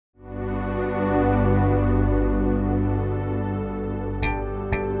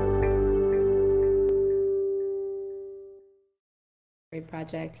Story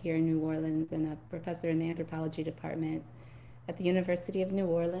project here in New Orleans and a professor in the anthropology department at the University of New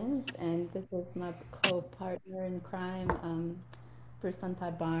Orleans. And this is my co-partner in crime, Bruce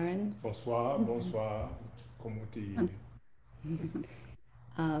Barnes. Bonsoir, bonsoir. Comment tu...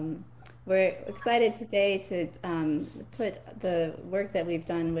 Um, we're excited today to put the work that we've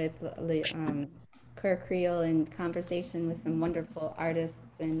done with Kèr Creole in conversation with some wonderful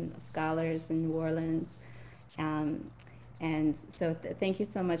artists and scholars in New Orleans. Um, and so thank you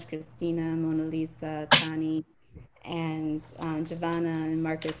so much, Kristina, MonaLisa, Connie, and Givonna and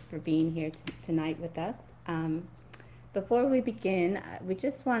Marcus for being here tonight with us. Before we begin, we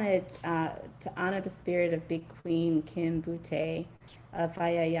just wanted to honor the spirit of Big Queen Kim Bute of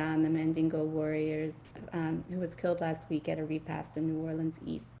Fayaya and the Mandingo warriors, who was killed last week at a repast in New Orleans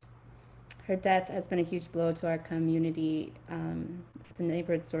East. Her death has been a huge blow to our community. The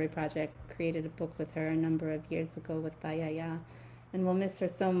Neighborhood Story Project created a book with her a number of years ago with Fayaya, and we'll miss her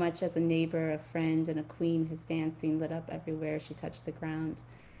so much as a neighbor, a friend, and a queen whose dancing lit up everywhere she touched the ground.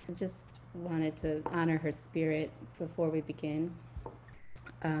 I just wanted to honor her spirit before we begin.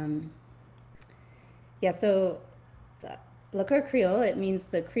 So Le Kèr Creole, it means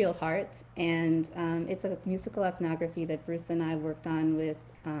the Creole Heart, and it's a musical ethnography that Bruce and I worked on with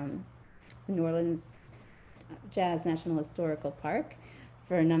the New Orleans Jazz National Historical Park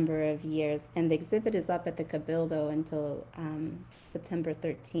for a number of years, and the exhibit is up at the Cabildo until September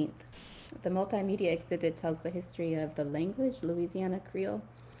 13th. The multimedia exhibit tells the history of the language, Louisiana Creole,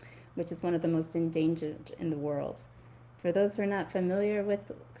 which is one of the most endangered in the world. For those who are not familiar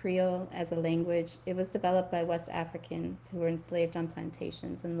with Creole as a language, it was developed by West Africans who were enslaved on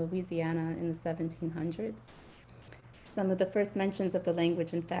plantations in Louisiana in the 1700s. Some of the first mentions of the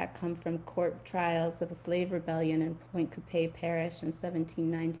language, in fact, come from court trials of a slave rebellion in Point Coupé Parish in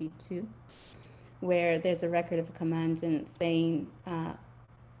 1792, where there's a record of a commandant saying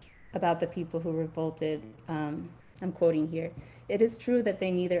about the people who revolted, I'm quoting here, "It is true that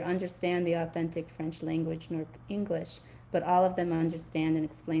they neither understand the authentic French language nor English, but all of them understand and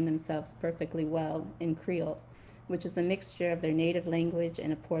explain themselves perfectly well in Creole, which is a mixture of their native language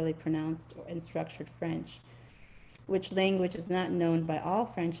and a poorly pronounced and structured French, which language is not known by all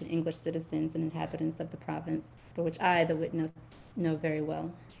French and English citizens and inhabitants of the province, but which I, the witness, know very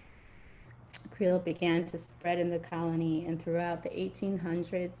well." Creole began to spread in the colony, and throughout the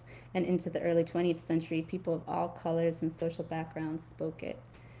 1800s and into the early 20th century, people of all colors and social backgrounds spoke it.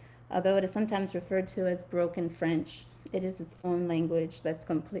 Although it is sometimes referred to as broken French, it is its own language that's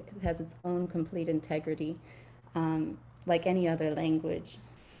complete, has its own complete integrity, like any other language,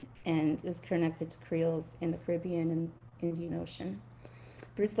 and is connected to Creoles in the Caribbean and Indian Ocean.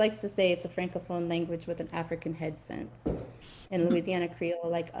 Bruce likes to say it's a francophone language with an African head sense. In Louisiana Creole,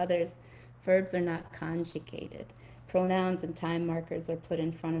 like others, verbs are not conjugated. Pronouns and time markers are put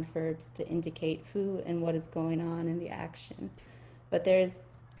in front of verbs to indicate who and what is going on in the action. But there's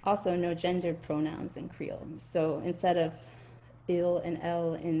also no gendered pronouns in Creole. So instead of il and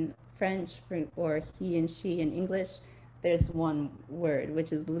elle in French or he and she in English, there's one word,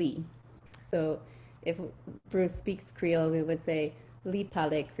 which is li. So if Bruce speaks Creole, we would say li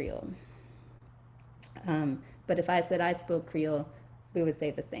parle Creole. But if I said I spoke Creole, we would say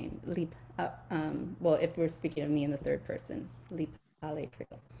the same. Well, if we're speaking of me in the third person, li parle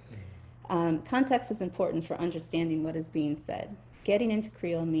Creole. Context is important for understanding what is being said. Getting into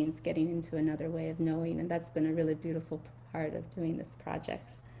Creole means getting into another way of knowing, and that's been a really beautiful part of doing this project.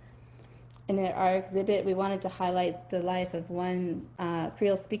 In our exhibit, we wanted to highlight the life of one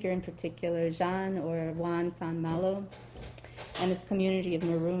Creole speaker in particular, Jean or Juan San Malo, and his community of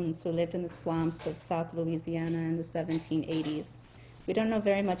Maroons who lived in the swamps of South Louisiana in the 1780s. We don't know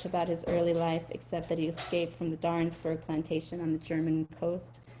very much about his early life, except that he escaped from the Darensburg plantation on the German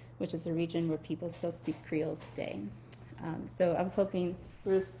coast, which is a region where people still speak Creole today. So I was hoping,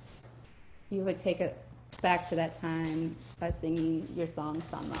 Bruce, you would take it back to that time by singing your song,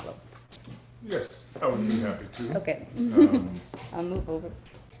 San Malo. Yes, I would be happy to. Okay. I'll move over.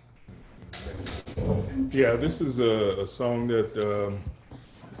 Yeah, this is a song that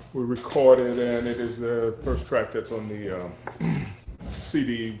we recorded, and it is the first track that's on the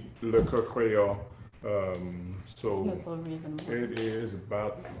CD, Le Kèr Creole. So it is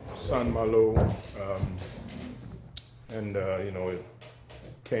about San Malo, and it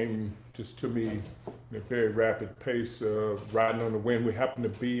came just to me in a very rapid pace, riding on the wind. We happened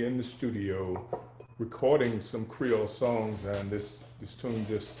to be in the studio recording some Creole songs, and this tune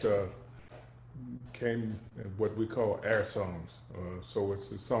just came what we call air songs. So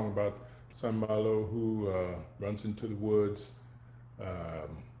it's a song about San Malo who runs into the woods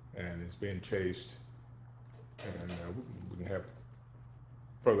and is being chased, and we wouldn't have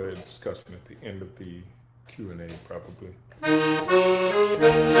further discussion at the end of the Q&A, probably.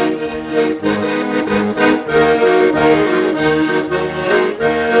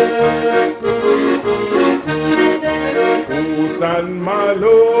 Oh, San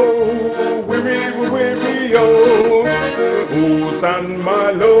Malo, weary, yo. Oh, San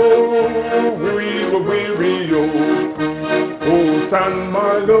Malo, weary, yo. Oh, San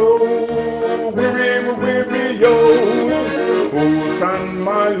Malo, weary, yo. Oh, San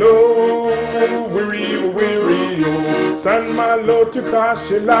Malo, weary, yo. San Malo tu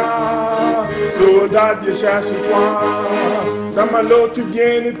cache là, soldat de cherche-toi. San Malo, tu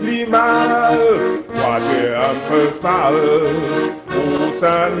viens de plus mal, toi t'es un peu sale. Oh,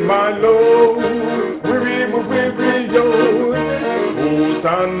 San Malo, weary, yo. Oh,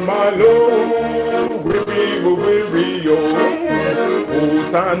 San Malo, weary, yo. Oh,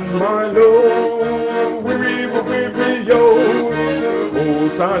 San Malo, weary, yo. Oh,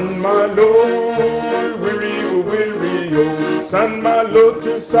 San Malo, weary, yo. San Malo,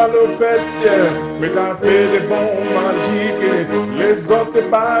 tu salopette, mais t'as fait des bons magiques, les autres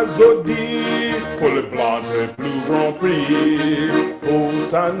pas audits, pour le blanc de plus grand prix. Oh,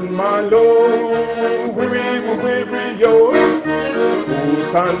 San Malo, weary, yo. Oh,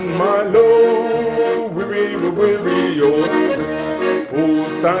 San Malo, weary, yo. Oh,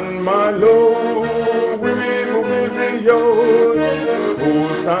 San Malo, weary, yo.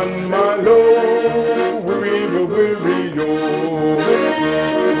 Oh, San Malo, weary, yo.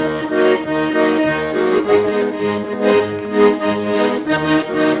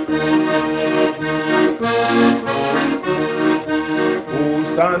 Oh,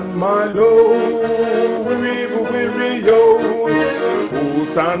 San Malo, weary, yo. Oh,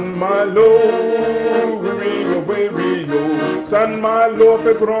 San Malo, weary, yo. San Malo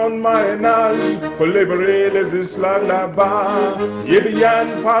fait grand marinage pour libérer les esclaves là-bas. Et bien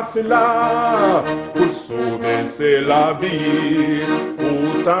passer là pour sauver c'est la vie.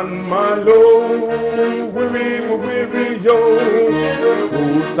 Oh, San Malo, weary, yo.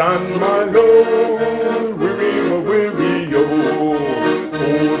 Oh, San Malo, weary, yo.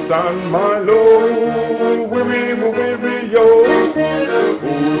 Oh, San Malo, weary, yo.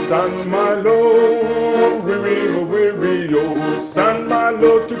 Oh, San Malo, weary, yo. San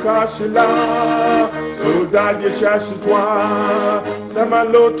Malo, tu caches là, soldat de cherche-toi. San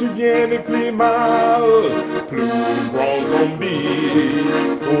Malo, tu viens de plus mal, plus grand zombie.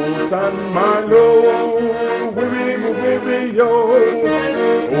 Oh, San Malo, weary, yo.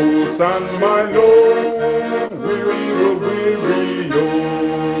 Oh, San Malo, weary, yo.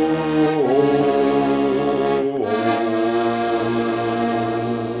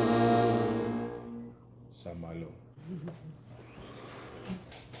 San Malo.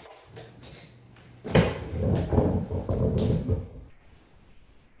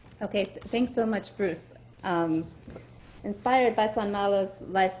 Okay, thanks so much, Bruce. Inspired by San Malo's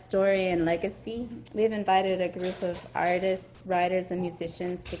life story and legacy, we've invited a group of artists, writers, and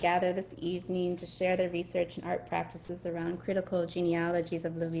musicians to gather this evening to share their research and art practices around critical genealogies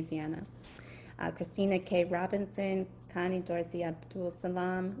of Louisiana. Kristina K. Robinson, Connie, Dorsey, Abdul,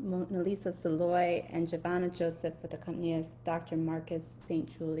 Salaam, MonaLisa, Saloy, and Givonna Joseph with accompanist Dr. Marcus St.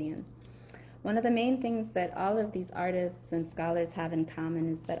 Julian. One of the main things that all of these artists and scholars have in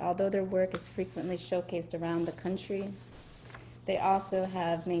common is that although their work is frequently showcased around the country, they also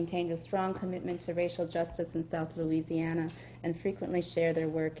have maintained a strong commitment to racial justice in South Louisiana and frequently share their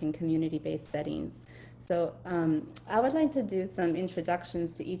work in community-based settings. So I would like to do some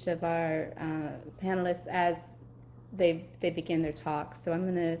introductions to each of our panelists as they begin their talk. So I'm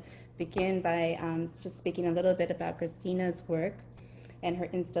going to begin by just speaking a little bit about Kristina's work and her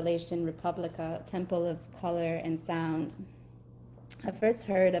installation, Republica, Temple of Color and Sound. I first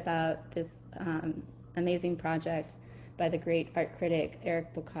heard about this amazing project by the great art critic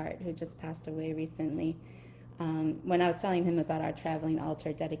Eric Bouckaert, who just passed away recently, when I was telling him about our traveling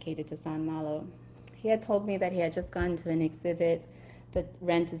altar dedicated to San Malo. He had told me that he had just gone to an exhibit, The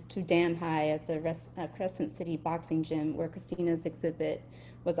Rent is Too Damn High, at the Crescent City Boxing Gym, where Kristina's exhibit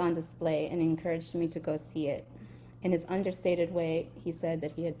was on display, and encouraged me to go see it. In his understated way, he said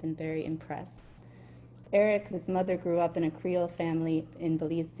that he had been very impressed. Eric, whose mother grew up in a Creole family in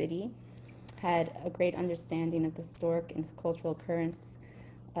Belize City, had a great understanding of the historic and cultural currents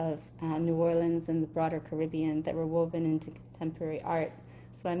of New Orleans and the broader Caribbean that were woven into contemporary art.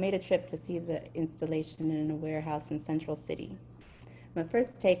 So I made a trip to see the installation in a warehouse in Central City. My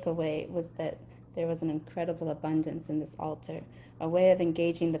first takeaway was that there was an incredible abundance in this altar, a way of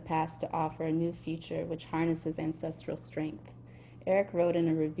engaging the past to offer a new future which harnesses ancestral strength. Eric wrote in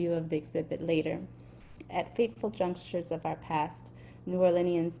a review of the exhibit later, "At fateful junctures of our past, New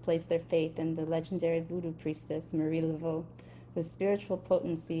Orleanians place their faith in the legendary voodoo priestess Marie Laveau, whose spiritual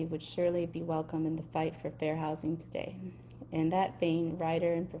potency would surely be welcome in the fight for fair housing today. In that vein,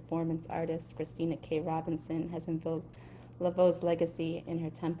 writer and performance artist Kristina K. Robinson has invoked Laveau's legacy in her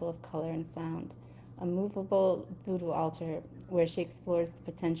Temple of Color and Sound, a movable voodoo altar where she explores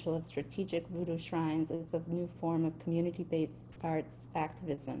the potential of strategic voodoo shrines as a new form of community-based arts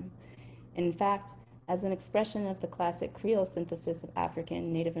activism. In fact, as an expression of the classic Creole synthesis of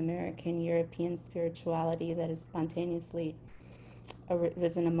African, Native American, European spirituality that has spontaneously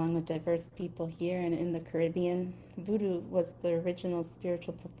arisen among a diverse people here and in the Caribbean, voodoo was the original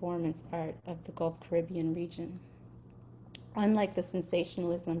spiritual performance art of the Gulf Caribbean region. Unlike the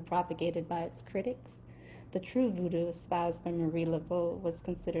sensationalism propagated by its critics, the true voodoo espoused by Marie Laveau was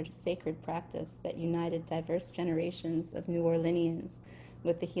considered a sacred practice that united diverse generations of New Orleanians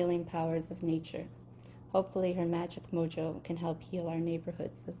with the healing powers of nature. Hopefully her magic mojo can help heal our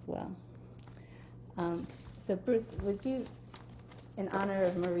neighborhoods as well. So Bruce, would you, in honor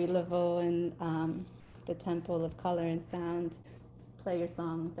of Marie Laveau and the Temple of Color and Sound, play your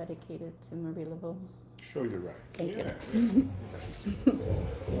song dedicated to Marie Laveau? Sure, you're right. Thank you.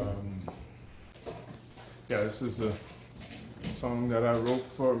 Yeah, this is a song that I wrote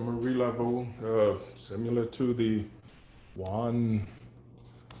for Marie Laveau, similar to the Juan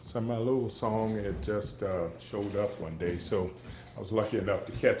Samalo song. It just showed up one day, so I was lucky enough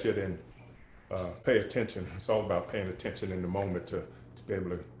to catch it and pay attention. It's all about paying attention in the moment to be able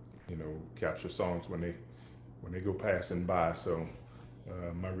to, capture songs when they go passing by. So,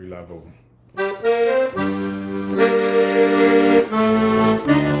 Marie Laveau.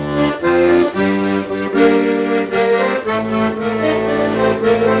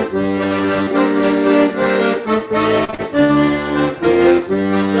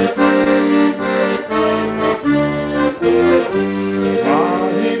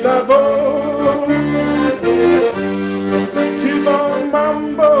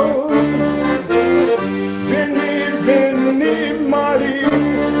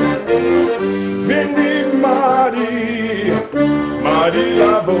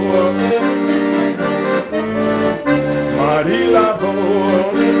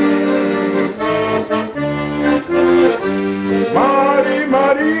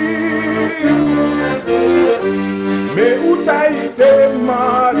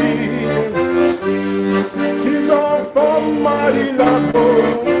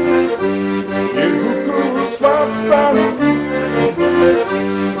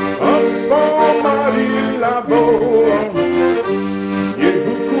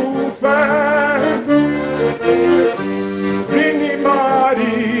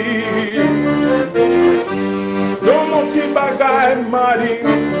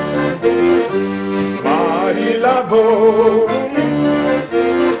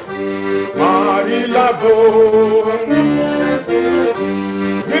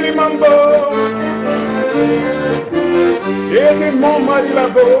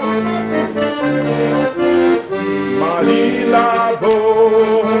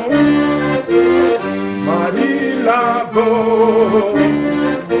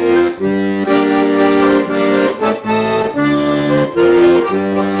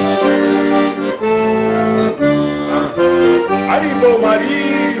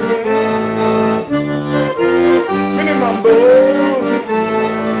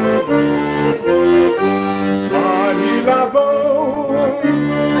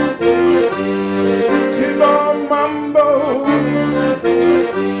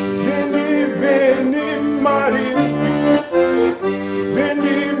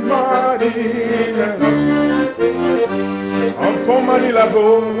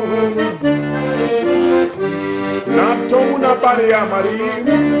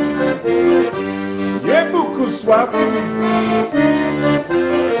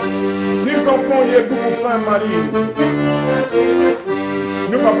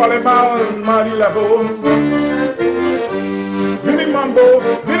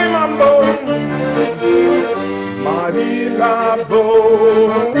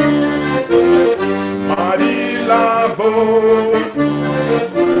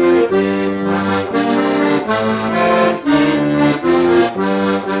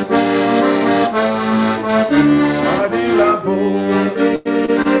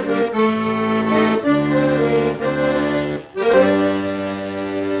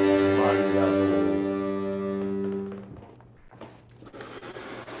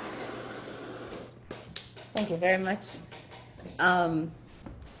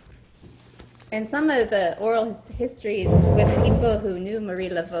 In some of the oral histories with people who knew Marie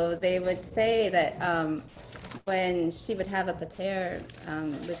Laveau, they would say that when she would have a pater,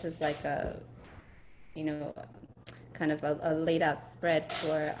 which is like a, you know, kind of a laid out spread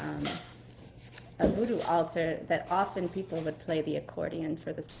for a voodoo altar, that often people would play the accordion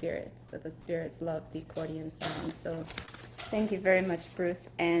for the spirits. So the spirits love the accordion sound. So thank you very much, Bruce.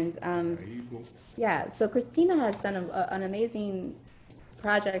 And yeah, so Kristina has done an amazing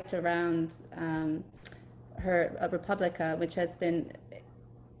project around her Republica, which has been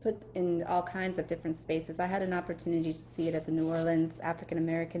put in all kinds of different spaces. I had an opportunity to see it at the New Orleans African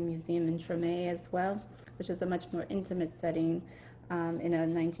American Museum in Treme as well, which is a much more intimate setting in a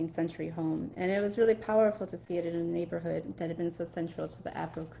 19th century home. And it was really powerful to see it in a neighborhood that had been so central to the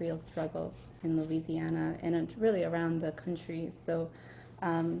Afro-Creole struggle in Louisiana and really around the country. So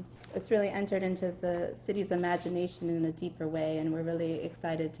it's really entered into the city's imagination in a deeper way, and we're really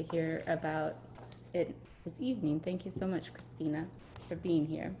excited to hear about it this evening. Thank you so much, Kristina, for being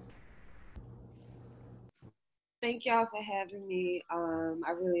here. Thank y'all for having me.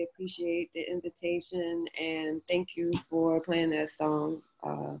 I really appreciate the invitation, and thank you for playing that song.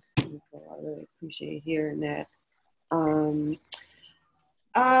 I really appreciate hearing that.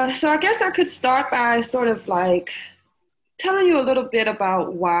 So I guess I could start by sort of like telling you a little bit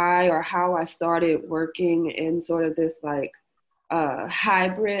about why or how I started working in sort of this like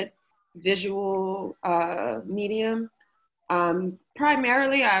hybrid visual medium.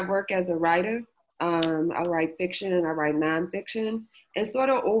 Primarily, I work as a writer. I write fiction and I write nonfiction. And sort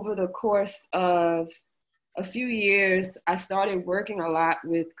of over the course of a few years, I started working a lot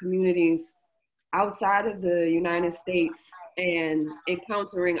with communities outside of the United States and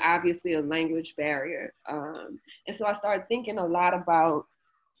encountering obviously a language barrier. And so I started thinking a lot about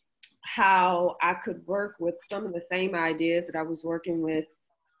how I could work with some of the same ideas that I was working with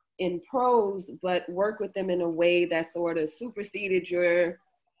in prose, but work with them in a way that sort of superseded your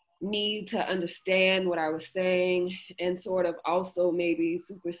need to understand what I was saying, and sort of also maybe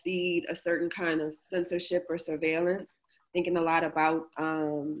supersede a certain kind of censorship or surveillance. Thinking a lot about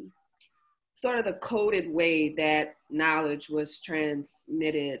sort of the coded way that knowledge was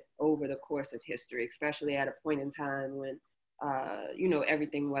transmitted over the course of history, especially at a point in time when, you know,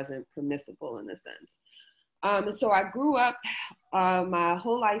 everything wasn't permissible in a sense. And so I grew up my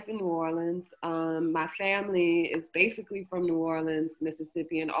whole life in New Orleans. My family is basically from New Orleans,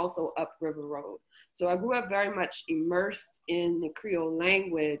 Mississippi, and also up River Road. So I grew up very much immersed in the Creole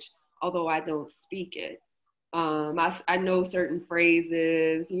language, although I don't speak it. I know certain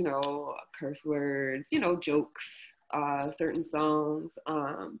phrases, you know, curse words, you know, jokes, certain songs,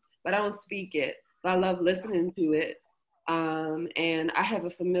 but I don't speak it. But I love listening to it, and I have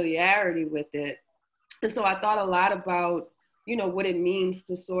a familiarity with it. And so I thought a lot about, you know, what it means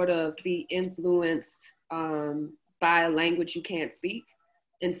to sort of be influenced by a language you can't speak,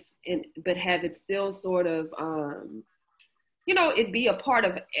 but have it still sort of, you know, it be a part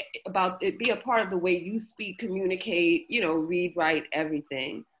of the way you speak, communicate, you know, read, write,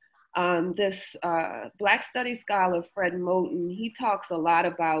 everything. This Black Studies scholar, Fred Moten, he talks a lot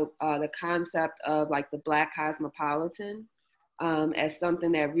about the concept of like the Black cosmopolitan as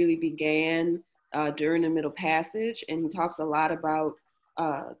something that really began during the Middle Passage. And he talks a lot about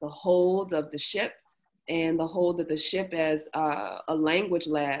the hold of the ship, and the hold of the ship as a language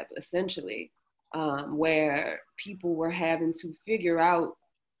lab, essentially, where people were having to figure out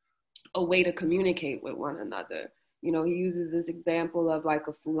a way to communicate with one another. You know, he uses this example of like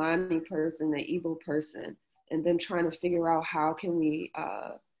a Fulani person, an Igbo person, and then trying to figure out how can we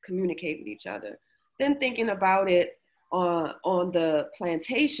communicate with each other. Then thinking about it on the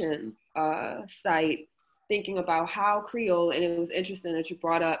plantation site, thinking about how Creole, and it was interesting that you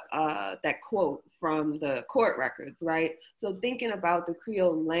brought up that quote from the court records, right? So thinking about the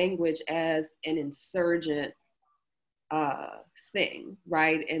Creole language as an insurgent thing,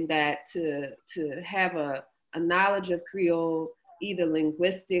 right? And that to have a knowledge of Creole, either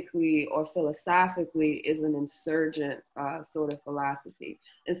linguistically or philosophically, is an insurgent sort of philosophy.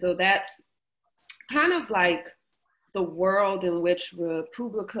 And so that's kind of like the world in which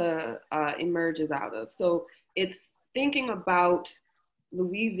Republica emerges out of. So it's thinking about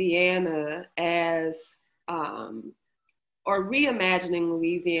Louisiana as, or reimagining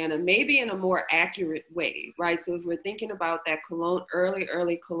Louisiana, maybe in a more accurate way, right? So if we're thinking about that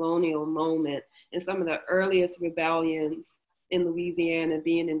early colonial moment, and some of the earliest rebellions in Louisiana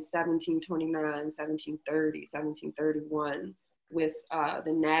being in 1729, 1730, 1731, with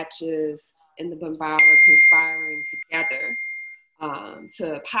the Natchez and the Bambara conspiring together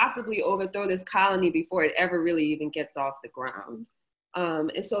to possibly overthrow this colony before it ever really even gets off the ground.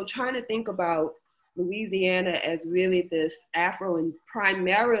 And so trying to think about Louisiana as really this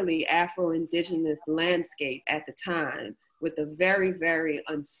primarily Afro-Indigenous landscape at the time, with a very, very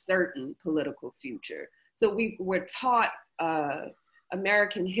uncertain political future. So we were taught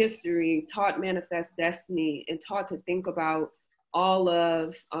American history, taught Manifest Destiny, and taught to think about all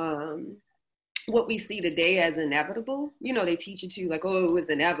of what we see today as inevitable. You know, they teach you to like, oh, it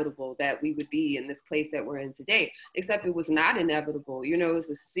was inevitable that we would be in this place that we're in today, except it was not inevitable. You know, it was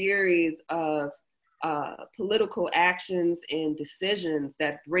a series of political actions and decisions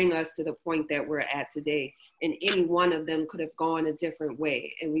that bring us to the point that we're at today. And any one of them could have gone a different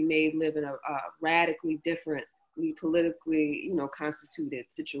way. And we may live in a radically different, politically, you know, constituted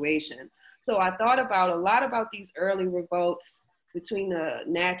situation. So I thought a lot about these early revolts between the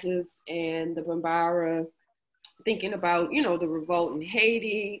Natchez and the Bambara, thinking about, you know, the revolt in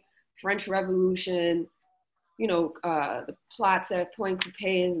Haiti, French Revolution, you know, the plots at Point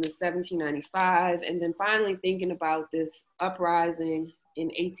Coupé in 1795, and then finally thinking about this uprising in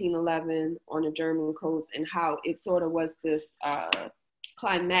 1811 on the German coast and how it sort of was this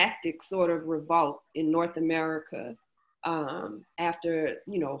climactic sort of revolt in North America after,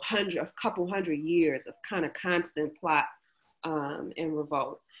 you know, a couple hundred years of kind of constant plot and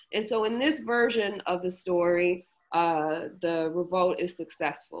revolt. And so in this version of the story, the revolt is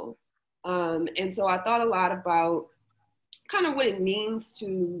successful. And so I thought a lot about kind of what it means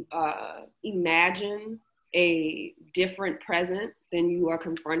to imagine a different present than you are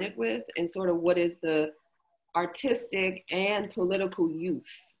confronted with, and sort of what is the artistic and political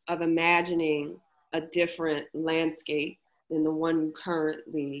use of imagining a different landscape than the one you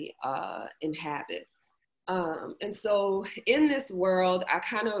currently inhabit. And so in this world, I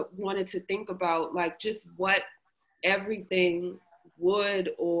kind of wanted to think about like just what everything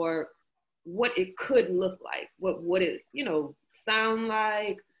would, or what it could look like. What would it, you know, sound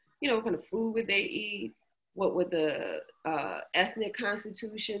like? You know, what kind of food would they eat? What would the ethnic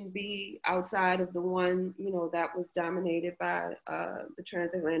constitution be outside of the one, you know, that was dominated by the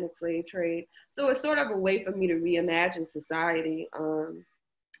transatlantic slave trade? So it's sort of a way for me to reimagine society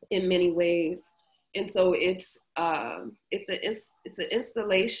in many ways. And so it's an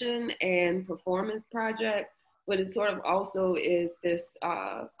installation and performance project, but it sort of also is this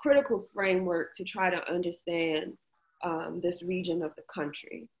critical framework to try to understand this region of the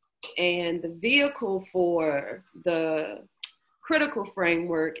country. And the vehicle for the critical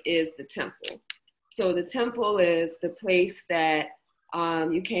framework is the temple. So the temple is the place that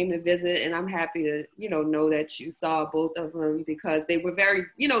you came to visit, and I'm happy to, you know that you saw both of them, because they were very,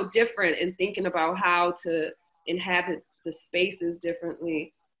 you know, different in thinking about how to inhabit the spaces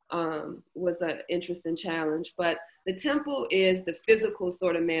differently. Was an interesting challenge. But the temple is the physical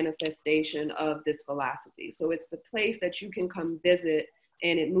sort of manifestation of this philosophy. So it's the place that you can come visit,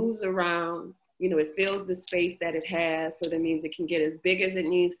 and it moves around, you know, it fills the space that it has. So that means it can get as big as it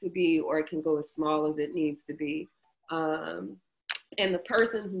needs to be, or it can go as small as it needs to be. And the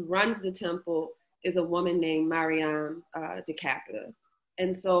person who runs the temple is a woman named Mariam de Capita.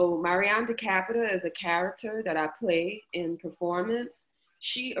 And so Mariam de Capita is a character that I play in performance.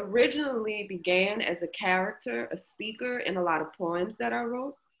 She originally began as a character, a speaker in a lot of poems that I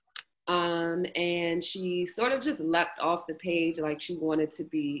wrote. And she sort of just leapt off the page like she wanted to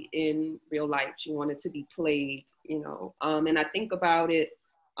be in real life. She wanted to be played, you know. And I think about it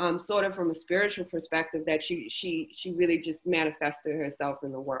sort of from a spiritual perspective, that she really just manifested herself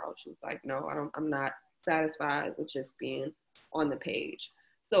in the world. She was like, no, I'm not satisfied with just being on the page.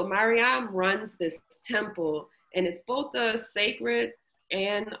 So Mariam runs this temple, and it's both a sacred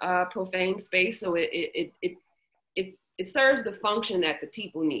and profane space. So it serves the function that the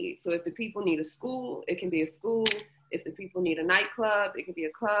people need. So if the people need a school, it can be a school. If the people need a nightclub, it can be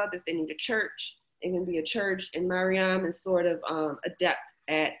a club. If they need a church, it can be a church. And Mariam is sort of adept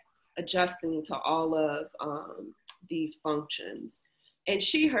at adjusting to all of these functions. And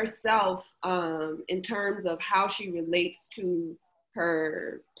she herself, in terms of how she relates to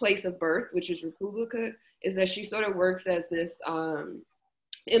her place of birth, which is Republica, is that she sort of works as this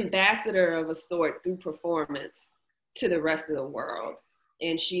ambassador of a sort through performance to the rest of the world.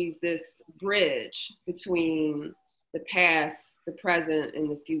 And she's this bridge between the past, the present,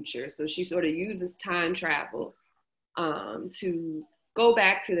 and the future. So she sort of uses time travel to go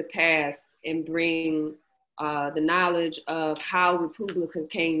back to the past and bring the knowledge of how Republica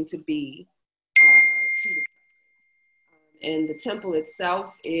came to be to the and the temple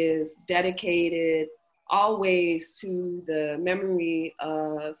itself is dedicated always to the memory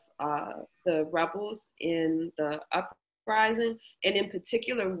of the rebels in the uprising, and in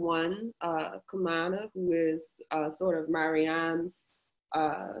particular one, Kumana, who is sort of Mariam's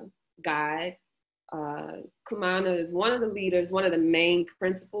guide, Kumana is one of the leaders, one of the main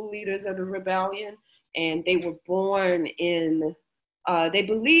principal leaders of the rebellion, and they were born in, they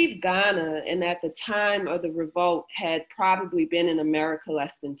believed Ghana, and at the time of the revolt had probably been in America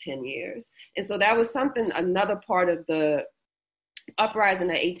less than 10 years. And so that was something, another part of the uprising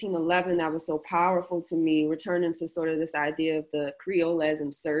of 1811 that was so powerful to me, returning to sort of this idea of the Creole as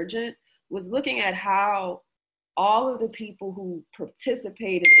insurgent, was looking at how all of the people who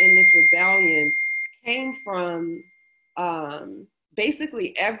participated in this rebellion came from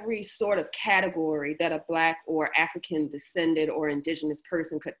basically every sort of category that a Black or African descended or indigenous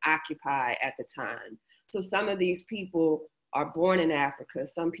person could occupy at the time. So some of these people are born in Africa,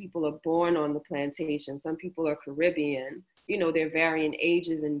 some people are born on the plantation, some people are Caribbean, you know, their varying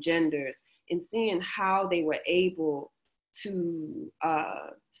ages and genders, and seeing how they were able to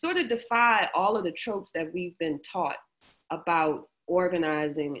sort of defy all of the tropes that we've been taught about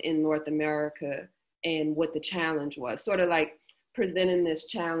organizing in North America and what the challenge was. Sort of like presenting this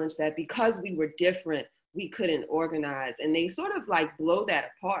challenge that because we were different, we couldn't organize. And they sort of like blow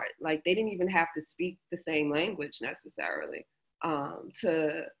that apart. Like they didn't even have to speak the same language necessarily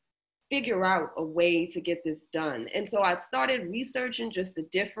to figure out a way to get this done. And so I started researching just the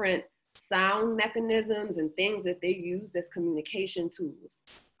different sound mechanisms and things that they use as communication tools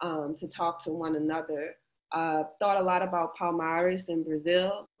to talk to one another. Thought a lot about Palmares in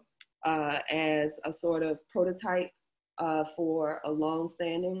Brazil as a sort of prototype for a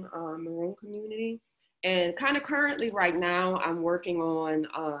long-standing Maroon community. And kind of currently right now, I'm working on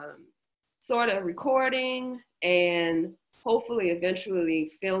sort of recording and hopefully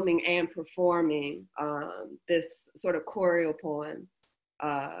eventually filming and performing this sort of choreo poem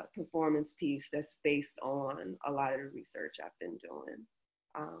performance piece that's based on a lot of the research I've been doing.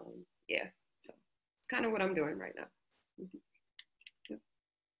 Yeah, so kind of what I'm doing right now. Mm-hmm. Yeah.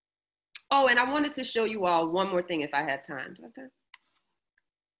 Oh, and I wanted to show you all one more thing if I had time. Do I have time?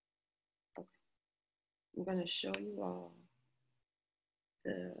 Okay. I'm gonna show you all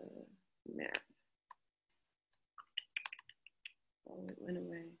the map. Oh, it went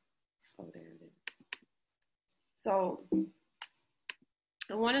away. Oh, there it is. So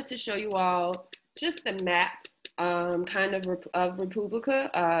I wanted to show you all just the map kind of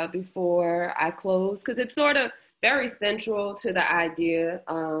Republica before I close, because it's sort of very central to the idea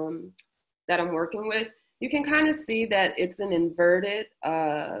that I'm working with. You can kind of see that it's an inverted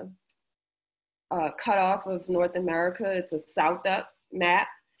cutoff of North America. It's a south up map.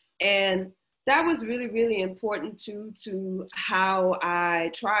 And that was really, really important to how I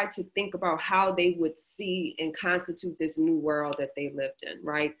tried to think about how they would see and constitute this new world that they lived in,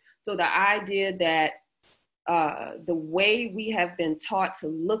 right? So the idea that the way we have been taught to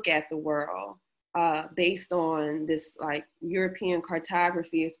look at the world based on this like European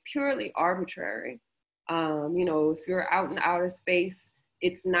cartography is purely arbitrary. You know, if you're out in outer space,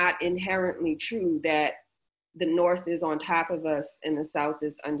 it's not inherently true that the north is on top of us and the south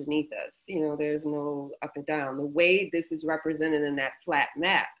is underneath us. You know, there's no up and down. The way this is represented in that flat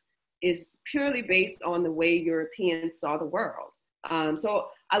map is purely based on the way Europeans saw the world. So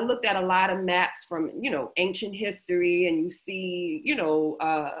I looked at a lot of maps from, you know, ancient history, and you see, you know,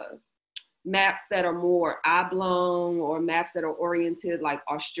 maps that are more oblong or maps that are oriented like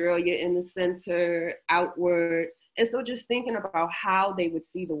Australia in the center, outward. And so just thinking about how they would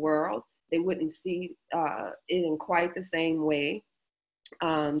see the world, they wouldn't see it in quite the same way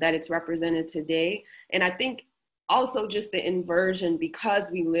that it's represented today. And I think also just the inversion, because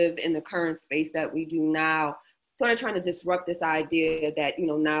we live in the current space that we do now, sort of trying to disrupt this idea that, you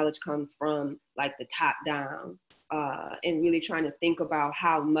know, knowledge comes from like the top down and really trying to think about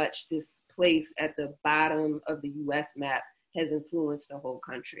how much this place at the bottom of the US map has influenced the whole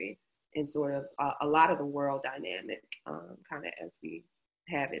country and sort of a lot of the world dynamic kind of as we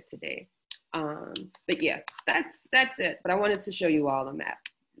have it today. But yeah, that's it. But I wanted to show you all the map.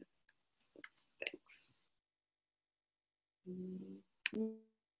 Thanks.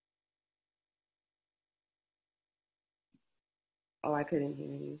 Oh, I couldn't hear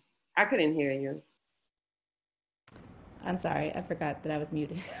you. I couldn't hear you. I'm sorry, I forgot that I was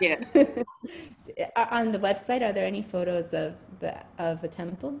muted. Yeah. On the website, are there any photos of the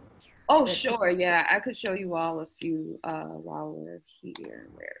temple? Oh, sure. Yeah, I could show you all a few while we're here.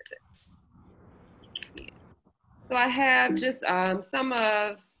 Where is it? Yeah. So I have just some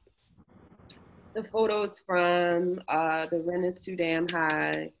of the photos from the rent is too damn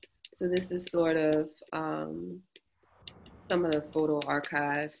high. So this is sort of some of the photo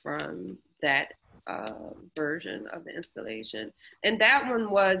archive from that version of the installation. And that one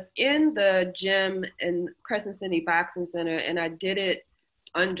was in the gym in Crescent City Boxing Center, and I did it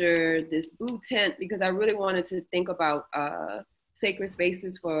under this blue tent because I really wanted to think about sacred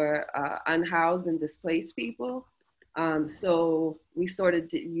spaces for unhoused and displaced people. So we sort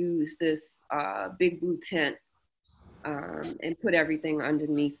of use this big blue tent and put everything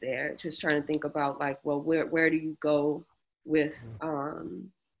underneath there. Just trying to think about like, well, where do you go with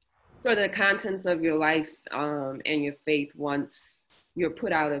sort of the contents of your life and your faith once you're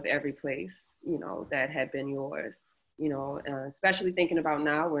put out of every place, you know, that had been yours. You know, especially thinking about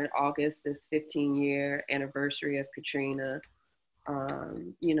now, we're in August, this 15-year anniversary of Katrina.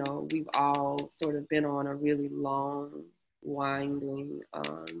 You know, we've all sort of been on a really long, winding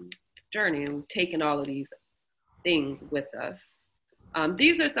journey and taken all of these things with us.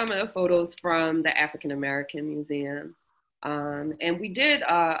 These are some of the photos from the African American Museum. And we did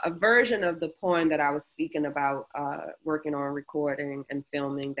a version of the poem that I was speaking about, working on recording and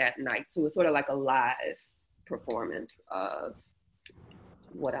filming that night. So it was sort of like a live performance of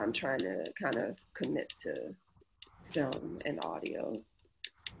what I'm trying to kind of commit to film and audio.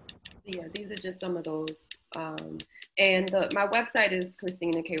 Yeah, these are just some of those. And my website is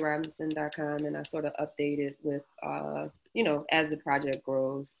KristinaKRobinson.com, and I sort of update it with, you know, as the project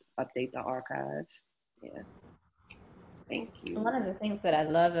grows, update the archive. Yeah. Thank you. One of the things that I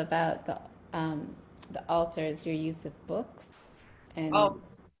love about the altar is your use of books. And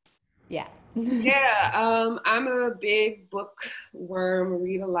yeah. Yeah, I'm a big bookworm,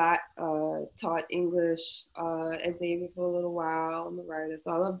 read a lot, taught English at Xavier for a little while. I'm a writer,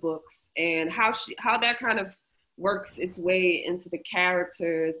 so I love books. And how that kind of works its way into the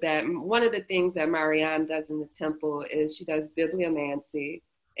characters. That one of the things that Mariam does in the temple is she does bibliomancy.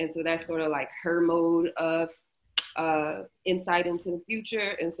 And so that's sort of like her mode of insight into the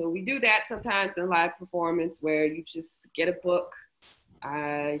future. And so we do that sometimes in live performance where you just get a book.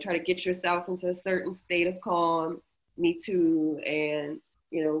 I try to get yourself into a certain state of calm, me too, and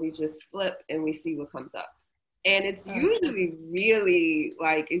you know, we just flip and we see what comes up. And it's usually really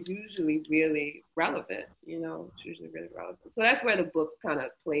relevant, you know, it's usually really relevant. So that's where the books kind of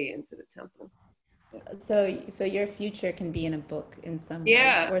play into the temple. Yeah. So your future can be in a book in some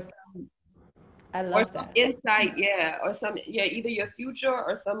way. Or some, I love or that. Insight, yeah, or some, yeah, either your future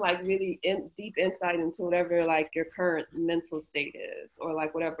or some like really deep insight into whatever like your current mental state is, or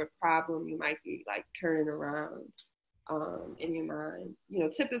like whatever problem you might be like turning around in your mind. You know,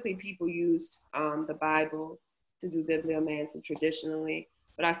 typically people used the Bible to do bibliomancy traditionally,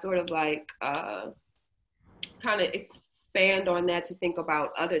 but I sort of like kind of expand on that to think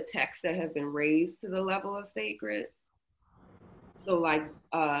about other texts that have been raised to the level of sacred. So like,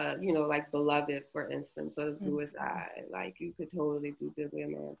 you know, like Beloved, for instance, or Blue as I, like you could totally do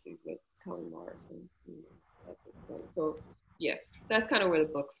bibliomancy with Connie Morrison, you know, at this point. So yeah, that's kind of where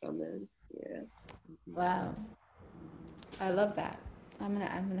the books come in. Yeah. Wow. I love that. I'm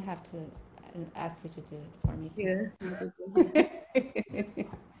gonna have to ask you to do it for me sometime.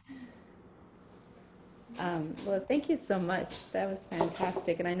 Yeah. Well, thank you so much. That was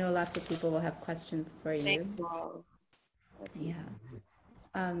fantastic. And I know lots of people will have questions for you. Thank you all. Yeah.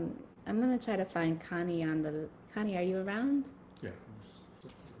 I'm going to try to find Connie on the... Connie, are you around? Yeah.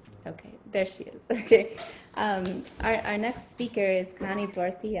 Okay, there she is. Okay. Our next speaker is Connie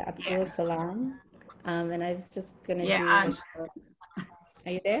Dorsey, Abdul, Salaam. And I was just going to do a short...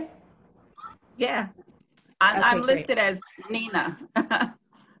 Are you there? Yeah. I'm listed as Nina.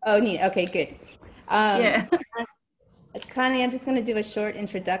 Oh, Nina. Okay, good. Yeah. Connie, I'm just going to do a short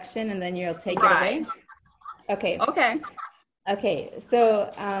introduction and then you'll take it away. Okay. Okay.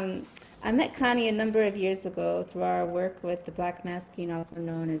 So I met Connie a number of years ago through our work with the Black Masculine, also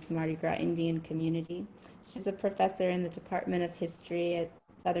known as Mardi Gras Indian community. She's a professor in the Department of History at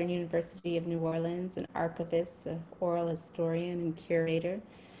Southern University of New Orleans, an archivist, an oral historian, and curator,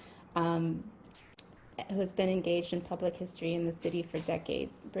 who has been engaged in public history in the city for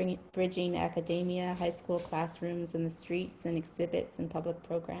decades, bridging academia, high school classrooms, and the streets, and exhibits and public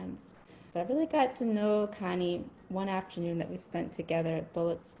programs. But I really got to know Connie one afternoon that we spent together at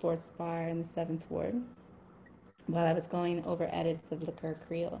Bullitt's Sports Bar in the 7th Ward while I was going over edits of Kèr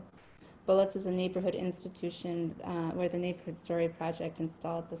Creole. Bullitt's is a neighborhood institution where the Neighborhood Story Project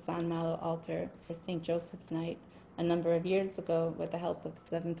installed the San Malo altar for St. Joseph's Night a number of years ago with the help of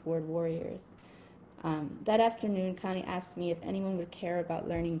the 7th Ward warriors. That afternoon, Connie asked me if anyone would care about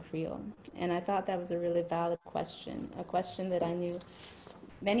learning Creole, and I thought that was a really valid question, a question that I knew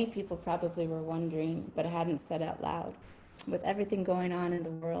many people probably were wondering, but hadn't said out loud. With everything going on in the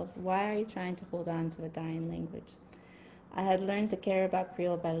world, why are you trying to hold on to a dying language? I had learned to care about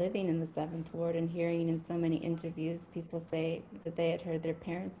Creole by living in the 7th Ward and hearing in so many interviews people say that they had heard their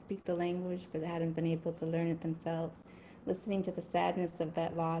parents speak the language but hadn't been able to learn it themselves. listening to the sadness of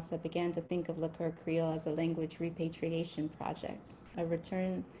that loss, I began to think of Kèr Creole as a language repatriation project, a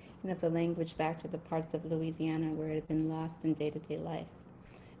return of the language back to the parts of Louisiana where it had been lost in day-to-day life.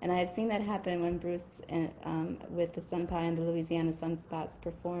 And I had seen that happen when Bruce with the Sunpie and the Louisiana Sunspots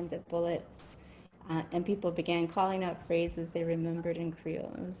performed at Bullets, and people began calling out phrases they remembered in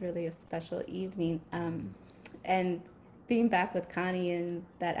Creole. It was really a special evening. And being back with Connie in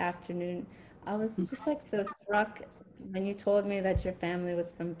that afternoon, I was just like so struck when you told me that your family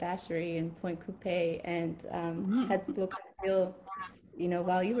was from Vacherie and Point Coupé and had spoken Creole,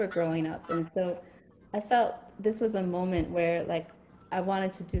 while you were growing up. And so I felt this was a moment where like I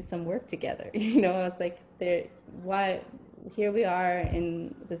wanted to do some work together. I was like, here we are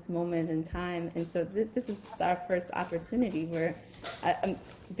in this moment in time. And so this is our first opportunity where,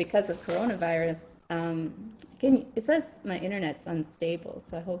 because of coronavirus, it says my internet's unstable,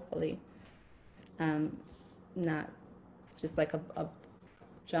 so hopefully not just like a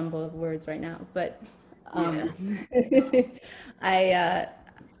jumble of words right now, but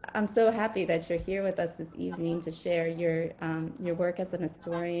I'm so happy that you're here with us this evening to share your work as an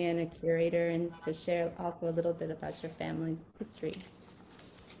historian, a curator, and to share also a little bit about your family history.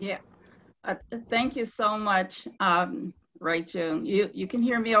 Yeah, thank you so much, Rachel. You can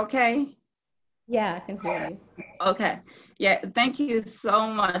hear me okay? Yeah, I can hear you. Okay. Yeah, thank you so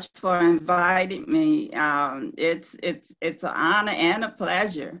much for inviting me. It's an honor and a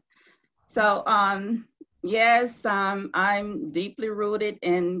pleasure. So, yes, I'm deeply rooted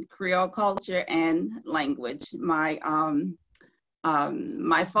in Creole culture and language. My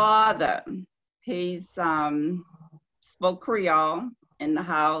father, he's spoke Creole in the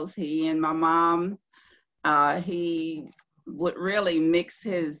house. He and my mom, he would really mix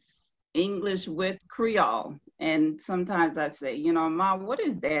his English with Creole. And sometimes I say, Mom, what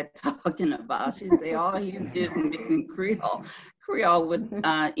is that talking about? She say, oh, he's just mixing Creole with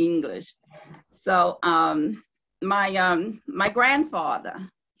English. So my grandfather,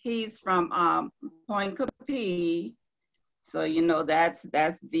 he's from Point Coupé. So,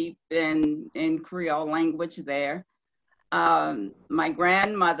 that's deep in Creole language there. My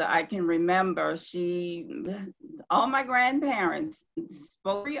grandmother, I can remember, all my grandparents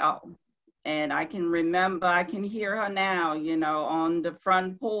spoke Creole. And I can hear her now, on the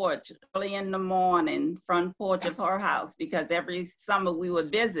front porch, early in the morning, front porch of her house, because every summer we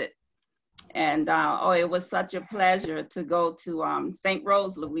would visit. And it was such a pleasure to go to St.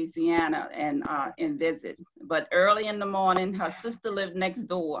 Rose, Louisiana and visit. But early in the morning, her sister lived next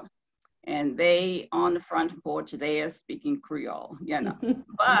door. And they on the front porch, they are speaking Creole,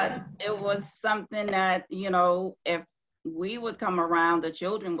 But it was something that, if we would come around, the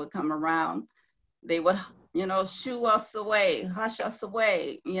children would come around, they would, shoo us away, hush us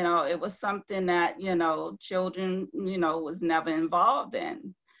away. It was something that, children, was never involved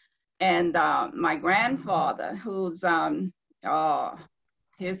in. And my grandfather, who's,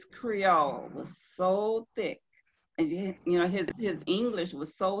 his Creole was so thick. And, his English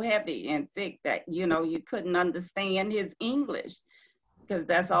was so heavy and thick that, you couldn't understand his English because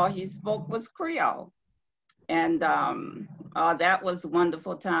that's all he spoke was Creole. And that was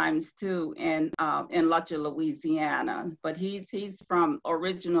wonderful times too in Lucha, Louisiana. But he's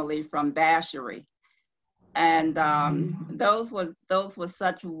originally from Vacherie. And those were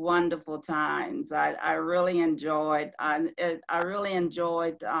such wonderful times. I really enjoyed. I really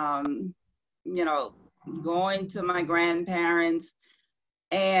enjoyed. Going to my grandparents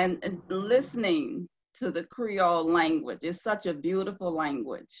and listening to the Creole language. It's such a beautiful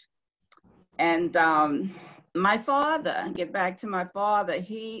language. And my father, get back to my father,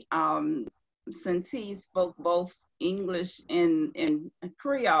 he, since he spoke both English and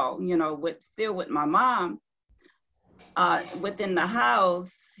Creole, still with my mom, within the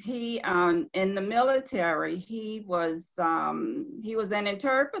house, he, in the military, he was an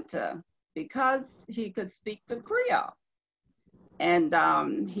interpreter because he could speak to Creole. And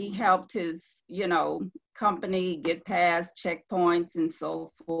he helped his, company get past checkpoints and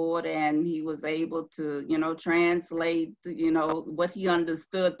so forth. And he was able to, translate, what he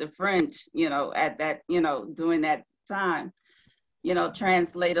understood the French, at that, during that time,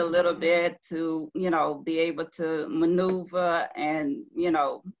 translate a little bit to, be able to maneuver and,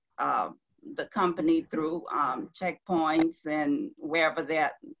 the company through checkpoints and wherever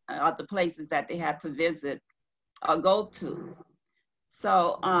that other places that they had to visit or go to.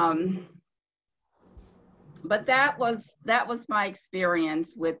 So, but that was my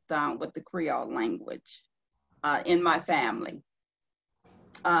experience with the Creole language in my family.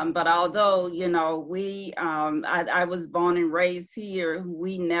 But although, I was born and raised here,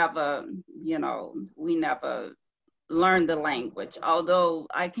 we never learn the language. Although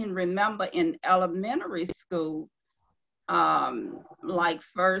I can remember in elementary school, like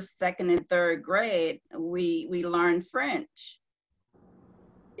first, second, and third grade, we learned French.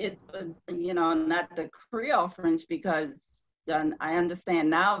 It, you know, not the Creole French, because I understand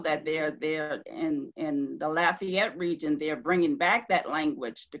now that they're in the Lafayette region, they're bringing back that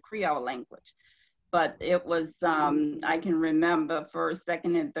language, the Creole language. But it was, I can remember first,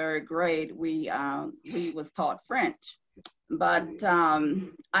 second, and third grade, we was taught French. But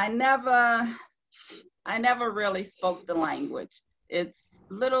I never really spoke the language. It's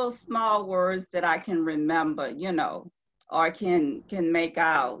little small words that I can remember, you know, or can make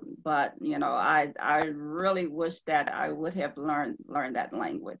out. But you know, I really wish that I would have learned that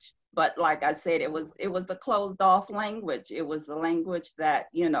language. But like I said, it was a closed off language. It was a language that,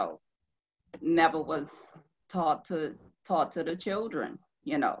 you know, never was taught to the children.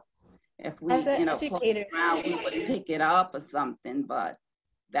 You know, if we, you know, play around, we would pick it up or something. But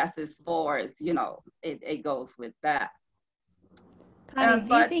that's as far as, you know, it goes with that. Connie,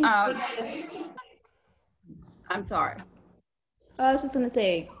 do you think? I'm sorry. I was just going to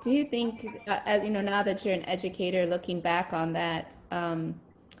say, do you think, as you know, now that you're an educator, looking back on that,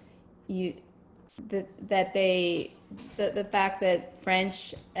 the fact that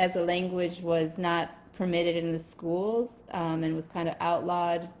French as a language was not permitted in the schools and was kind of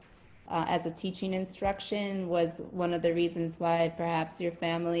outlawed as a teaching instruction was one of the reasons why perhaps your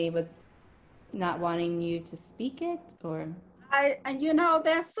family was not wanting you to speak it, or? You know,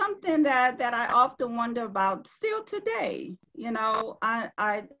 that's something that I often wonder about still today. You know, I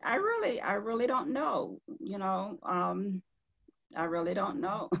really don't know, you know, I really don't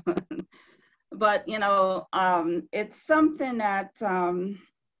know. But, you know, it's something that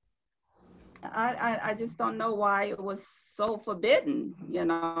I just don't know why it was so forbidden, you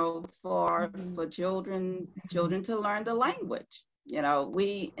know, for children to learn the language. You know,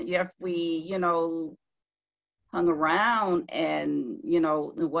 if we, you know, hung around and, you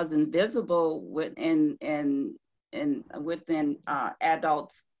know, it wasn't visible within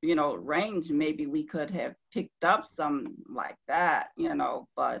adults, you know, range, maybe we could have picked up some like that, you know,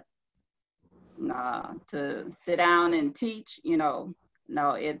 but to sit down and teach, you know,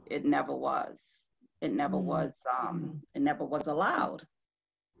 no, it never was. It never was allowed.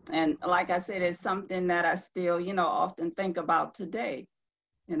 And like I said, it's something that I still, you know, often think about today,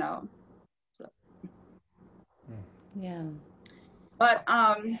 you know. Yeah. But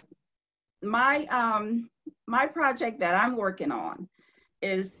my project that I'm working on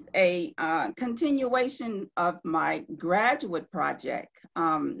is a continuation of my graduate project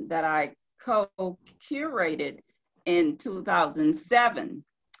that I co-curated in 2007.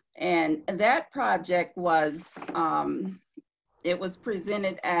 And that project was, it was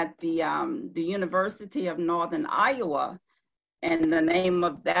presented at the University of Northern Iowa. And the name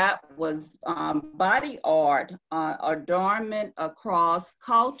of that was Body Art, Adornment Across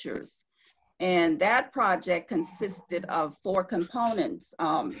Cultures. And that project consisted of 4 components.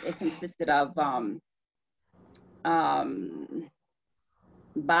 It consisted of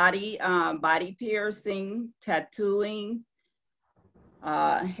body piercing, tattooing,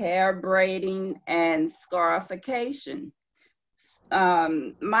 hair braiding, and scarification.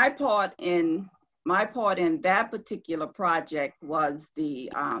 My part in that particular project was the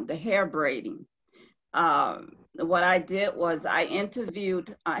hair braiding. What I did was I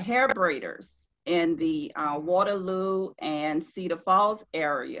interviewed hair braiders in the Waterloo and Cedar Falls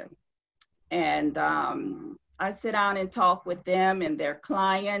area. And I sit down and talk with them and their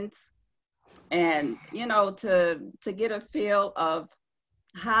clients, and, you know, to get a feel of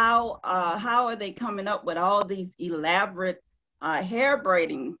how are they coming up with all these elaborate hair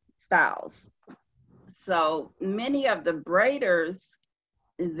braiding styles. So many of the braiders,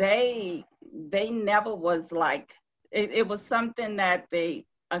 they never was like, it was something that a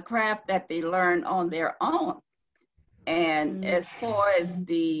craft that they learned on their own. And as far as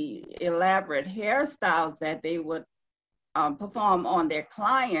the elaborate hairstyles that they would perform on their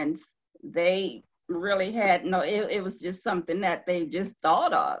clients, they really had no, it was just something that they just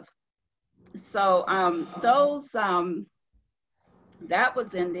thought of. So that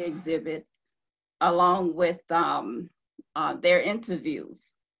was in the exhibit along with their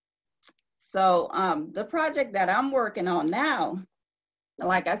interviews. So the project that I'm working on now,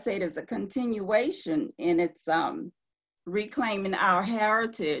 like I said, is a continuation, and it's reclaiming our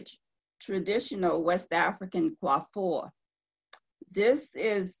heritage, traditional West African coiffure. This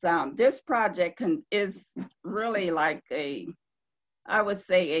is this project is really like I would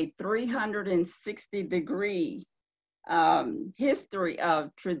say a 360-degree history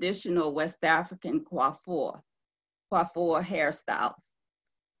of traditional West African coiffure. coiffure hairstyles.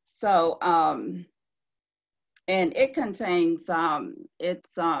 So, and it contains,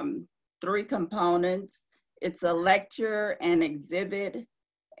 it's 3 components. It's a lecture, an exhibit,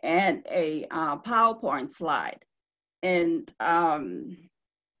 and a PowerPoint slide. And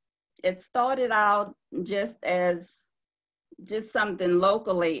it started out just something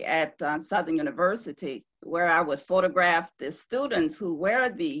locally at Southern University, where I would photograph the students who wear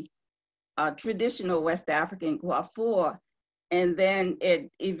the traditional West African coiffure. And then it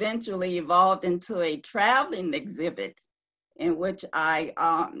eventually evolved into a traveling exhibit in which I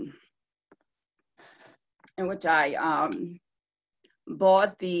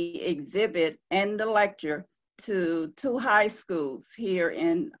bought the exhibit and the lecture to 2 high schools here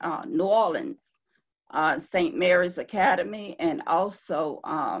in New Orleans, St. Mary's Academy and also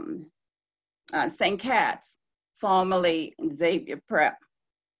St. Cat's, formerly Xavier Prep.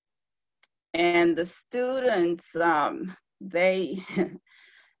 And the students, they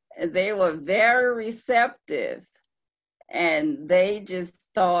were very receptive, and they just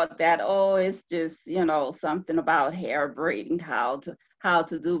thought that, oh, it's just, you know, something about hair braiding, how to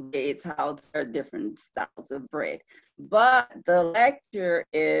do braids, how to wear different styles of braid. But the lecture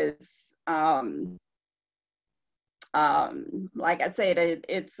is, like I said,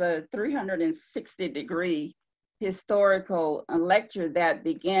 it's a 360-degree historical lecture that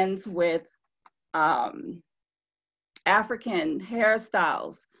begins with African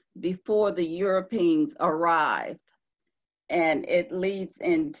hairstyles before the Europeans arrived. And it leads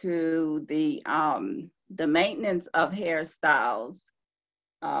into the maintenance of hairstyles,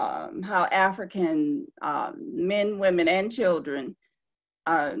 how African men, women, and children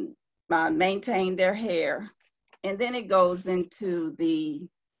maintain their hair. And then it goes into the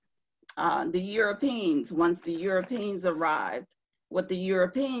Europeans. Once the Europeans arrived, what the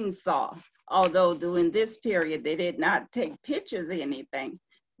Europeans saw, although during this period they did not take pictures or anything,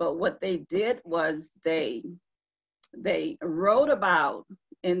 but what they did was they wrote about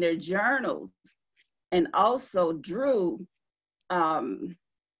in their journals and also drew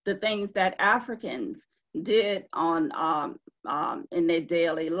the things that Africans did on in their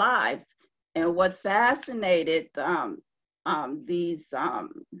daily lives. And what fascinated these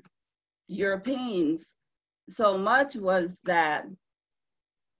Europeans so much was that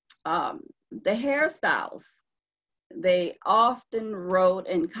the hairstyles, they often wrote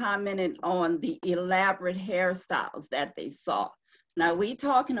and commented on the elaborate hairstyles that they saw. Now we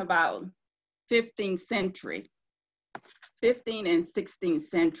talking about 15th and 16th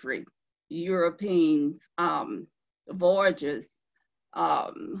century Europeans, voyagers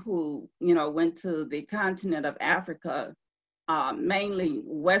who, you know, went to the continent of Africa, mainly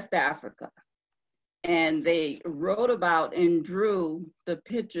West Africa. And they wrote about and drew the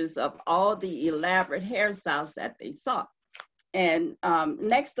pictures of all the elaborate hairstyles that they saw. And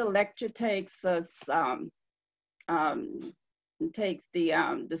next, the lecture takes us, takes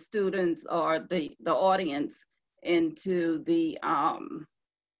the students or the audience into the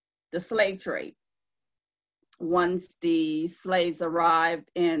slave trade. Once the slaves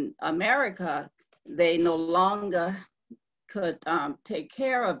arrived in America, they no longer could take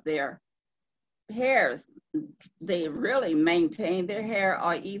care of their hairs. They really maintain their hair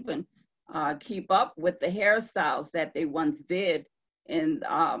or even keep up with the hairstyles that they once did in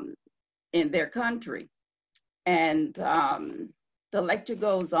their country. And the lecture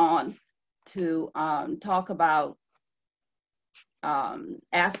goes on to talk about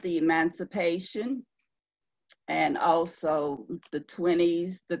after emancipation, and also the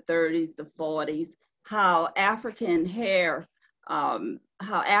 20s, the 30s, the 40s, how African hair, how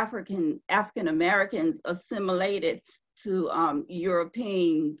African Americans assimilated to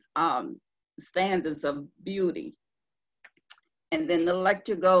European standards of beauty. And then the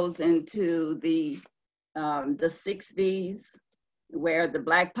lecture goes into the 60s, where the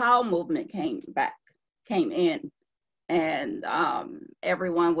Black Power movement came in, and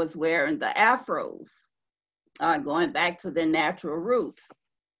everyone was wearing the afros, going back to their natural roots.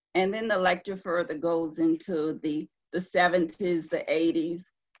 And then the lecture further goes into the 70s, the 80s,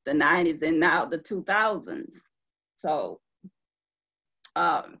 the 90s, and now the 2000s. So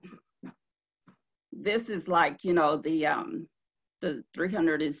this is like, you know, the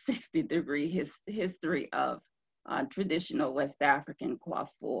 360-degree history of traditional West African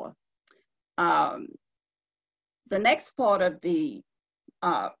coiffure. The next part of the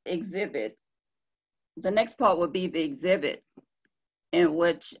exhibit, the next part would be the exhibit, in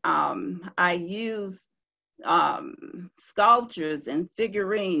which I use sculptures and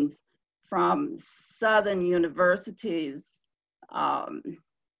figurines from Southern University's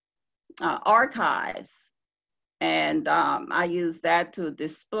archives, And I use that to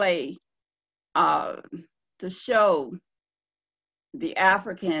display, to show the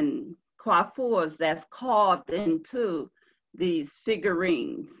African coiffures that's carved into these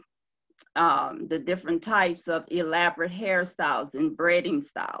figurines, the different types of elaborate hairstyles and braiding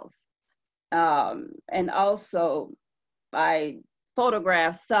styles. And also I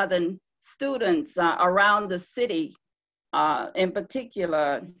photographed Southern students around the city, in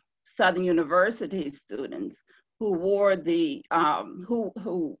particular Southern University students who wore the,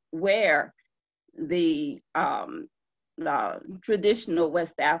 who wear the traditional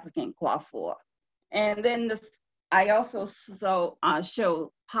West African coiffure. And then I also show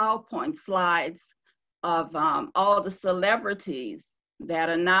PowerPoint slides of all the celebrities that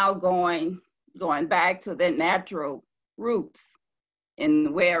are now going back to their natural roots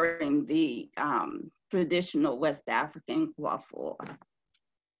in wearing the traditional West African coiffure.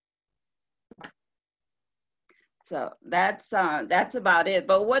 So that's about it.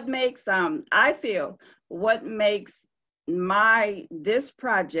 But what makes, I feel, what makes this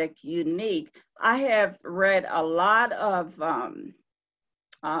project unique, I have read a lot of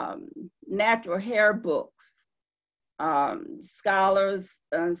natural hair books, scholars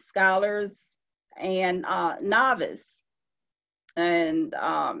and novice, and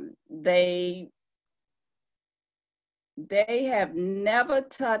they have never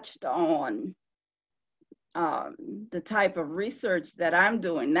touched on the type of research that I'm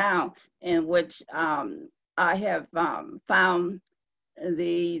doing now, in which I have found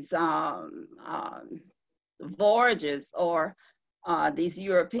these voyages, or these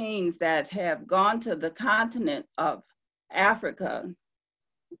Europeans that have gone to the continent of Africa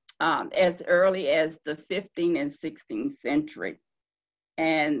as early as the 15th and 16th century.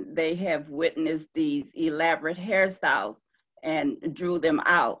 And they have witnessed these elaborate hairstyles and drew them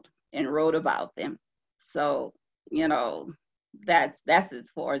out and wrote about them. So, you know, that's as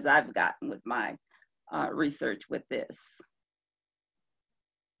far as I've gotten with my research with this.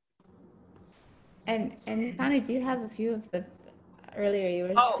 And Connie, do you have a few of the, earlier you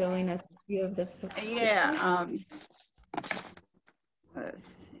were showing us a few of the yeah, let's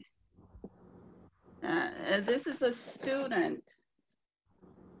see. This is a student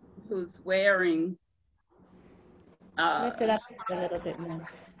who's wearing lift it up a little bit more.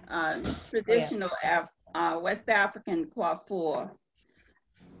 Traditional West African coiffure.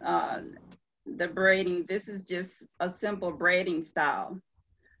 The braiding, this is just a simple braiding style,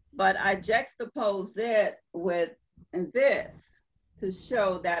 but I juxtapose it with this to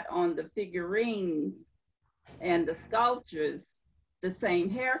show that on the figurines and the sculptures, the same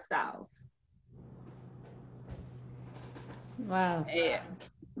hairstyles. Wow. And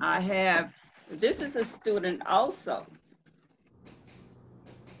I have, this is a student also,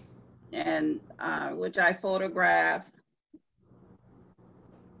 and which I photographed.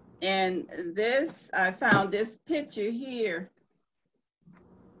 And this, I found this picture here.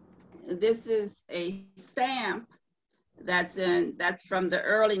 This is a stamp that's from the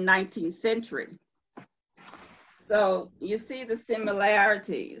early 19th century. So you see the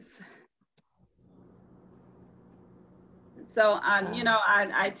similarities. So, you know,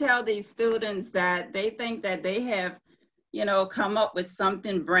 I tell these students that they think that they have, you know, come up with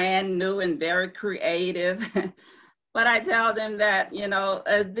something brand new and very creative. But I tell them that, you know,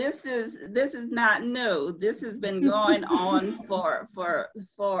 this is not new. This has been going on for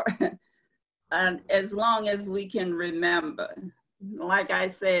as long as we can remember. Like I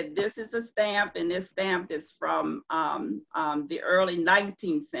said, this is a stamp, and this stamp is from the early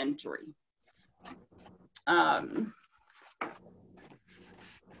 19th century.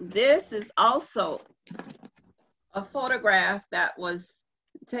 This is also a photograph that was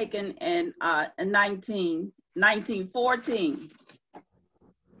taken in 1914.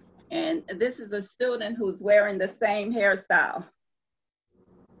 And this is a student who's wearing the same hairstyle.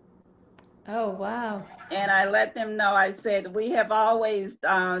 Oh, wow. And I let them know, I said, we have always,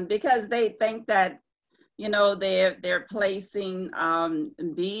 because they think that, you know, they're placing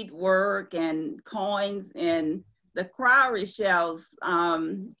beadwork and coins in the cowrie shells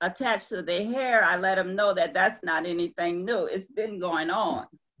attached to their hair. I let them know that that's not anything new. It's been going on.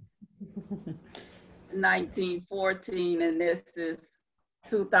 1914, and this is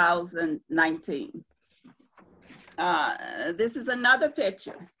 2019. This is another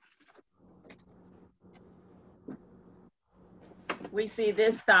picture. We see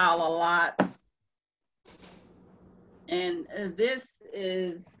this style a lot. And this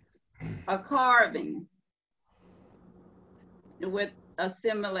is a carving with a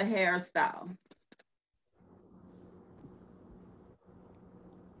similar hairstyle.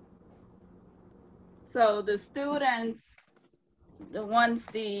 So the students, once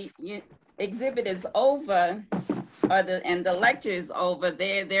the exhibit is over, and the lecture is over,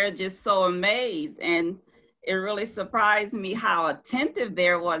 they're just so amazed. And it really surprised me how attentive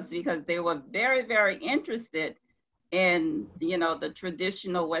there was, because they were very, very interested in, the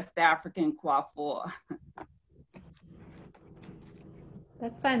traditional West African coiffure.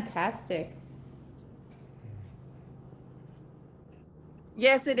 That's fantastic.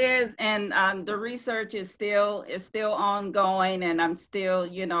 Yes, it is, and the research is still ongoing, and I'm still,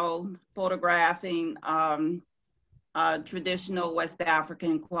 photographing traditional West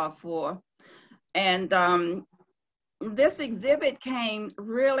African coiffure. And this exhibit came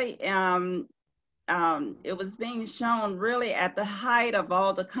really, it was being shown really at the height of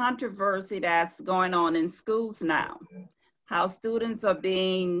all the controversy that's going on in schools now. How students are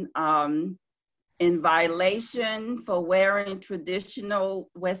being in violation for wearing traditional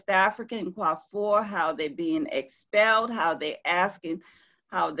West African coiffure, how they're being expelled, how they're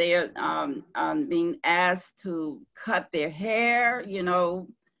being asked to cut their hair,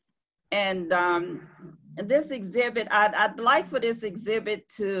 And this exhibit, I'd like for this exhibit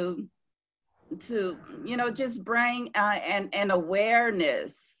to just bring an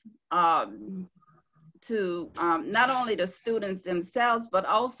awareness to not only the students themselves, but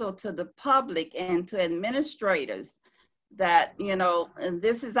also to the public and to administrators, that,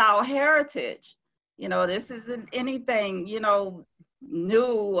 this is our heritage. This isn't anything,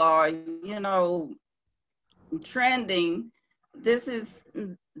 new or, trending. This is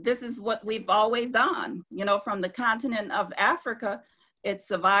what we've always done, from the continent of Africa. It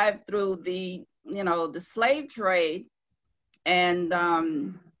survived through the, the slave trade. And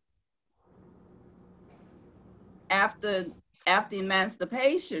after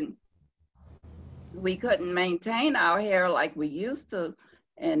emancipation, we couldn't maintain our hair like we used to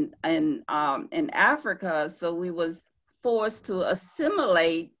in Africa. So we was forced to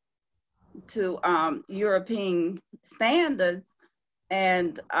assimilate to European standards,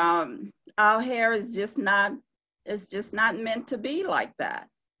 and our hair is just not meant to be like that,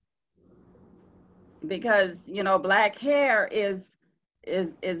 because black hair is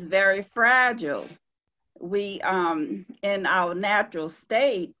very fragile. We in our natural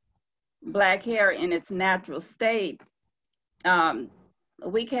state, black hair in its natural state,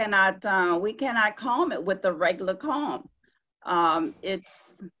 we cannot comb it with a regular comb.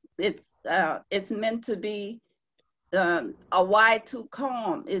 It's meant to be a wide tooth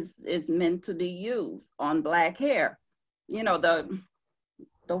comb is meant to be used on black hair. The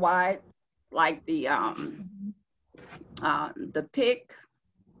wide, like the pick,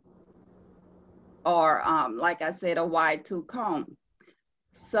 or like I said, a wide tooth comb.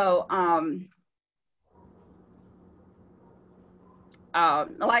 So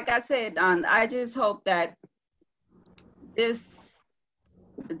like I said, I just hope that this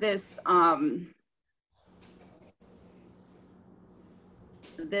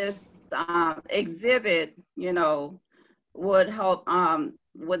exhibit, would help,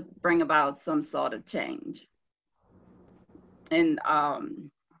 would bring about some sort of change in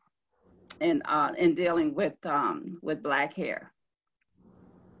dealing with black hair.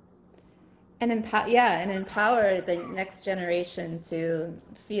 And empower the next generation to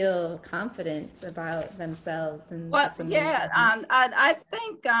feel confident about themselves. And well, yeah, I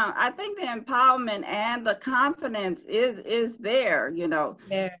think the empowerment and the confidence is there,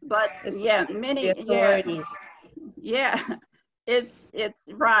 there, but yeah, many, authorities. yeah, it's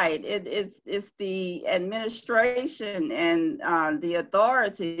right. It's the administration and the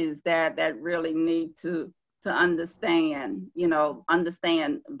authorities that really need to understand,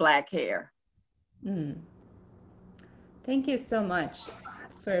 understand black hair. Mm. Thank you so much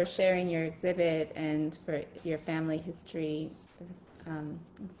for sharing your exhibit and for your family history. I'm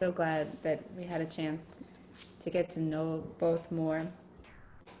so glad that we had a chance to get to know both more.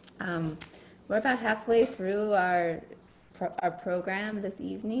 We're about halfway through our program this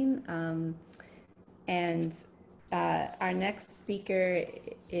evening, and our next speaker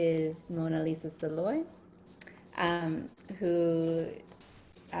is MonaLisa Saloy, who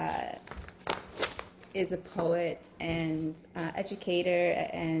is a poet and educator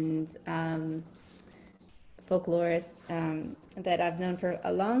and folklorist that I've known for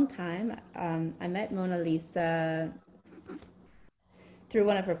a long time. I met MonaLisa through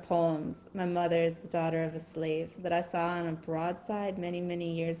one of her poems, My Mother is the Daughter of a Slave, that I saw on a broadside many,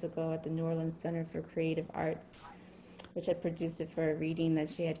 many years ago at the New Orleans Center for Creative Arts, which had produced it for a reading that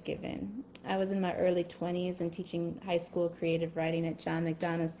she had given. I was in my early 20s and teaching high school creative writing at John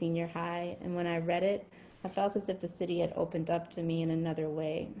McDonough Senior High, and when I read it, I felt as if the city had opened up to me in another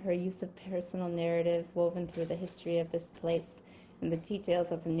way. Her use of personal narrative woven through the history of this place and the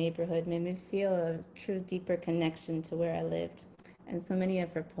details of the neighborhood made me feel a true deeper connection to where I lived. And so many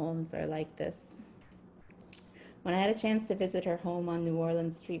of her poems are like this. When I had a chance to visit her home on New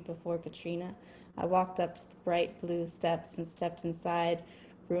Orleans Street before Katrina, I walked up to the bright blue steps and stepped inside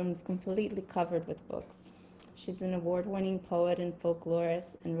rooms completely covered with books. She's an award-winning poet and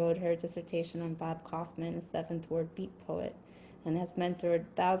folklorist and wrote her dissertation on Bob Kaufman, a seventh ward beat poet, and has mentored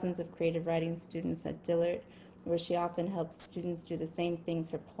thousands of creative writing students at Dillard, where she often helps students do the same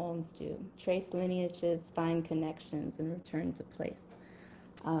things her poems do: trace lineages, find connections, and return to place.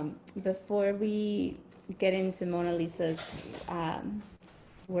 Before we get into MonaLisa's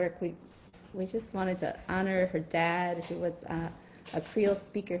work, we just wanted to honor her dad, who was a Creole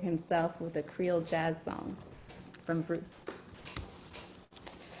speaker himself, with a Creole jazz song from Bruce.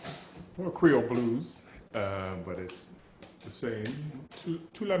 Well, Creole blues, but it's the same.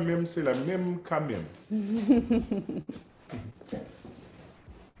 Tout la même, c'est la même quand même.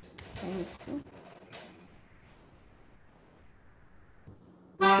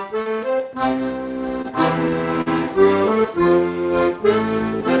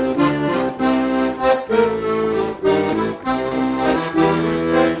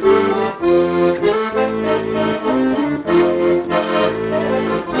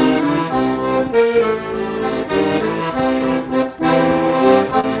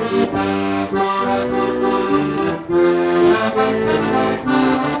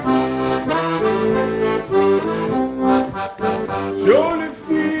 Jolie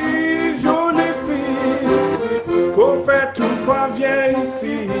fille, qu'on fait tout pas viens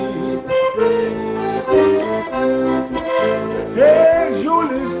ici. Hey,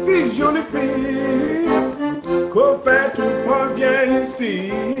 jolie fille, qu'on fait tout pas viens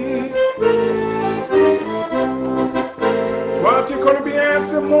ici. Toi tu connais bien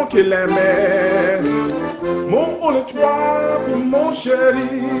ce mot qu'il aimait, mon on est toi pour mon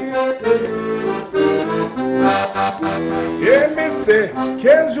chéri. Et mais c'est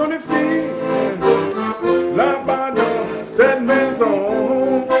quelle jolie fille là-bas dans cette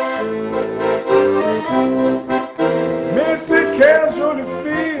maison. Mais c'est quelle jolie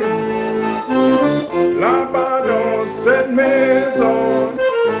fille là-bas dans cette maison.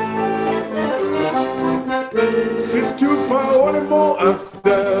 Si tu parles le mot à cette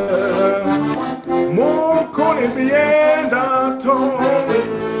heure, mon connaît bien d'attendre.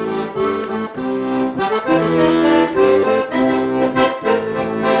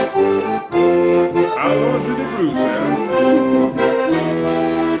 Alors je dis plus,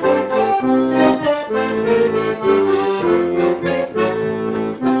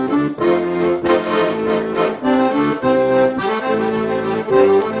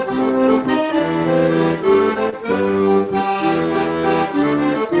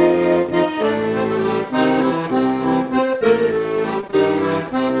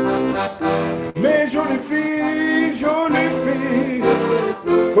 mais jolie fille,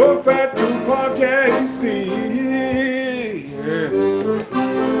 qu'on fait tout pas viens ici.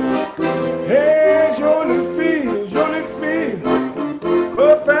 Hey, jolie fille,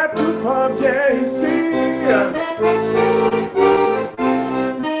 qu'on fait tout pas viens ici.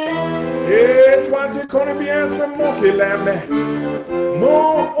 Et toi tu connais bien ce mot qu'il aimait, mon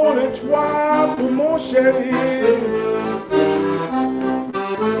on est toi pour mon chéri.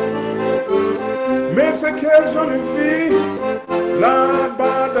 Mais c'est quelle jolie fille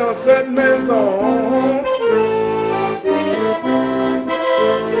là-bas dans cette maison.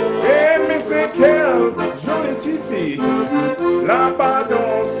 Et mais c'est quelle jolie petite fille là-bas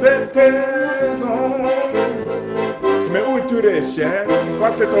dans cette maison. Mais où tu restes, chien?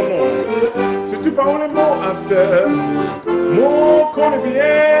 Toi c'est ton nom. Si tu parles le mot à cette heure, mon connaît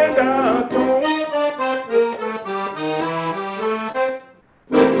bien d'attendre.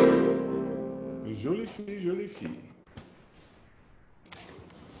 Jolie fille.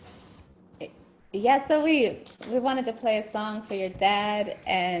 Yeah, so we wanted to play a song for your dad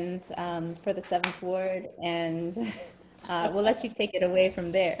and for the 7th Ward, and we'll let you take it away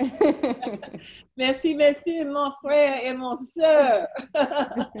from there. Merci, mon frère et mon sœur.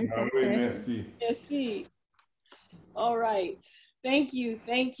 Oui, merci. Merci. All right. Thank you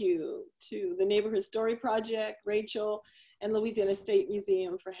to the Neighborhood Story Project, Rachel, and Louisiana State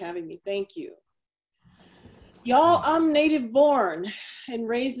Museum for having me. Thank you. Y'all, I'm native born and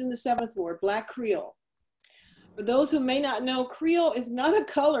raised in the 7th Ward, Black Creole. For those who may not know, Creole is not a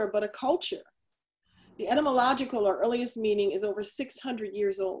color, but a culture. The etymological or earliest meaning is over 600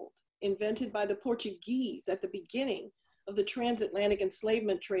 years old, invented by the Portuguese at the beginning of the transatlantic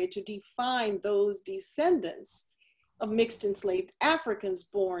enslavement trade to define those descendants of mixed enslaved Africans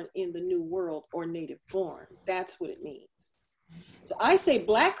born in the New World or native born. That's what it means. So I say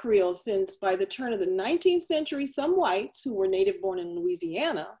Black Creole since by the turn of the 19th century, some whites who were native born in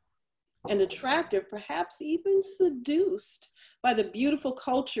Louisiana and attractive, perhaps even seduced by the beautiful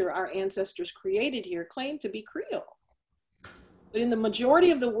culture our ancestors created here, claimed to be Creole. But in the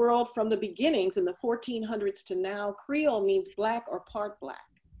majority of the world from the beginnings in the 1400s to now, Creole means Black or part Black.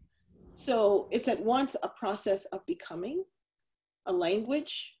 So it's at once a process of becoming, a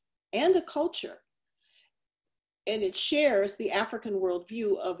language, and a culture. And it shares the African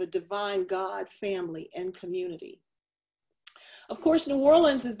worldview of a divine God, family, and community. Of course, New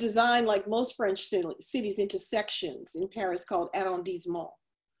Orleans is designed like most French cities into sections, in Paris called arrondissements,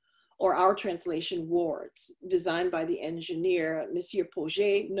 or our translation, wards, designed by the engineer, Monsieur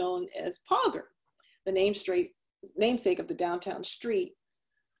Poget, known as Pogger, the namesake of the downtown street,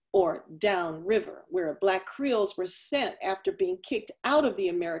 or down river, where Black Creoles were sent after being kicked out of the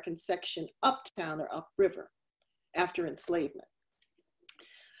American section uptown or upriver after enslavement.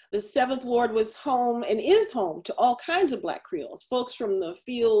 The 7th Ward was home and is home to all kinds of Black Creoles, folks from the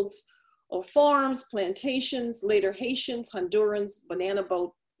fields or farms, plantations, later Haitians, Hondurans, banana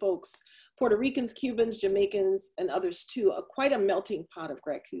boat folks, Puerto Ricans, Cubans, Jamaicans, and others too, quite a melting pot of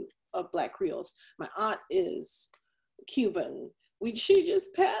Black Creoles. My aunt is Cuban. She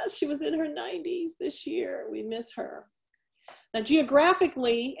just passed, she was in her 90s this year. We miss her. Now,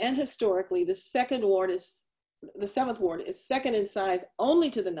 geographically and historically, the 7th Ward is second in size only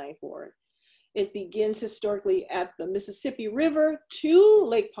to the 9th Ward. It begins historically at the Mississippi River to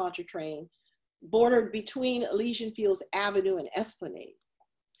Lake Pontchartrain, bordered between Elysian Fields Avenue and Esplanade.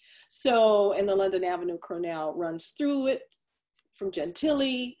 So, and the London Avenue Canal runs through it from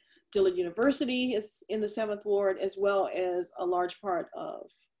Gentilly. Dillard University is in the 7th Ward, as well as a large part of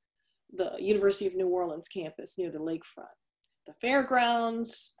the University of New Orleans campus near the lakefront. The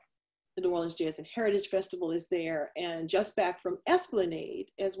fairgrounds, the New Orleans Jazz and Heritage Festival is there, and just back from Esplanade,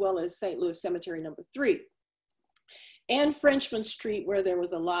 as well as St. Louis Cemetery No. 3, and Frenchman Street, where there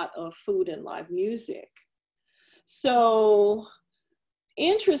was a lot of food and live music. So,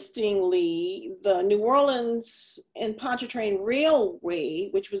 interestingly, the New Orleans and Pontchartrain Railway,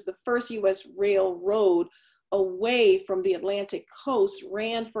 which was the first U.S. railroad away from the Atlantic coast,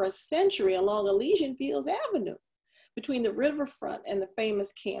 ran for a century along Elysian Fields Avenue between the riverfront and the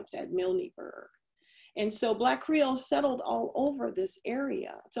famous camps at Milneburg. And so Black Creoles settled all over this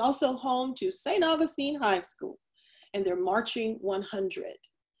area. It's also home to St. Augustine High School and their Marching 100.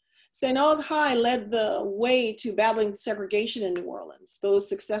 St. Aug High led the way to battling segregation in New Orleans. Those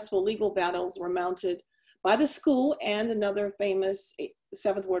successful legal battles were mounted by the school and another famous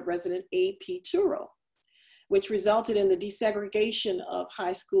 7th Ward resident, A.P. Turo, which resulted in the desegregation of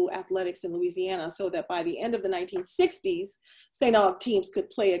high school athletics in Louisiana, so that by the end of the 1960s, St. Aug teams could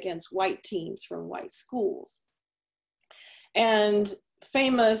play against white teams from white schools. And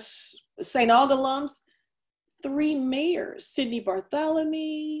famous St. Aug alums, 3 mayors, Sidney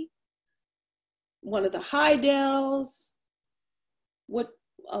Bartholomew, one of the Hydels,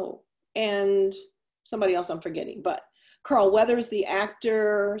 and somebody else I'm forgetting, but Carl Weathers, the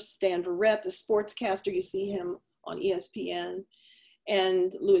actor, Stan Verrett, the sportscaster, you see him on ESPN,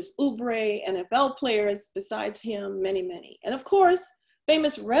 and Louis Oubre, NFL players besides him, many, many. And of course,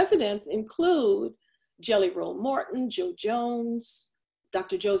 famous residents include Jelly Roll Morton, Joe Jones,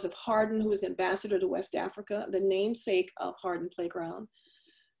 Dr. Joseph Harden, who was ambassador to West Africa, the namesake of Harden Playground.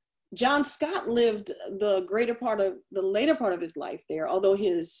 John Scott lived the later part of his life there, although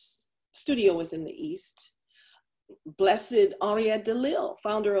his studio was in the East. Blessed Aria DeLille,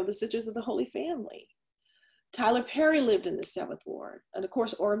 founder of the Sisters of the Holy Family. Tyler Perry lived in the 7th Ward. And of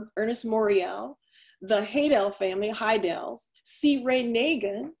course, Ernest Morial, the Haydel family, Hydels, C. Ray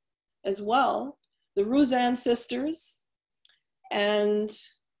Nagin as well, the Rouzan sisters, and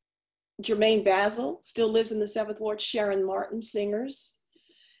Jermaine Basil still lives in the 7th Ward, Sharon Martin, singers.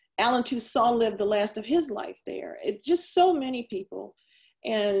 Alan Toussaint lived the last of his life there. It's just so many people.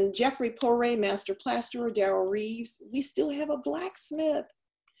 And Jeffrey Poré, master plasterer, Darrell Reeves. We still have a blacksmith.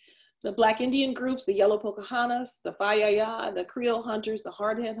 The Black Indian groups, the Yellow Pocahontas, the Fayaya, the Creole Hunters, the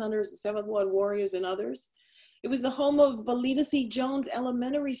Hardhead Hunters, the 7th Ward Warriors, and others. It was the home of Valita C. Jones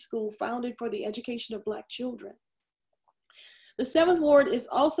Elementary School, founded for the education of Black children. The 7th Ward is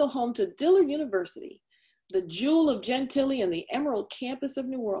also home to Dillard University, the jewel of Gentilly and the Emerald campus of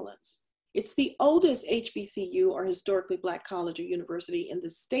New Orleans. It's the oldest HBCU, or historically Black college or university, in the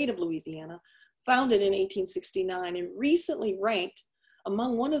state of Louisiana, founded in 1869 and recently ranked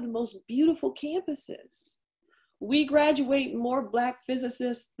among one of the most beautiful campuses. We graduate more Black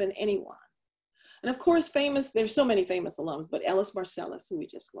physicists than anyone. And of course, there's so many famous alums, but Ellis Marcellus, who we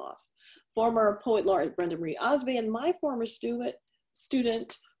just lost, former poet laureate Brenda Marie Osby, and my former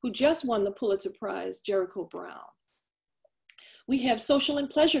student who just won the Pulitzer Prize, Jericho Brown. We have social and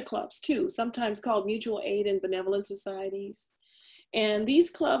pleasure clubs too, sometimes called mutual aid and benevolent societies. And these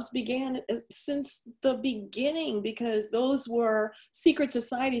clubs began since the beginning because those were secret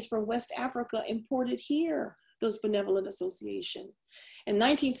societies from West Africa imported here, those benevolent associations. And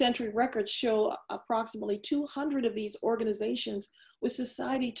 19th century records show approximately 200 of these organizations with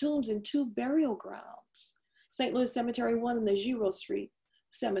society tombs in 2 burial grounds, St. Louis Cemetery 1 and the Giraud Street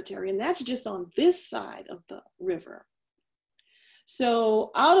Cemetery. And that's just on this side of the river.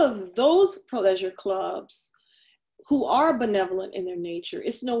 So out of those pleasure clubs who are benevolent in their nature,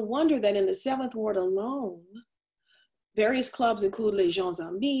 it's no wonder that in the 7th Ward alone, various clubs include Les Jeunes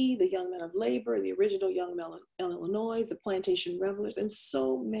Amis, the Young Men of Labor, the original Young Men of Illinois, the Plantation Revelers, and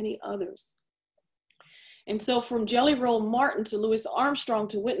so many others. And so from Jelly Roll Martin to Louis Armstrong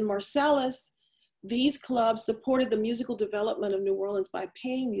to Wynton Marsalis, these clubs supported the musical development of New Orleans by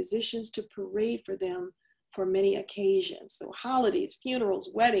paying musicians to parade for them for many occasions. So holidays,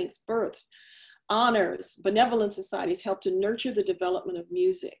 funerals, weddings, births, honors, benevolent societies helped to nurture the development of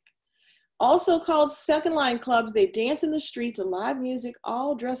music. Also called second line clubs, they dance in the streets to live music,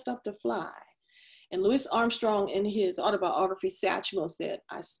 all dressed up to fly. And Louis Armstrong in his autobiography, Satchmo, said,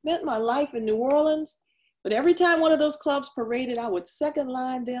 "I spent my life in New Orleans, but every time one of those clubs paraded, I would second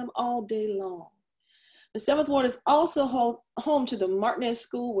line them all day long." The 7th Ward is also home to the Martinez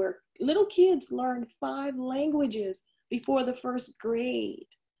School, where little kids learn 5 languages before the 1st grade.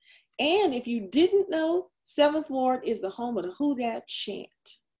 And if you didn't know, 7th Ward is the home of the Who Dat chant.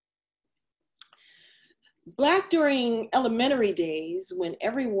 Black during elementary days, when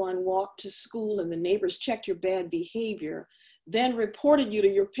everyone walked to school and the neighbors checked your bad behavior, then reported you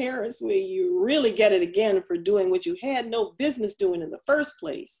to your parents, where you really get it again for doing what you had no business doing in the first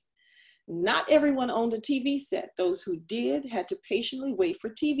place. Not everyone owned a TV set. Those who did had to patiently wait for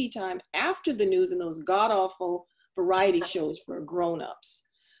TV time after the news and those god-awful variety shows for grown-ups.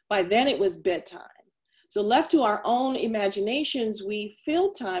 By then it was bedtime. So left to our own imaginations, we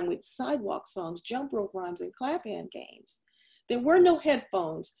filled time with sidewalk songs, jump rope rhymes, and clap hand games. There were no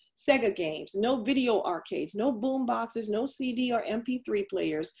headphones, Sega games, no video arcades, no boom boxes, no CD or MP3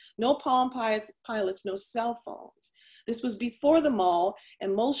 players, no Palm Pilots, no cell phones. This was before the mall,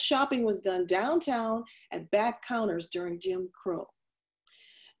 and most shopping was done downtown at back counters during Jim Crow.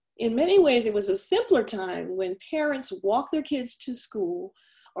 In many ways, it was a simpler time when parents walked their kids to school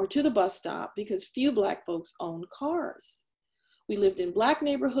or to the bus stop because few Black folks owned cars. We lived in Black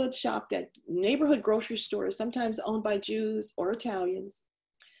neighborhoods, shopped at neighborhood grocery stores, sometimes owned by Jews or Italians,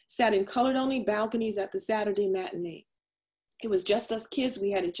 sat in colored-only balconies at the Saturday matinee. It was just us kids.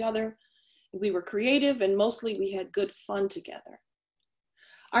 We had each other. We were creative, and mostly we had good fun together.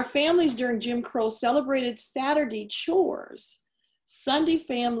 Our families during Jim Crow celebrated Saturday chores, Sunday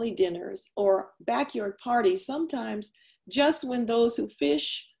family dinners, or backyard parties, sometimes just when those who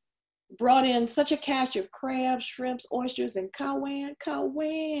fish brought in such a catch of crabs, shrimps, oysters, and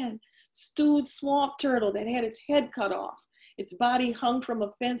kawan, stewed swamp turtle that had its head cut off, its body hung from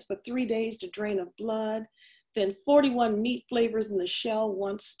a fence for 3 days to drain of blood, then 41 meat flavors in the shell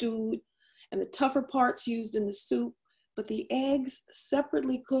once stewed, and the tougher parts used in the soup, but the eggs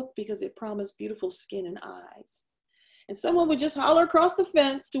separately cooked because it promised beautiful skin and eyes. And someone would just holler across the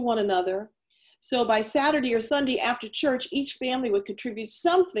fence to one another. So by Saturday or Sunday after church, each family would contribute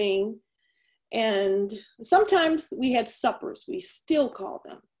something, and sometimes we had suppers, we still call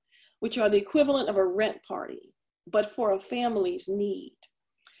them, which are the equivalent of a rent party, but for a family's need.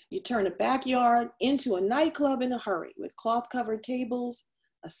 You turn a backyard into a nightclub in a hurry with cloth-covered tables,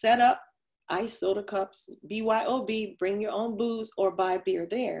 a setup, ice soda cups, BYOB, bring your own booze or buy beer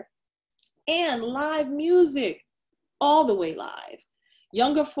there, and live music, all the way live.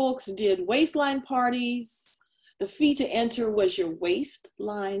 Younger folks did waistline parties. The fee to enter was your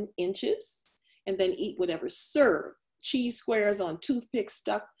waistline inches, and then eat whatever's served. Cheese squares on toothpicks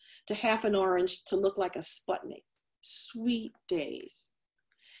stuck to half an orange to look like a Sputnik. Sweet days.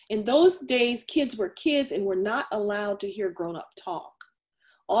 In those days, kids were kids and were not allowed to hear grown-up talk.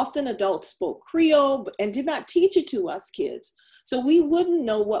 Often adults spoke Creole and did not teach it to us kids, so we wouldn't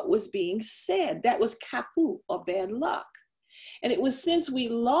know what was being said. That was kapu, or bad luck. And it was since we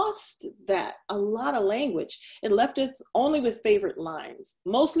lost that, a lot of language, it left us only with favorite lines,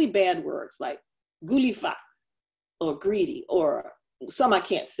 mostly bad words like gulifa, or greedy, or some I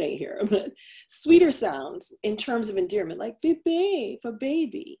can't say here, but sweeter sounds in terms of endearment, like bébé for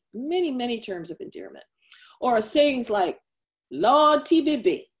baby, many, many terms of endearment. Or sayings like, Lord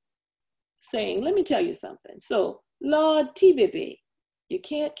TBB, saying, let me tell you something. So, Lord TBB, you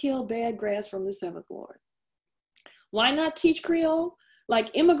can't kill bad grass from the 7th Ward. Why not teach Creole? Like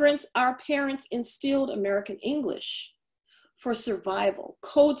immigrants, our parents instilled American English for survival.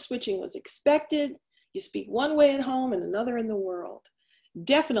 Code switching was expected. You speak one way at home and another in the world.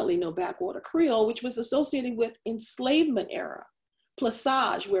 Definitely no backwater Creole, which was associated with enslavement era.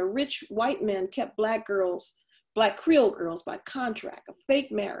 Plaçage, where rich white men kept Black Creole girls by contract, a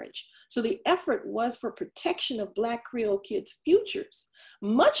fake marriage. So the effort was for protection of Black Creole kids' futures,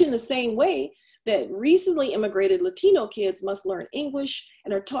 much in the same way that recently immigrated Latino kids must learn English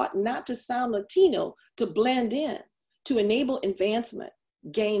and are taught not to sound Latino, to blend in, to enable advancement,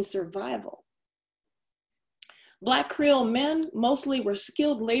 gain survival. Black Creole men mostly were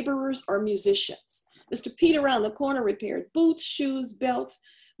skilled laborers or musicians. Mr. Pete around the corner repaired boots, shoes, belts,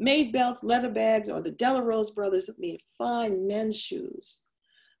 made belts, leather bags, or the Delarose brothers made fine men's shoes.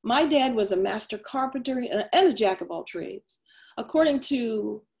 My dad was a master carpenter and a jack of all trades. According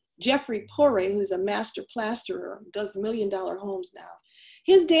to Jeffrey Porre, who's a master plasterer, does $1 million homes now,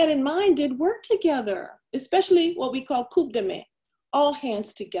 his dad and mine did work together, especially what we call coupe de main, all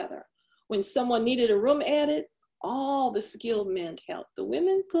hands together. When someone needed a room added, all the skilled men helped. The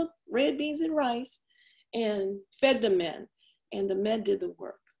women cooked red beans and rice and fed the men, and the men did the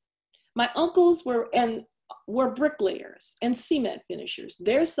work. My uncles were bricklayers and cement finishers.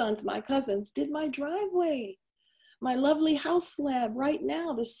 Their sons, my cousins, did my driveway, my lovely house slab right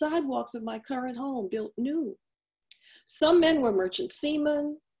now, the sidewalks of my current home built new. Some men were merchant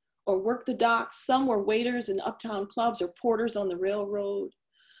seamen or worked the docks. Some were waiters in uptown clubs or porters on the railroad.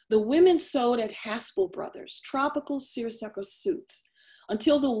 The women sewed at Haspel Brothers, tropical seersucker suits,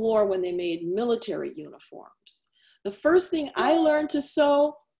 until the war when they made military uniforms. The first thing I learned to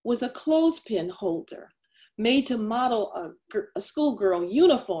sew was a clothespin holder made to model a schoolgirl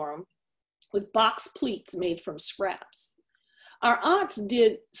uniform with box pleats made from scraps.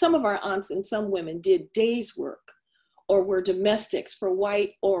 Some of our aunts and some women did days work or were domestics for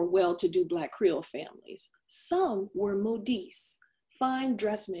white or well-to-do Black Creole families. Some were modistes, fine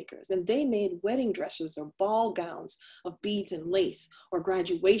dressmakers, and they made wedding dresses or ball gowns of beads and lace, or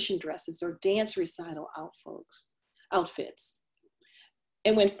graduation dresses or dance recital outfits.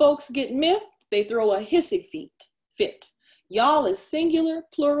 And when folks get miffed, they throw a hissy fit. Y'all is singular,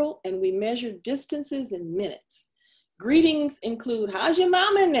 plural, and we measure distances in minutes. Greetings include, how's your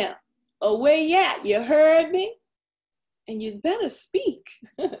mama now? Oh, where you at? You heard me? And you'd better speak.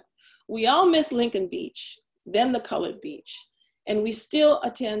 We all miss Lincoln Beach, then the Colored Beach. And we still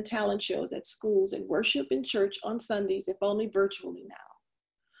attend talent shows at schools and worship in church on Sundays, if only virtually now.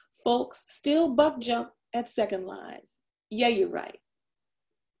 Folks still buck jump at second lines. Yeah, you're right.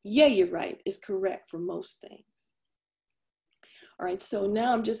 Yeah, you're right is correct for most things. All right, so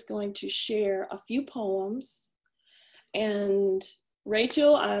now I'm just going to share a few poems. And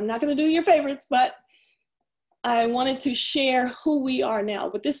Rachel, I'm not going to do your favorites, but I wanted to share who we are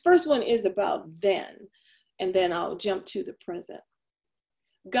now. But this first one is about then, and then I'll jump to the present.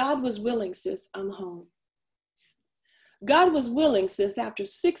 God was willing, sis, I'm home. God was willing, sis, after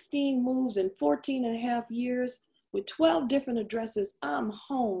 16 moves and 14 and a half years with 12 different addresses, I'm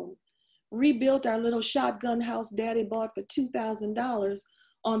home. Rebuilt our little shotgun house Daddy bought for $2,000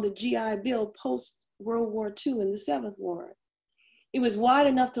 on the GI Bill post-World War II in the 7th Ward. It was wide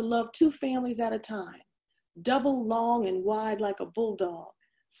enough to love 2 families at a time, double long and wide like a bulldog,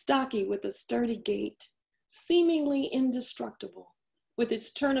 stocky with a sturdy gait, seemingly indestructible, with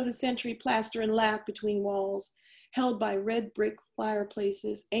its turn-of-the-century plaster and lath between walls, held by red brick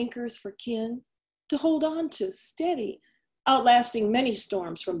fireplaces, anchors for kin to hold on to, steady, outlasting many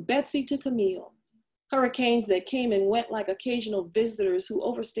storms from Betsy to Camille, hurricanes that came and went like occasional visitors who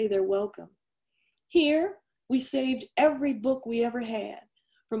overstay their welcome. Here, we saved every book we ever had,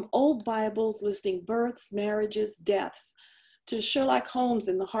 from old Bibles listing births, marriages, deaths, to Sherlock Holmes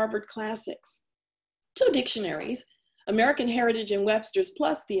and the Harvard classics. 2 dictionaries, American Heritage and Webster's,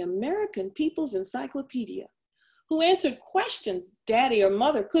 plus the American People's Encyclopedia, who answered questions daddy or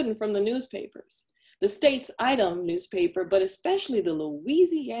mother couldn't from the newspapers. The state's item newspaper, but especially the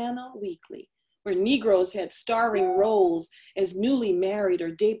Louisiana Weekly, where Negroes had starring roles as newly married or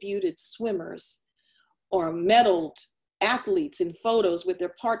debuted swimmers, or medaled athletes in photos with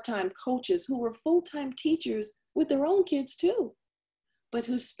their part-time coaches who were full-time teachers with their own kids too, but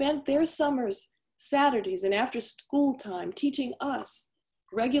who spent their summers, Saturdays, and after school time teaching us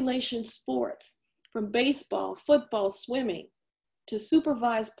regulation sports, from baseball, football, swimming, to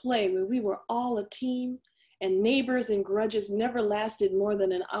supervised play where we were all a team and neighbors and grudges never lasted more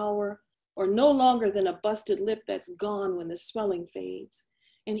than an hour or no longer than a busted lip that's gone when the swelling fades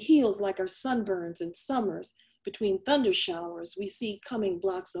and heals like our sunburns and summers between thunder showers we see coming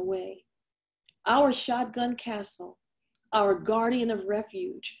blocks away. Our shotgun castle, our guardian of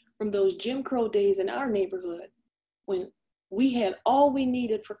refuge from those Jim Crow days in our neighborhood when we had all we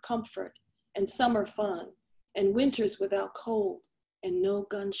needed for comfort and summer fun and winters without cold and no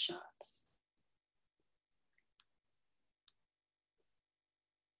gunshots.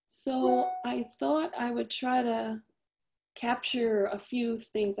 So I thought I would try to capture a few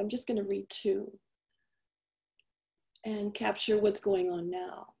things. I'm just going to read two and capture what's going on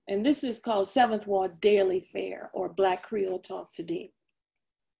now. And this is called Seventh Ward Daily Fare, or Black Creole Talk Today.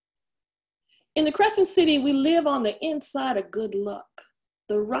 In the Crescent City, we live on the inside of good luck,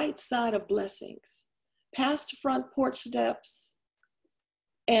 the right side of blessings, past front porch steps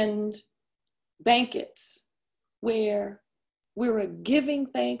and banquets where we're a giving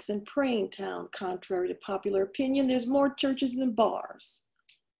thanks and praying town. Contrary to popular opinion, there's more churches than bars.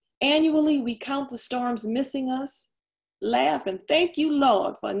 Annually, we count the storms missing us, laugh and thank you,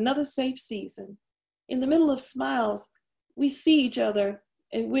 Lord, for another safe season. In the middle of smiles, we see each other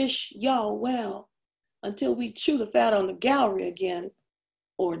and wish y'all well until we chew the fat on the gallery again,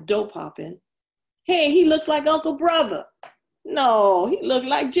 or dope hopping. Hey, he looks like Uncle Brother. No, he looked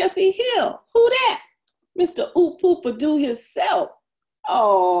like Jesse Hill. Who that? Mr. Oop Poopa do himself.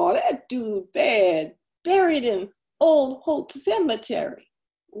 Oh, that dude bad. Buried in Old Hope Cemetery.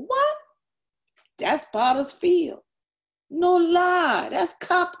 What? That's Potter's Field. No lie, that's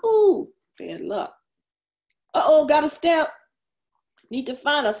Kapu. Bad luck. Uh-oh, got a stamp. Need to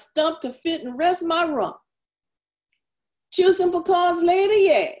find a stump to fit and rest my rump. Chew some pecans later,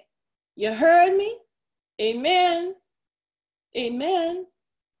 yeah. You heard me? Amen. Amen.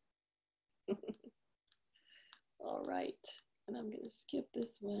 All right, and I'm gonna skip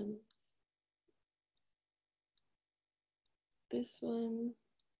this one. This one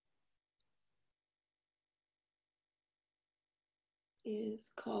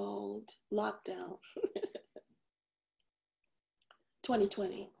is called Lockdown.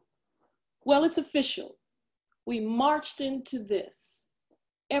 2020. Well, it's official. We marched into this.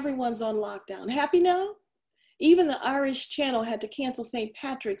 Everyone's on lockdown. Happy now? Even the Irish Channel had to cancel St.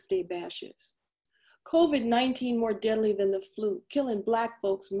 Patrick's Day bashes. COVID-19 more deadly than the flu, killing Black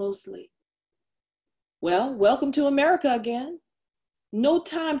folks mostly. Well, welcome to America again. No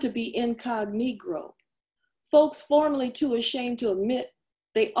time to be incognito. Folks formerly too ashamed to admit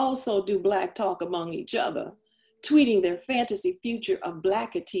they also do Black talk among each other, tweeting their fantasy future of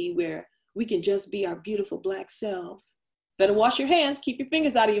Blackity where we can just be our beautiful Black selves. Better wash your hands, keep your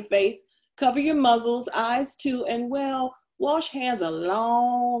fingers out of your face, cover your muzzles, eyes too, and well, wash hands a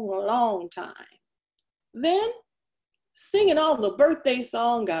long, long time. Then singing all the birthday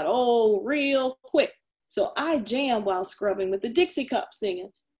song got old real quick. So I jammed while scrubbing with the Dixie cup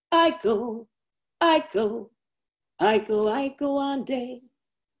singing, I go, I go, I go, I go on day.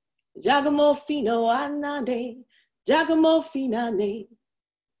 Giacomo fino anande, Giacomo finane,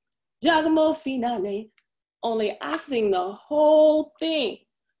 Giacomo finane. Only I sing the whole thing.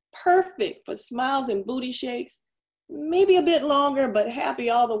 Perfect for smiles and booty shakes. Maybe a bit longer, but happy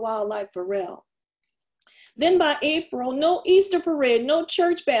all the while like Pharrell. Then by April, no Easter parade, no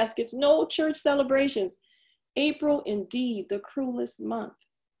church baskets, no church celebrations. April, indeed, the cruelest month.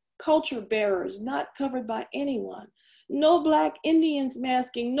 Culture bearers not covered by anyone. No Black Indians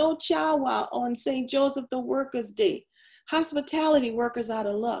masking, no Chawa on St. Joseph the Workers' Day. Hospitality workers out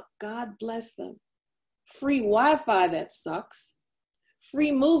of luck, God bless them. Free Wi-Fi that sucks.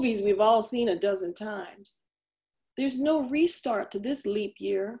 Free movies we've all seen a dozen times. There's no restart to this leap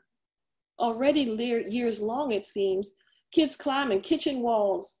year. Already years long, it seems, kids climbing kitchen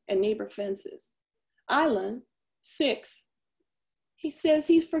walls and neighbor fences. Island, 6, he says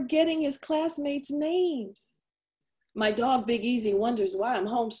he's forgetting his classmates' names. My dog Big Easy wonders why I'm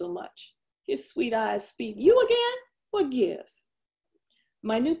home so much. His sweet eyes speak, you again? What gives?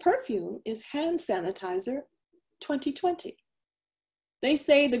 My new perfume is hand sanitizer 2020. They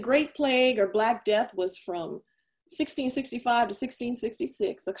say the Great Plague or Black Death was from 1665 to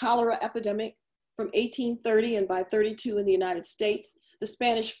 1666, the cholera epidemic from 1830 and by 32 in the United States, the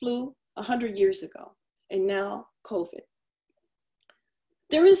Spanish flu 100 years ago, and now COVID.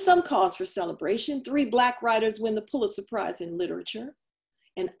 There is some cause for celebration. 3 Black writers win the Pulitzer Prize in literature,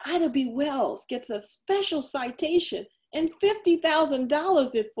 and Ida B. Wells gets a special citation and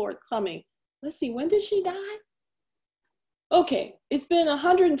 $50,000 if forthcoming. Let's see, when did she die? Okay, it's been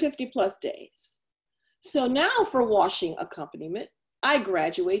 150 plus days. So now for washing accompaniment, I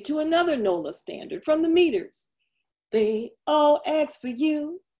graduate to another NOLA standard from the meters. They all ask for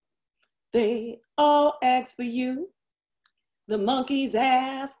you. They all ask for you. The monkeys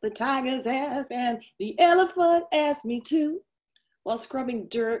ask, the tigers ask, and the elephant asked me too. While scrubbing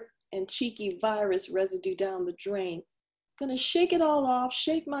dirt and cheeky virus residue down the drain. Gonna shake it all off,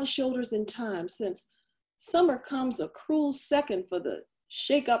 shake my shoulders in time, since summer comes a cruel second for the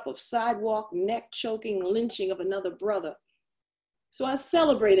shake up of sidewalk, neck choking lynching of another brother. So I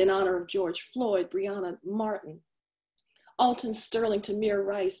celebrate in honor of George Floyd, Breonna Martin, Alton Sterling, Tamir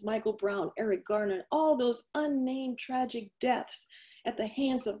Rice, Michael Brown, Eric Garner, and all those unnamed tragic deaths at the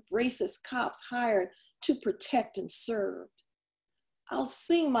hands of racist cops hired to protect and serve. I'll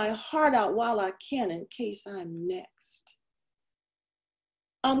sing my heart out while I can in case I'm next.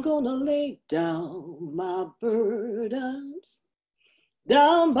 I'm gonna lay down my burdens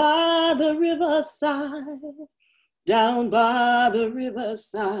down by the riverside, down by the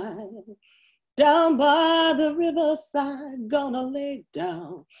riverside, down by the riverside. Gonna lay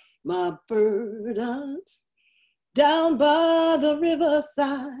down my burdens down by the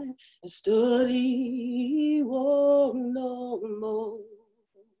riverside and study war no more.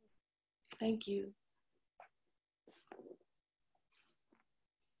 Thank you.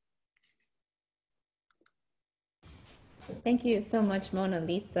 Thank you so much,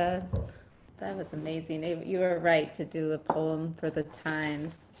 MonaLisa. That was amazing. You were right to do a poem for the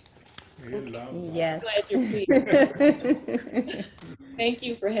times. Yes. Glad you're here. Thank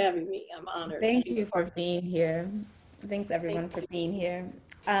you for having me. I'm honored. Thank you for being here. Thanks everyone for being here.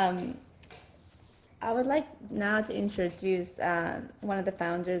 I would like now to introduce one of the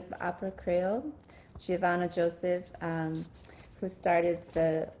founders of OperaCréole, Givonna Joseph, who started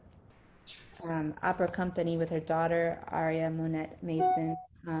the opera company with her daughter, Aria Monette Mason.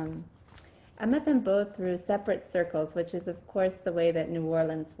 I met them both through separate circles, which is of course the way that New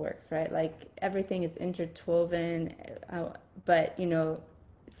Orleans works, right? Like everything is interwoven, but you know,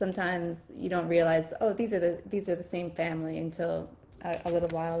 sometimes you don't realize, oh, these are the same family until a little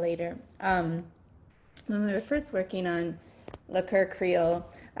while later. When we were first working on Kèr Creole,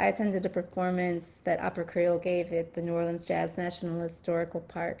 I attended a performance that OperaCréole gave at the New Orleans Jazz National Historical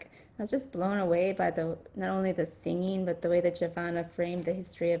Park. I was just blown away by not only the singing, but the way that Givonna framed the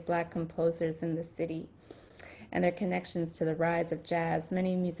history of Black composers in the city and their connections to the rise of jazz.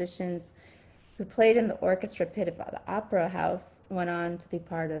 Many musicians who played in the orchestra pit of the Opera House went on to be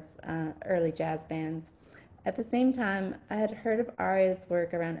part of early jazz bands. At the same time, I had heard of Aria's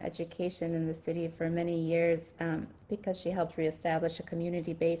work around education in the city for many years because she helped reestablish a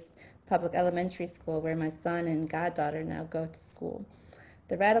community-based public elementary school where my son and goddaughter now go to school.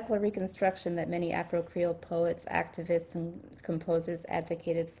 The radical reconstruction that many Afro-Creole poets, activists, and composers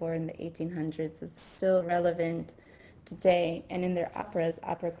advocated for in the 1800s is still relevant today, and in their operas,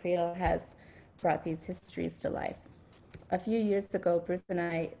 OperaCréole has brought these histories to life. A few years ago, Bruce and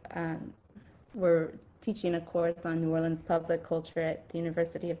I were teaching a course on New Orleans public culture at the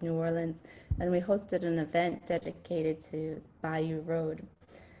University of New Orleans, and we hosted an event dedicated to Bayou Road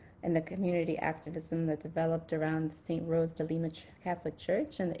and the community activism that developed around St. Rose de Lima Catholic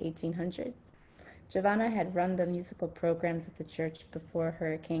Church in the 1800s. Givonna had run the musical programs at the church before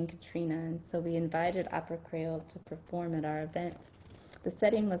Hurricane Katrina, and so we invited OperaCréole to perform at our event. The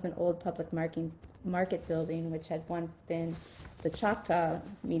setting was an old public market building, which had once been the Choctaw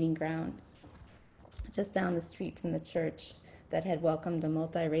meeting ground, just down the street from the church that had welcomed a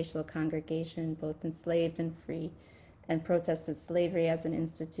multiracial congregation, both enslaved and free, and protested slavery as an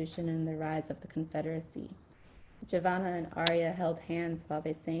institution and the rise of the Confederacy. Givonna and Aria held hands while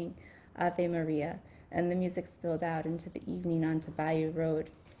they sang Ave Maria, and the music spilled out into the evening onto Bayou Road.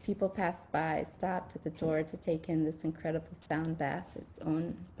 People passed by, stopped at the door to take in this incredible sound bath, its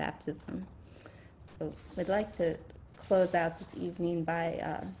own baptism. So we'd like to close out this evening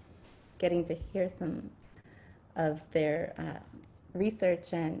by getting to hear some of their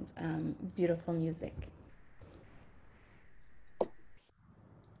research and beautiful music.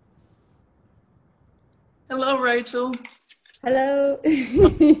 Hello, Rachel. Hello.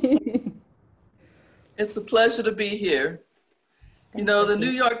 It's a pleasure to be here. You know, the New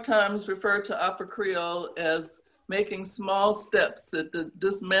York Times referred to OperaCréole as making small steps at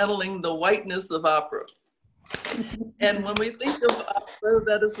dismantling the whiteness of opera. And when we think of opera,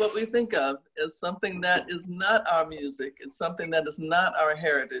 that is what we think of, as something that is not our music. It's something that is not our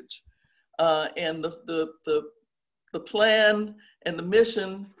heritage. And the plan and the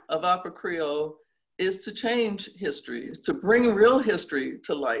mission of OperaCréole is to change history, is to bring real history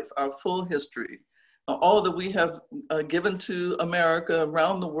to life, our full history, all that we have given to America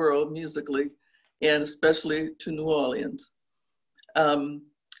around the world musically, and especially to New Orleans.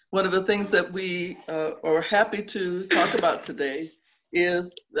 One of the things that we are happy to talk about today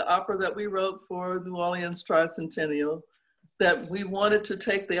is the opera that we wrote for New Orleans Tricentennial, that we wanted to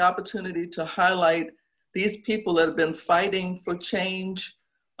take the opportunity to highlight these people that have been fighting for change,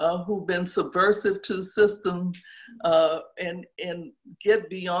 who've been subversive to the system, and get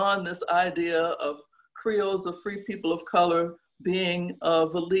beyond this idea of Creoles or free people of color being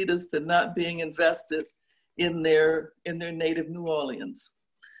of elitists and not being invested in their native New Orleans.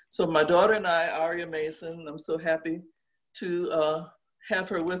 So my daughter and I, Aria Mason, I'm so happy to have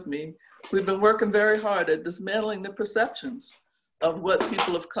her with me. We've been working very hard at dismantling the perceptions of what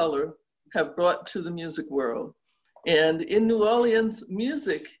people of color have brought to the music world. And in New Orleans,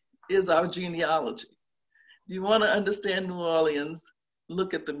 music is our genealogy. If you want to understand New Orleans,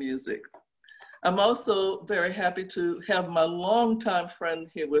 look at the music. I'm also very happy to have my longtime friend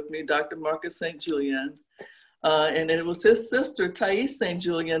here with me, Dr. Marcus St. Julien. And it was his sister, Thais St.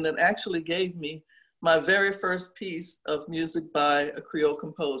 Julien, that actually gave me my very first piece of music by a Creole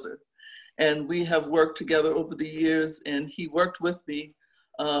composer. And we have worked together over the years, and he worked with me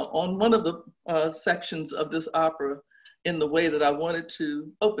on one of the sections of this opera in the way that I wanted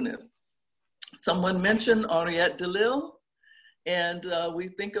to open it. Someone mentioned Henriette Delille, and we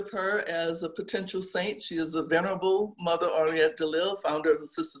think of her as a potential saint. She is the venerable Mother Henriette Delille, founder of the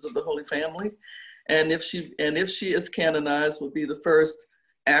Sisters of the Holy Family. And if she is canonized, will be the first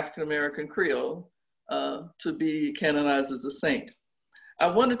African-American Creole to be canonized as a saint. I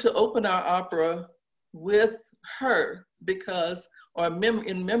wanted to open our opera with her because, or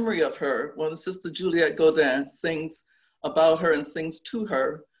in memory of her, when Sister Juliette Godin sings about her and sings to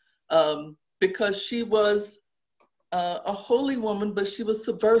her, because she was a holy woman, but she was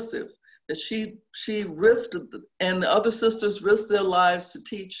subversive. That she risked, and the other sisters risked their lives to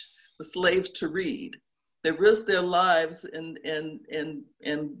teach the slaves to read. They risked their lives and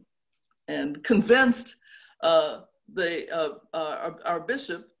convinced our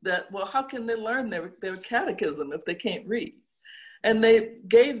bishop that, well, how can they learn their catechism if they can't read? And they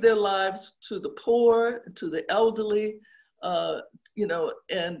gave their lives to the poor, to the elderly, you know,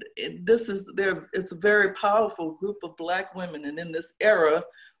 and it's a very powerful group of Black women. And in this era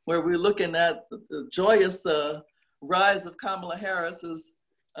where we're looking at the joyous rise of Kamala Harris as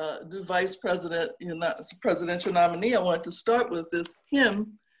new vice president, presidential nominee, I wanted to start with this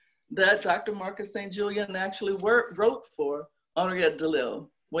hymn that Dr. Marcus St. Julien actually wrote for Henriette Delille,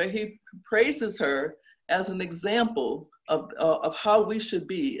 where he praises her as an example of how we should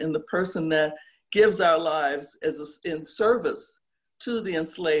be in the person that gives our lives in service to the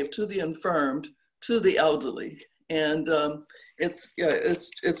enslaved, to the infirmed, to the elderly. And it's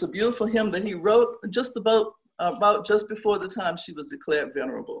a beautiful hymn that he wrote just about just before the time she was declared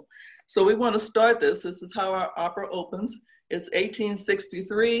venerable. So we want to start this. This is how our opera opens. It's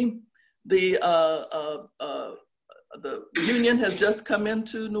 1863. The Union has just come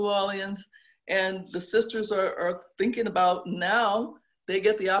into New Orleans, and the sisters are thinking about now they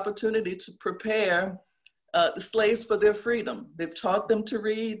get the opportunity to prepare the slaves for their freedom. They've taught them to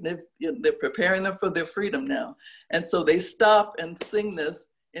read. They're preparing them for their freedom now. And so they stop and sing this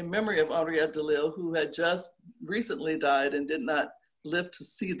in memory of Henriette Delille, who had just recently died and did not live to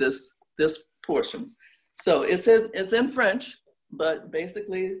see this portion. So it's in French, but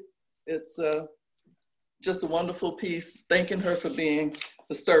basically it's just a wonderful piece, thanking her for being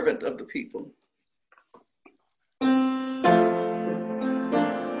the servant of the people.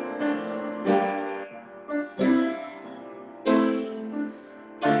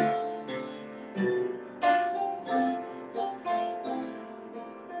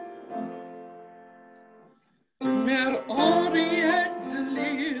 Mère Henriette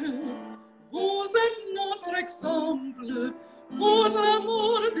Delille, vous êtes notre exemple pour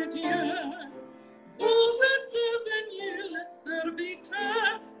l'amour de Dieu. Vous êtes devenus les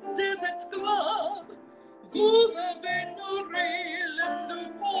serviteurs des esclaves. Vous avez nourri les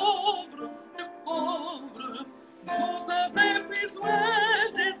pauvres de pauvres. Vous avez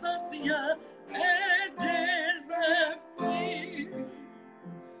besoin des anciens et des infirmes.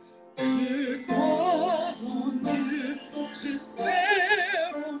 Je crois en Dieu,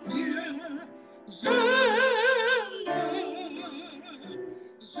 j'espère en Dieu, j'aime,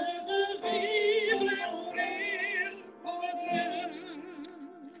 je veux vivre et mourir pour Dieu.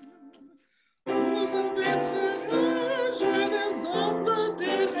 Vous avez je des hommes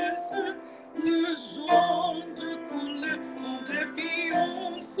d'Église, le genre de colère en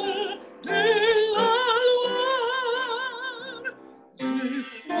défiance de la loi. Je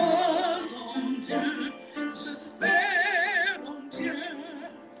crois en Dieu, j'espère en Dieu.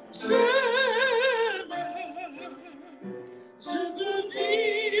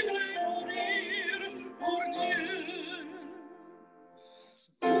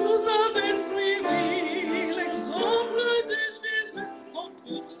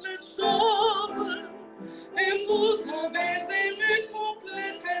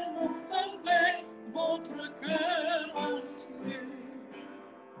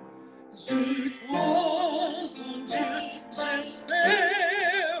 Je crois en Dieu,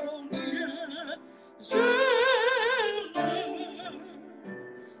 j'espère en Dieu, j'aime,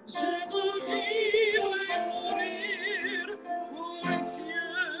 je veux vivre et mourir pour Dieu.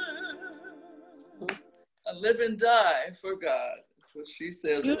 I live and die for God. That's what she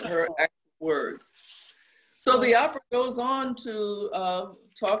says in her actual words. So the opera goes on to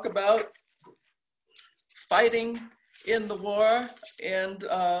talk about fighting in the war,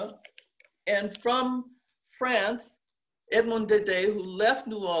 and from France, Edmond Dede, who left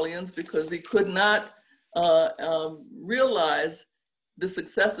New Orleans because he could not realize the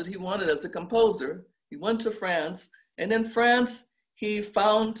success that he wanted as a composer, he went to France, and in France, he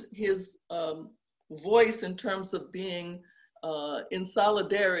found his voice in terms of being in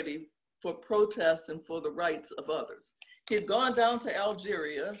solidarity for protests and for the rights of others. He had gone down to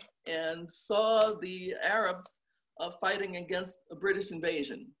Algeria and saw the Arabs fighting against a British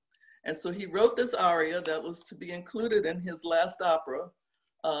invasion. And so he wrote this aria that was to be included in his last opera,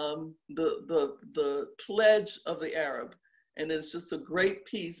 the Pledge of the Arab. And it's just a great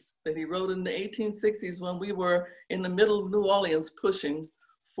piece that he wrote in the 1860s when we were in the middle of New Orleans pushing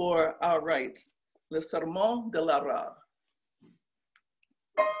for our rights. Le Serment de l'Arabe.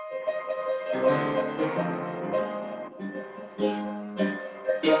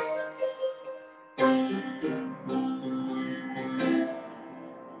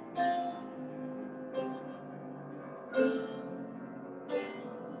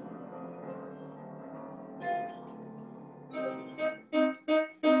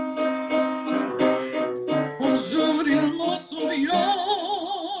 Aujourd'hui, il m'en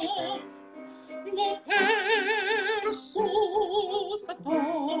souriant, mon père sous sa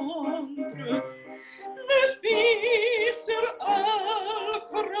tendre, mes filles sur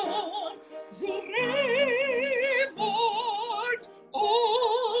Al-Coran, j'aurais morte au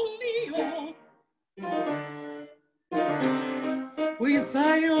lion. Puis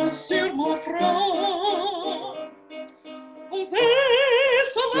ayant sur mon front, posé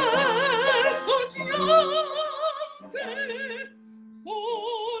sa main sondiante,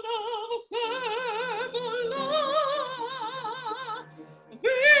 son âme s'envola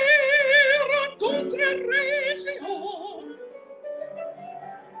vers d'autres régions.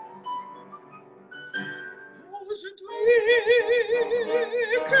 Aujourd'hui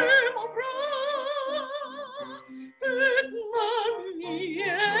que mon bras est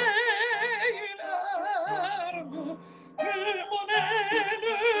manié une arme, que mon haine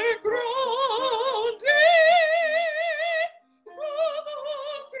grandit, comme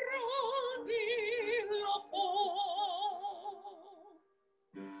grandit l'enfant.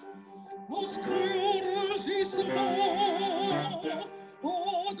 Obscur rugissement,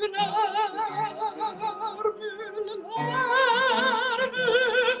 au-delà l'arme,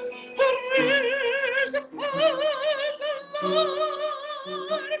 je passe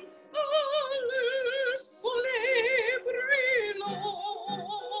l'arme à le soleil brûlant.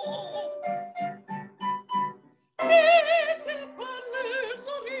 N'était pas les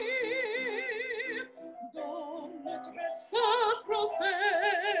oreilles dans notre saint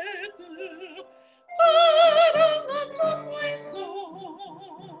prophète, par notre poison,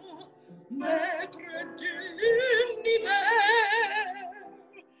 maître de l'univers,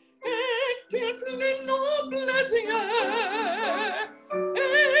 était plus noble yeux,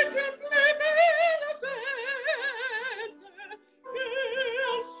 était plus belle veine,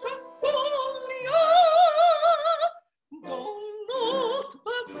 et chassant lion dans notre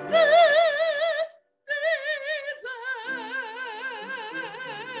vaste désert.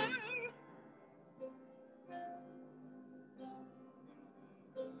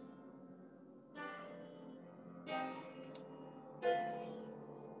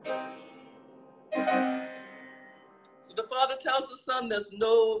 So the father tells the son there's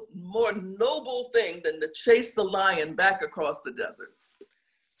no more noble thing than to chase the lion back across the desert.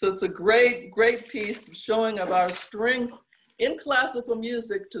 So it's a great, great piece showing of our strength in classical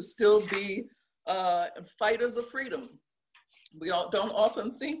music to still be fighters of freedom. We don't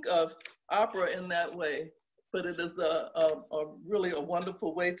often think of opera in that way, but it is really a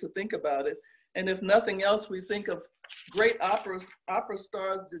wonderful way to think about it. And if nothing else, we think of great opera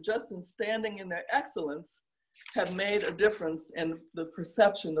stars that just in standing in their excellence have made a difference in the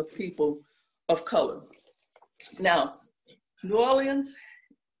perception of people of color. Now, New Orleans,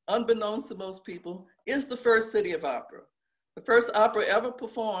 unbeknownst to most people, is the first city of opera. The first opera ever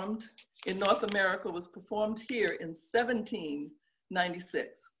performed in North America was performed here in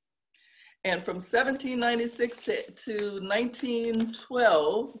 1796. And from 1796 to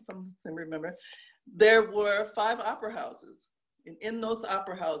 1912, if I remember, there were 5 opera houses. And in those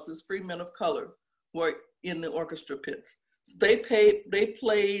opera houses, free men of color were in the orchestra pits. So they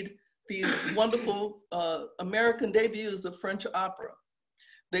played these wonderful American debuts of French opera.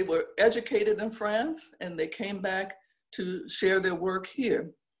 They were educated in France and they came back to share their work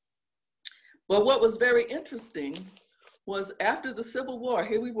here. But what was very interesting was after the Civil War,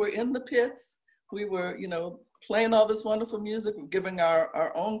 here we were in the pits, we were, you know, playing all this wonderful music, giving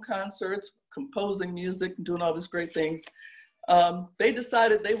our own concerts, composing music, doing all these great things. They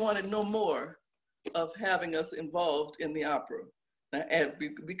decided they wanted no more of having us involved in the opera. And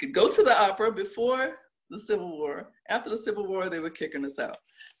we could go to the opera before the Civil War. After the Civil War, they were kicking us out.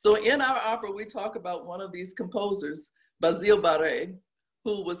 So in our opera, we talk about one of these composers, Basile Barré,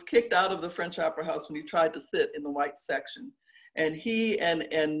 who was kicked out of the French Opera House when he tried to sit in the white section. And he and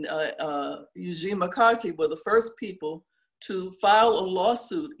Eugene McCarthy were the first people to file a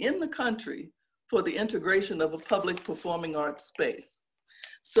lawsuit in the country for the integration of a public performing arts space.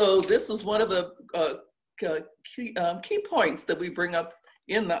 So this was one of the key points that we bring up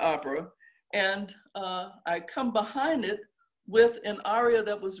in the opera. And I come behind it with an aria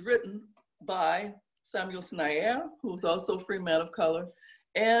that was written by Samuel Snayer, who's also a free man of color,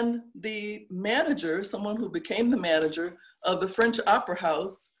 and the manager, someone who became the manager of the French Opera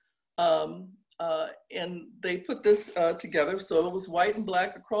House. And they put this together. So it was white and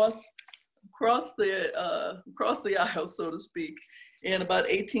black across the aisle, so to speak. In about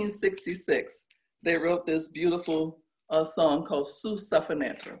 1866, they wrote this beautiful song called Sous sa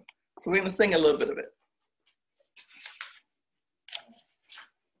fenêtre. So we're gonna sing a little bit of it.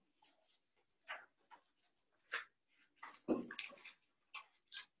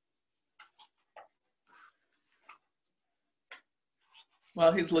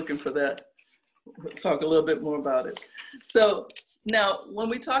 While he's looking for that, we'll talk a little bit more about it. So now, when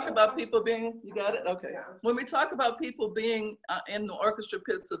we talk about people being, you got it? Okay. When we talk about people being in the orchestra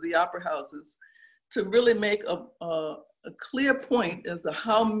pits of the opera houses, to really make a clear point as to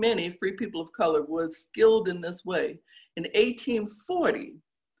how many free people of color were skilled in this way. In 1840,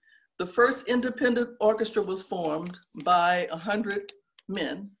 the first independent orchestra was formed by 100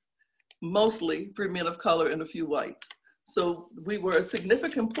 men, mostly free men of color and a few whites. So we were a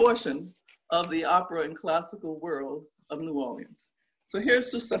significant portion of the opera and classical world of New Orleans. So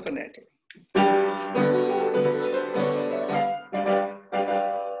here's Sous sa fenêtre.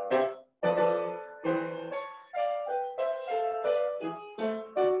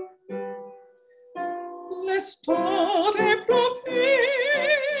 L'estat est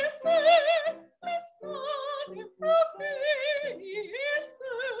propice, l'estat est propice.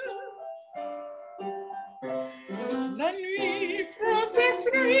 La nuit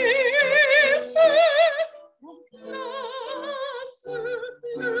protectrice remplace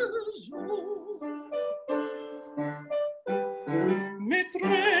le jour.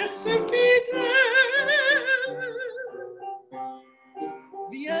 Maîtresse fidèle,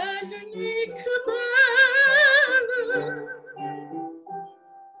 viens de nuit que belle.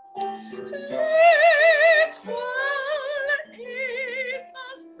 L'étoile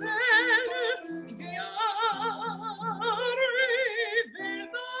étincelle, viens rêver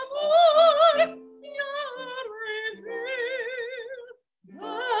d'amour, viens rêver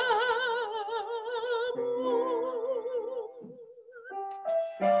d'amour.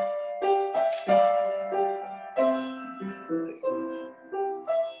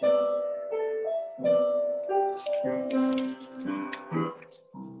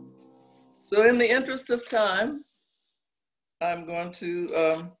 So in the interest of time, I'm going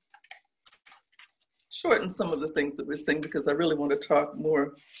to shorten some of the things that we sing because I really want to talk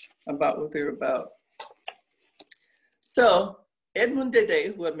more about what they're about. So Edmond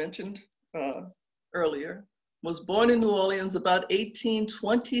Dede, who I mentioned earlier, was born in New Orleans about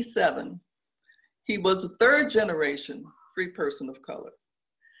 1827. He was a third generation free person of color.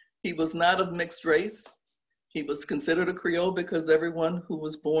 He was not of mixed race. He was considered a Creole because everyone who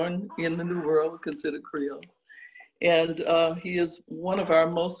was born in the New World considered Creole. And he is one of our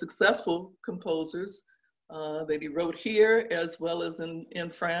most successful composers that he wrote here as well as in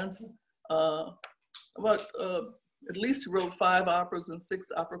France. At least he wrote 5 operas and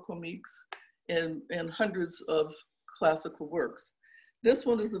 6 opera comiques and hundreds of classical works. This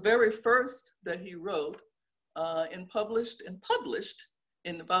one is the very first that he wrote and published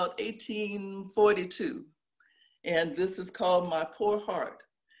in about 1842. And this is called My Poor Heart.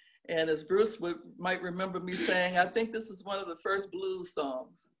 And as Bruce might remember me saying, I think this is one of the first blues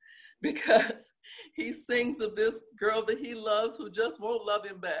songs because he sings of this girl that he loves who just won't love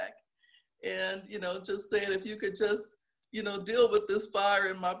him back. And, you know, just saying, if you could just, you know, deal with this fire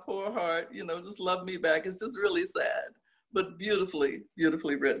in my poor heart, you know, just love me back. It's just really sad. but beautifully,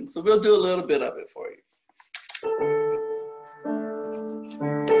 beautifully written. So we'll do a little bit of it for you.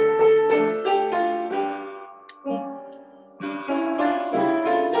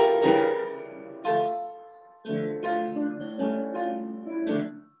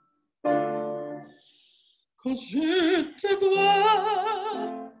 Quand je te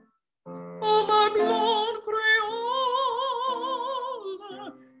vois, oh ma blonde créole,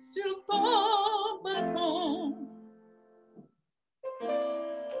 sur ton balcon,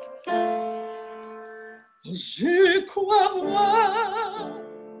 je crois voir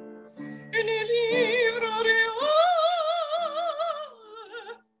une livre auréole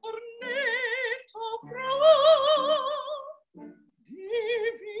ornée ton front.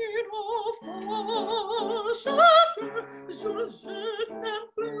 Divine enfant, chaque jour je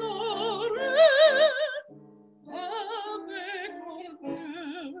t'implore avec orgueil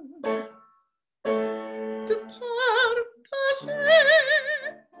de partager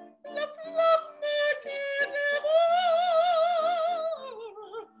la flamme qui dévore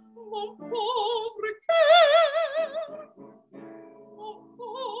mon pauvre cœur, mon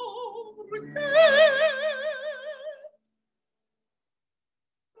pauvre cœur.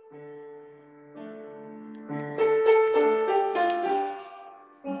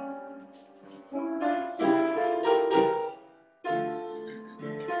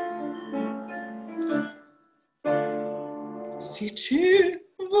 Si tu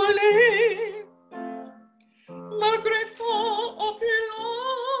voulais, malgré ton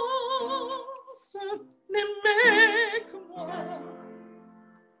opulence, n'aimer que moi,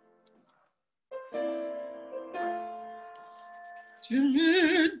 tu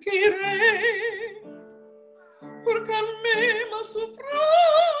me dirais, pour calmer ma souffrance,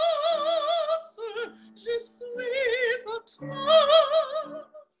 je suis à toi.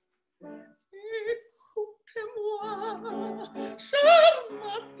 Écoutez-moi,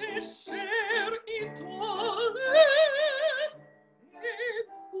 charmante et chère idole,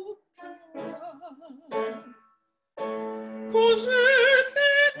 écoute-moi. Quand je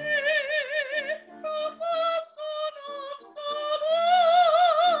t'ai dit comme son homme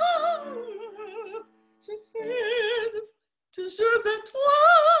sauvage, je suis toujours vers toi,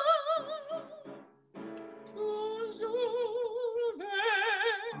 toujours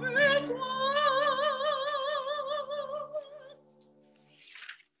vers toi.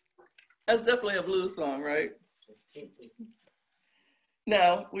 That's definitely a blues song, right?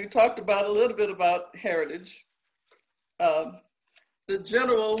 Now, we talked about a little bit about heritage. The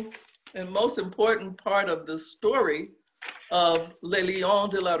general and most important part of the story of Les Lions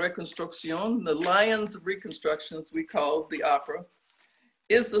de la Reconstruction, the Lions of Reconstructions we call the opera,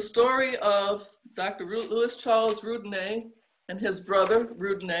 is the story of Dr. Louis Charles Roudenay and his brother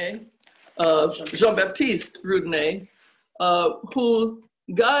Roudenay, Jean-Baptiste Roudenay, who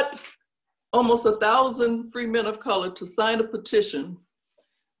got almost 1,000 free men of color to sign a petition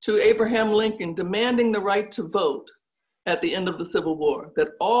to Abraham Lincoln demanding the right to vote at the end of the Civil War, that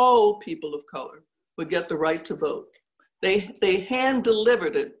all people of color would get the right to vote. They hand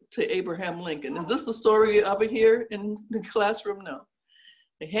delivered it to Abraham Lincoln. Is this the story of it here in the classroom? No.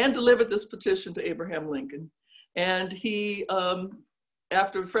 They hand delivered this petition to Abraham Lincoln. And he,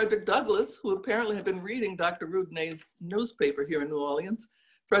 after Frederick Douglass, who apparently had been reading Dr. Roudenay's newspaper here in New Orleans,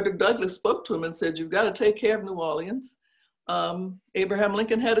 Frederick Douglass spoke to him and said, you've got to take care of New Orleans. Abraham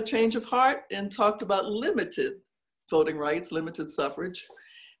Lincoln had a change of heart and talked about limited voting rights, limited suffrage.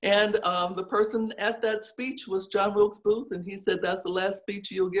 And the person at that speech was John Wilkes Booth, and he said, that's the last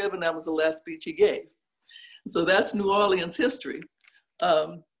speech you'll give, and that was the last speech he gave. So that's New Orleans history.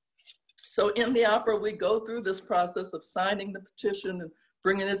 So in the opera, we go through this process of signing the petition and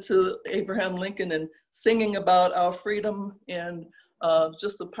bringing it to Abraham Lincoln and singing about our freedom and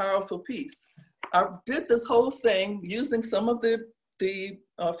just a powerful piece. I did this whole thing using some of the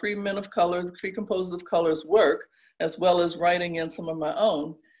free men of color, free composers of color's work, as well as writing in some of my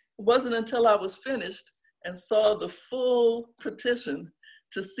own. It wasn't until I was finished and saw the full petition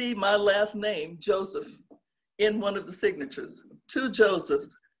to see my last name, Joseph, in one of the signatures. 2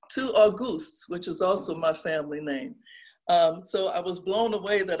 Josephs, 2 Augustes, which is also my family name. So I was blown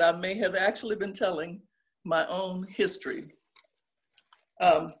away that I may have actually been telling my own history.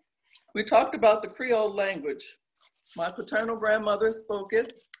 We talked about the Creole language. My paternal grandmother spoke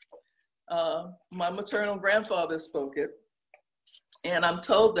it. My maternal grandfather spoke it. And I'm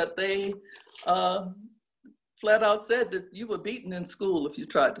told that they flat out said that you were beaten in school if you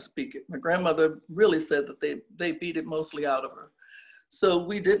tried to speak it. My grandmother really said that they beat it mostly out of her. So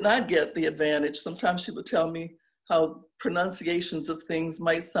we did not get the advantage. Sometimes she would tell me how pronunciations of things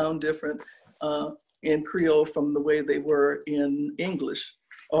might sound different. in Creole from the way they were in English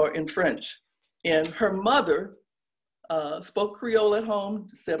or in French. And her mother spoke Creole at home,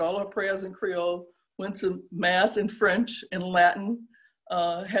 said all her prayers in Creole, went to mass in French and Latin,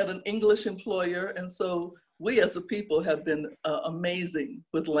 had an English employer. And so we as a people have been amazing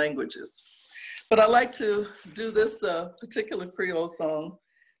with languages. But I like to do this particular Creole song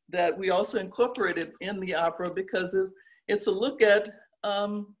that we also incorporated in the opera because it's a look at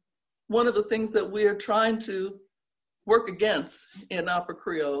one of the things that we are trying to work against in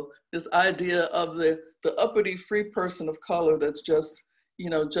OperaCréole, this idea of the uppity free person of color that's just, you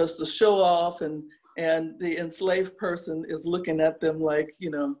know, just a show off, and the enslaved person is looking at them like, you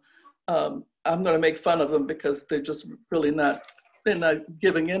know, I'm gonna make fun of them because they're just really not, they're not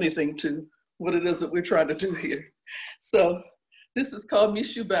giving anything to what it is that we're trying to do here. So this is called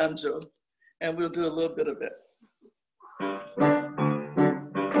Mishu Banjo, and we'll do a little bit of it.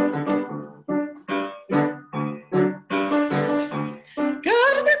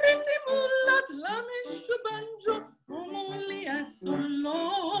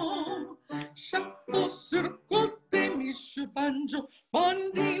 Chapeau sur côté, Michel Banjo,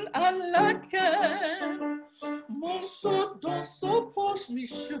 bandine à la queue. Mon chaud dans sa poche,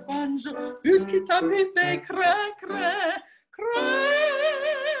 Michel Banjo, but qui t'a fait cré, cré, cré.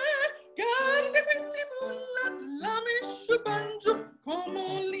 Garde petit moulin, la Michel Banjo, comme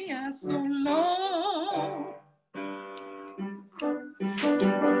on lit à son long.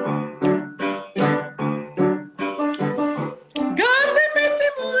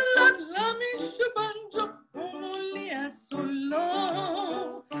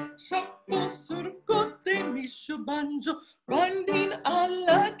 Chapeau sur côté, Michel Banjo, bandine à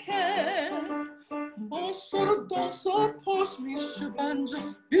la queue. Bon sort dans sa poche, Michel Banjo,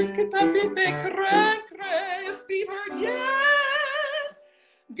 but que t'as fait cré, cré. Yes, we heard yes.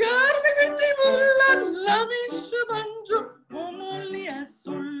 Garde petit moulin, la Michel Banjo, comme on lit à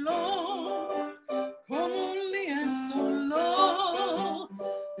solo, comme on lit à solo,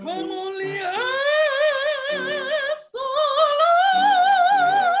 comme on lit à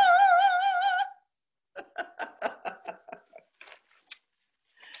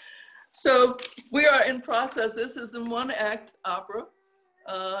So we are in process. This is a one-act opera,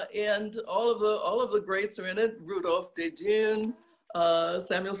 and all of the greats are in it. Rudolph Dedune,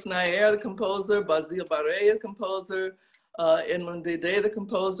 Samuel Snayer, the composer, Basile Barre, the composer, Edmond Dede, the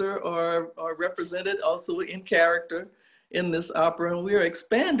composer, are represented also in character in this opera, and we are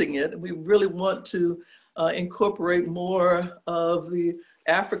expanding it. We really want to incorporate more of the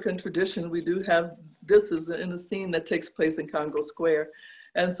African tradition. We do have, this is in a scene that takes place in Congo Square.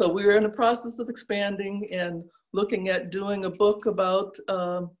 And so we are in the process of expanding and looking at doing a book about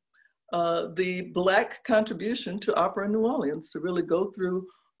the Black contribution to opera in New Orleans, to really go through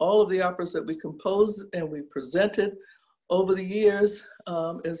all of the operas that we composed and we presented over the years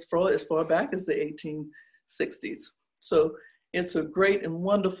as far back as the 1860s. So it's a great and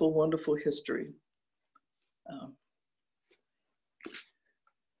wonderful, wonderful history. Do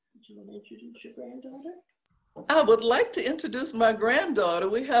you want to introduce your granddaughter? I would like to introduce my granddaughter.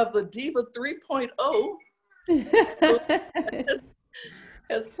 We have the Diva 3.0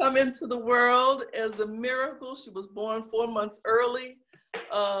 has come into the world as a miracle. She was born 4 months early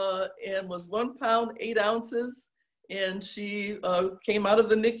and was 1 pound, 8 ounces. And she came out of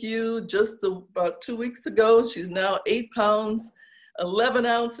the NICU just about 2 weeks ago. She's now 8 pounds, 11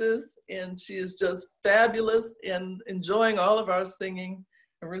 ounces, and she is just fabulous and enjoying all of our singing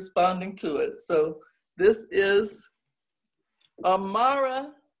and responding to it. So this is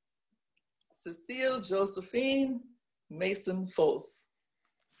Amara Cecile Josephine Mason Foss.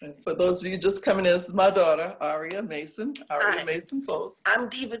 And for those of you just coming in, this is my daughter, Aria Mason, Aria Mason Foss. I'm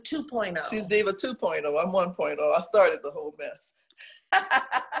Diva 2.0. She's Diva 2.0, I'm 1.0. I started the whole mess.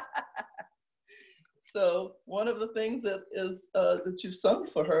 So one of the things that is that you sung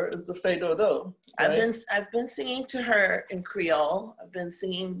for her is the Fé Dodo. Right? I've been singing to her in Creole. I've been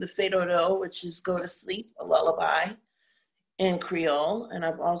singing the Fé Dodo, which is go to sleep, a lullaby, in Creole. And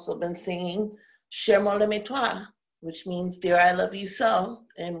I've also been singing Cher mon l'aime toi, which means dear I love you so.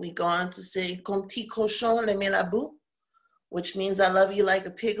 And we go on to say Comme petit cochon l'aime la boue, which means I love you like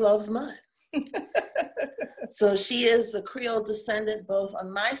a pig loves mud. So she is a Creole descendant both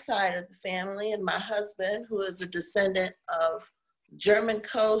on my side of the family, and my husband, who is a descendant of German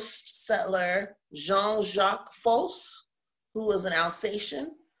coast settler Jean-Jacques Foss, who was an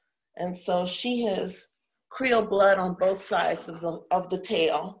Alsatian. And so she has Creole blood on both sides of the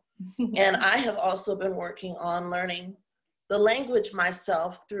tale. And I have also been working on learning the language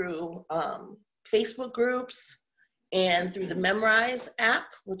myself through Facebook groups and through the Memrise app,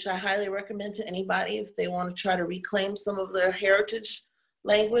 which I highly recommend to anybody if they want to try to reclaim some of their heritage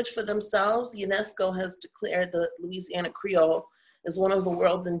language for themselves. UNESCO has declared the Louisiana Creole as one of the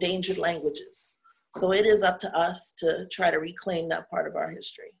world's endangered languages. So it is up to us to try to reclaim that part of our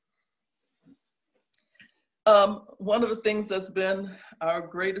history. One of the things that's been our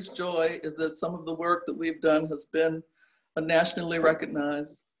greatest joy is that some of the work that we've done has been nationally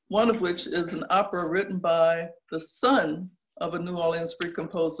recognized. One of which is an opera written by the son of a New Orleans free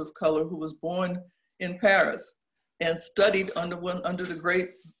composer of color who was born in Paris and studied under the great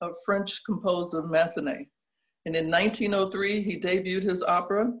French composer Massenet. And in 1903, he debuted his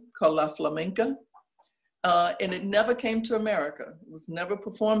opera called La Flamenca, and it never came to America. It was never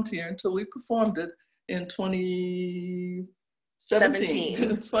performed here until we performed it in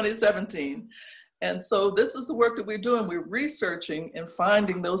 2017. And so this is the work that we're doing. We're researching and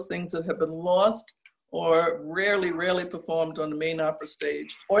finding those things that have been lost or rarely performed on the main opera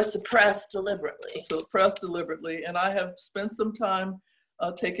stage. Or suppressed deliberately. Suppressed deliberately. And I have spent some time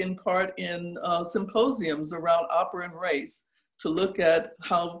taking part in symposiums around opera and race to look at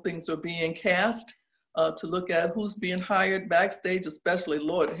how things are being cast, to look at who's being hired backstage, especially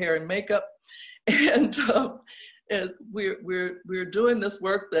Lord hair and makeup. And we're doing this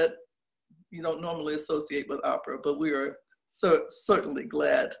work that you don't normally associate with opera, but we are certainly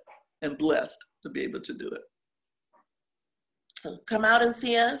glad and blessed to be able to do it. So come out and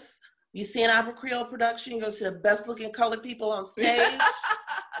see us. You see an OperaCréole production, you're gonna see the best looking colored people on stage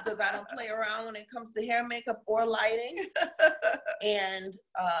because I don't play around when it comes to hair, makeup, or lighting. And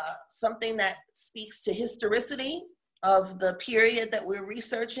something that speaks to historicity of the period that we're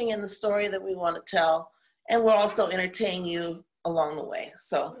researching and the story that we want to tell. And we'll also entertain you along the way.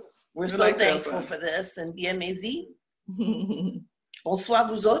 So we're so thankful for this, and bien merci. Bonsoir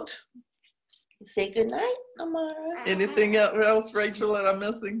vous autres. Say good night, Amara. Anything else, Rachel, that I'm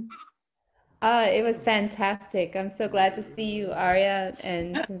missing? It was fantastic. I'm so glad to see you, Aria,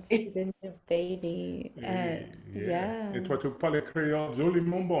 and to see the new baby. Yeah. Et toi, tu parles créole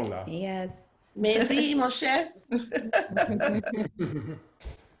joliment bon là. Yes. Merci, mon cher.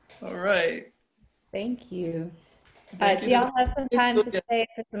 All right. Thank you. Do y'all have some time to stay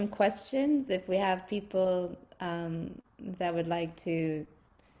for some questions? If we have people that would like to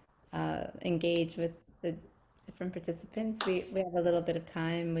engage with the different participants, we have a little bit of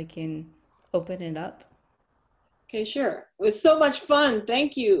time. We can open it up. Okay, sure. It was so much fun.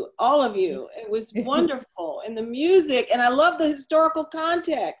 Thank you, all of you. It was wonderful. And the music, and I love the historical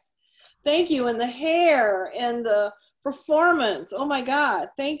context. Thank you. And the hair and the performance. Oh my God,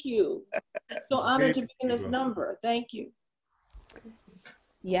 thank you. So honored to be in this number. Thank you.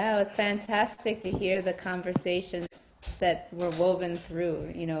 Yeah, it was fantastic to hear the conversations that were woven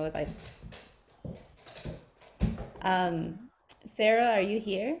through, you know, like, Sarah, are you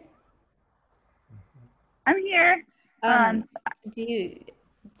here? I'm here. Do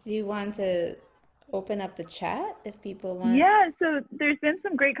you want to open up the chat if people want? Yeah, so there's been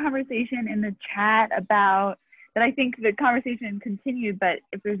some great conversation in the chat about that. I think the conversation continued, but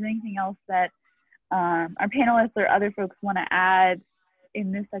if there's anything else that our panelists or other folks want to add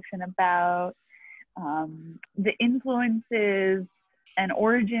in this section about the influences and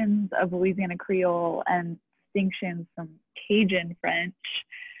origins of Louisiana Creole and distinctions from Cajun French.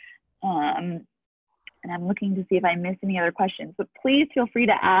 And I'm looking to see if I missed any other questions, but please feel free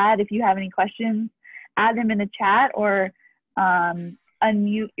to add, if you have any questions, add them in the chat or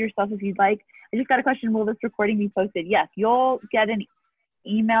unmute yourself if you'd like. I just got a question, will this recording be posted? Yes, you'll get an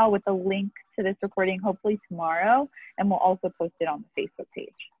email with a link to this recording hopefully tomorrow, and we'll also post it on the Facebook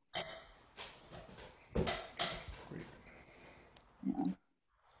page.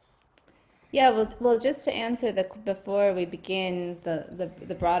 Yeah, well, just to answer before we begin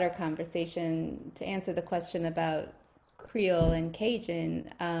the broader conversation, to answer the question about Creole and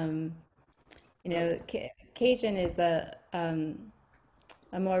Cajun, you know, Cajun is a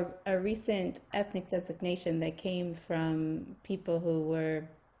recent ethnic designation that came from people who were,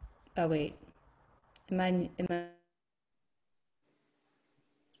 oh wait, am I?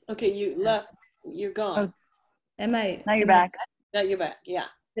 Okay, you left, you're gone. Am I? Now you're back. Now you're back, yeah.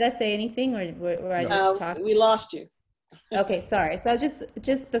 Did I say anything, or were I just talking? We lost you. Okay, sorry. So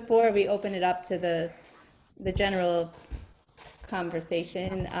just before we open it up to the general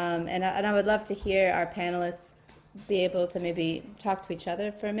conversation, and I would love to hear our panelists be able to maybe talk to each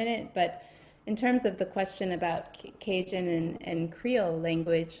other for a minute. But in terms of the question about Cajun and Creole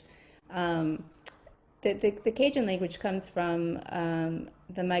language, the Cajun language comes from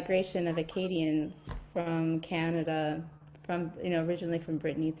the migration of Acadians from Canada, from originally from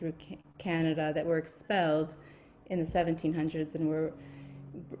Brittany through Canada, that were expelled in the 1700s and were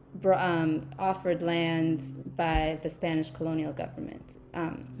offered land by the Spanish colonial government.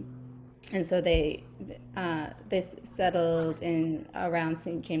 And so they settled in around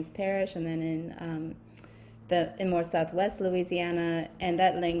St. James Parish and then in more southwest Louisiana, and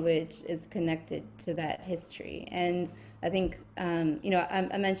that language is connected to that history. And I think,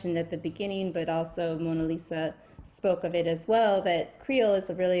 I mentioned at the beginning, but also MonaLisa spoke of it as well, that Creole is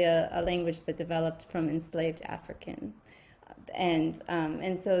really a language that developed from enslaved Africans. And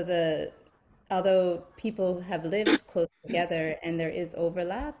so although people have lived close together and there is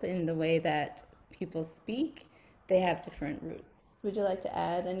overlap in the way that people speak, they have different roots. Would you like to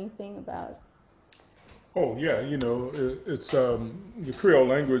add anything about? Oh yeah, it's the Creole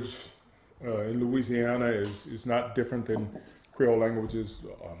language in Louisiana is not different than Creole languages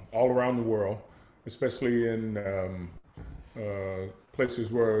all around the world, especially in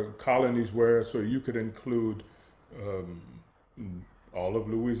places where colonies were. So you could include all of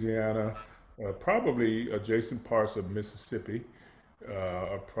Louisiana, probably adjacent parts of Mississippi,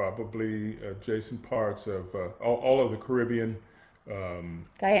 probably adjacent parts of all of the Caribbean,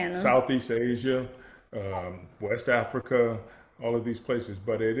 Guyana, Southeast Asia, West Africa, all of these places.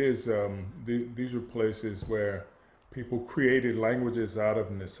 But it is these are places where people created languages out of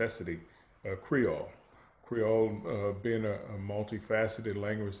necessity. Creole being a multifaceted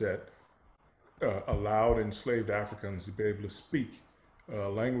language that allowed enslaved Africans to be able to speak a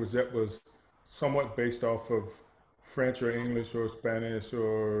language that was somewhat based off of French or English or Spanish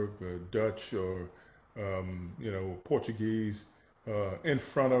or Dutch or Portuguese in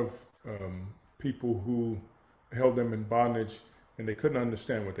front of people who held them in bondage, and they couldn't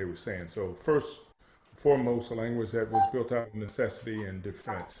understand what they were saying. So first and foremost, a language that was built out of necessity and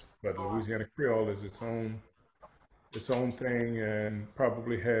defense. But Louisiana Creole is its own thing, and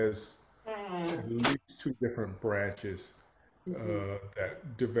probably has at least two different branches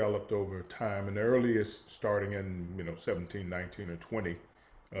that developed over time. And the earliest starting in 17, 19, or 20,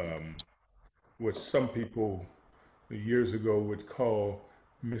 which some people years ago would call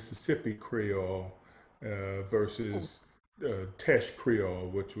Mississippi Creole versus Tesh Creole,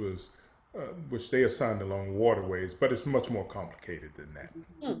 which they assigned along waterways, but it's much more complicated than that.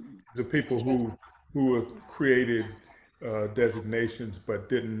 The people who have created designations but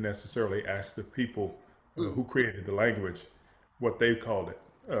didn't necessarily ask the people who created the language what they called it,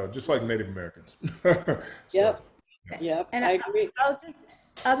 just like Native Americans. Yep, and I agree.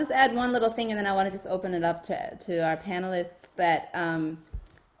 I'll just add one little thing, and then I want to just open it up to our panelists that,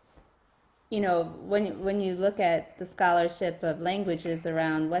 when you look at the scholarship of languages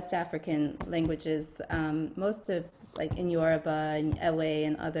around West African languages, most of, like in Yoruba and LA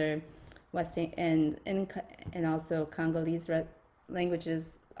and other and also Congolese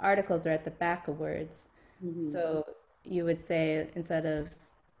languages, articles are at the back of words. So you would say, instead of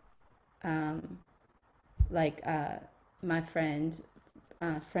my friend,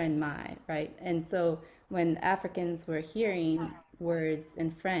 friend my, right? And so when Africans were hearing words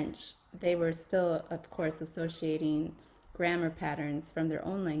in French, they were still, of course, associating grammar patterns from their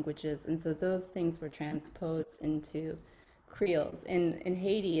own languages. And so those things were transposed into Creoles. In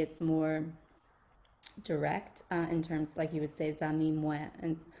Haiti, it's more direct in terms, like you would say, zami moi,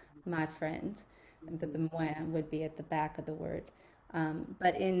 and my friend, but the moi would be at the back of the word.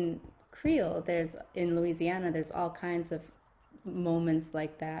 But in Creole, in Louisiana, there's all kinds of moments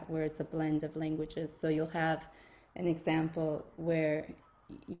like that where it's a blend of languages. So you'll have an example where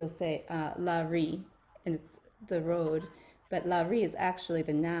you'll say la rue, and it's the road, but la rue is actually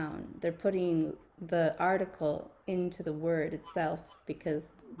the noun. They're putting the article into the word itself because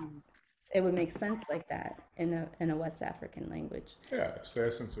it would make sense like that in a West African language. Yeah, it's the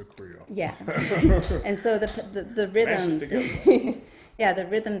essence of Creole. Yeah, and so the rhythms, yeah, the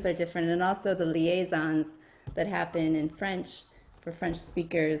rhythms are different, and also the liaisons that happen in French for French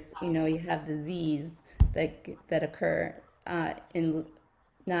speakers. You have the Z's that occur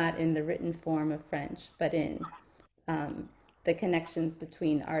not in the written form of French, but in the connections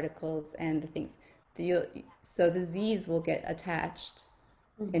between articles and the things. So the Z's will get attached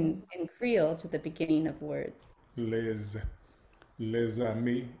in Creole to the beginning of words. Les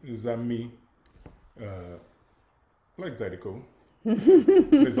amis, like Zydeco.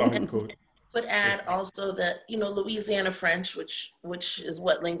 Les amis. Would add also that, Louisiana French, which is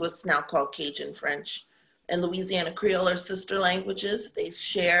what linguists now call Cajun French, and Louisiana Creole are sister languages. They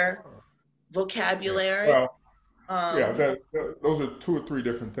share vocabulary. Well, those are two or three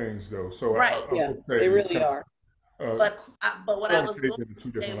different things, though. So right, I would say they really are. But what I was going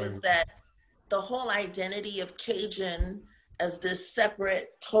to say was that the whole identity of Cajun as this separate,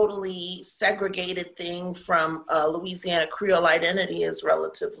 totally segregated thing from Louisiana Creole identity is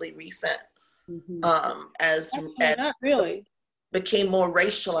relatively recent. As not really became more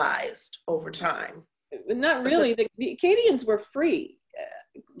racialized over time. Not really. The Acadians were free.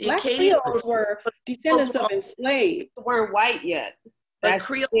 Black Creoles were descendants of enslaved. They weren't white yet. But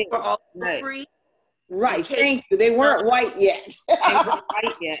Creoles were also free. Right. Thank you. They weren't white yet. They weren't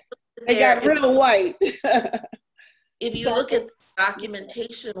white yet. They got real white. If you look at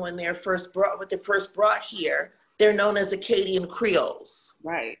documentation when they're first brought here, they're known as Acadian Creoles.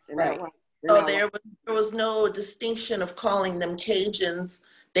 Right. Right. So there was no distinction of calling them Cajuns.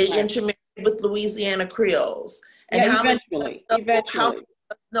 They intermarried with Louisiana Creoles. And eventually. How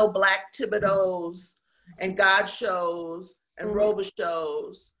no Black Thibodeaux and God shows and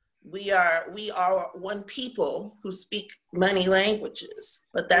Robichaux. We are one people who speak many languages,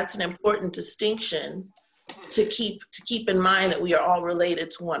 but that's an important distinction to keep in mind that we are all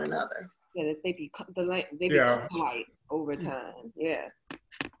related to one another. Yeah, that they become white over time. Yeah.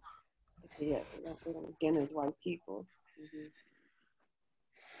 Yeah, again, as white people.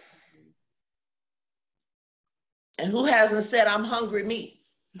 And who hasn't said, "I'm hungry me"?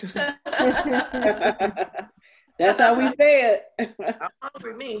 That's how we say it. I'm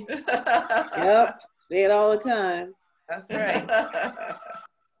hungry me. Yep, say it all the time. That's right.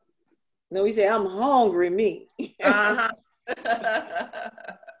 No, we say, "I'm hungry me."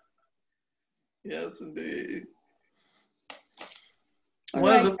 Yes, indeed.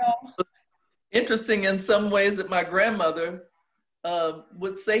 Interesting in some ways that my grandmother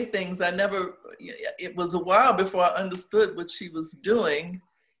would say things it was a while before I understood what she was doing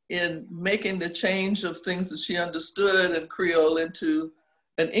in making the change of things that she understood in Creole into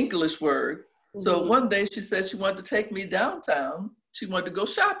an English word. So one day she said she wanted to take me downtown. She wanted to go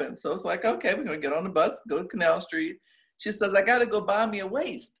shopping. So it's like, okay, we're gonna get on the bus, go to Canal Street. She says, "I gotta go buy me a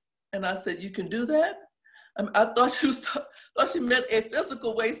waist." And I said, "You can do that?" I thought she meant a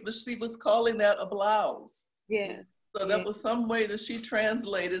physical waist, but she was calling that a blouse. Yeah. So that was some way that she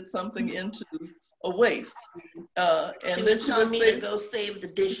translated something into a waist. And she then would tell me to go save the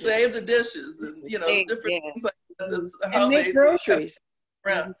dishes. Save the dishes, and different things like that. That's how and make groceries.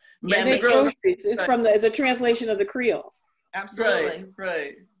 Make groceries. It's it's a translation of the Creole. Absolutely.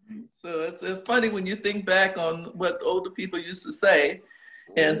 Right. So it's funny when you think back on what older people used to say.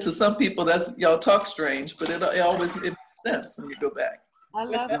 And to some people, y'all talk strange, but it always makes sense when you go back. I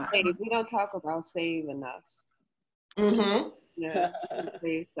love save. We don't talk about save enough. Yeah,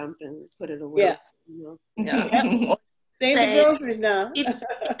 save something, put it away. Yeah. Save the groceries now.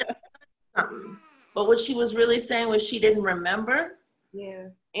 But what she was really saying was she didn't remember. Yeah.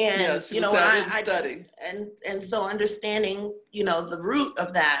 And I study. And so understanding, the root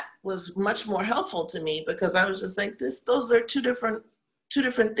of that was much more helpful to me, because I was just like, those are two different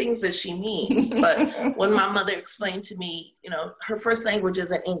things that she means. But when my mother explained to me, her first language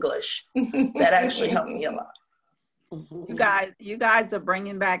isn't English, that actually helped me a lot. You guys are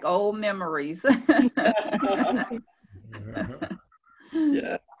bringing back old memories.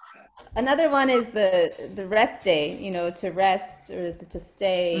 Yeah. Another one is the rest day, to rest or to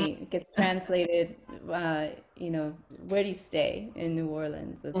stay gets translated, where do you stay in New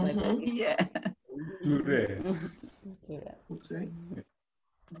Orleans? It's like, yeah. Do rest. That's right.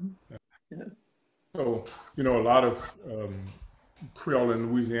 Yeah. So, a lot of Creole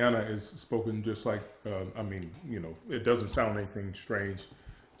in Louisiana is spoken just like, it doesn't sound anything strange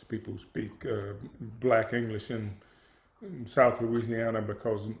to people who speak Black English in South Louisiana,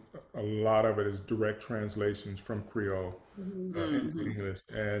 because a lot of it is direct translations from Creole into English.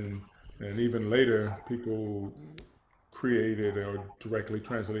 And even later, people created or directly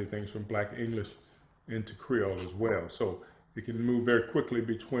translated things from Black English into Creole as well. So it can move very quickly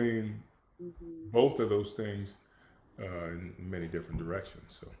between both of those things in many different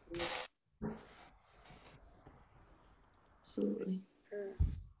directions. So, absolutely.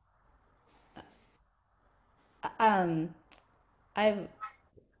 I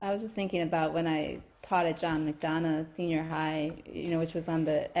was just thinking about when I taught at John McDonough Senior High, which was on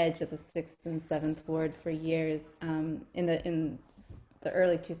the edge of the 6th and 7th Ward for years. In the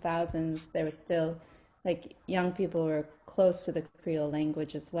early 2000s, there was still, young people were close to the Creole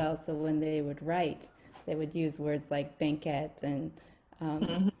language as well. So when they would write, they would use words like banquette and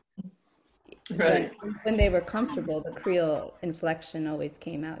right. When they were comfortable, the Creole inflection always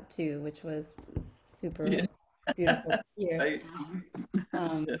came out too, which was super beautiful to hear. Right.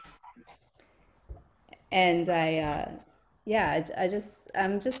 And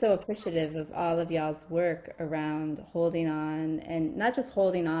I'm just so appreciative of all of y'all's work around holding on, and not just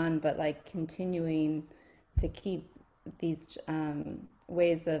holding on, but continuing to keep these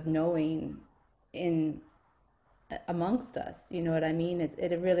ways of knowing in amongst us. You know what I mean?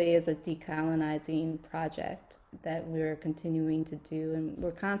 It really is a decolonizing project that we're continuing to do, and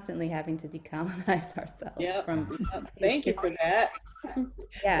we're constantly having to decolonize ourselves. Yep. From Thank you for that.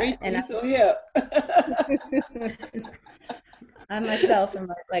 Yeah, Rachel, and you're so hip. I myself am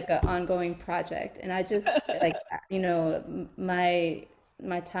like an ongoing project, and I just like, you know, my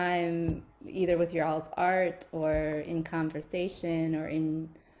time either with your all's art or in conversation or in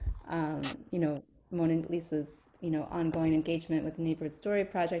you know, MonaLisa's, you know, ongoing engagement with the Neighborhood Story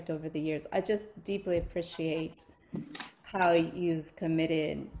Project over the years. I just deeply appreciate how you've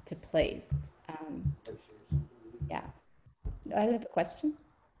committed to place. Yeah. I have a question.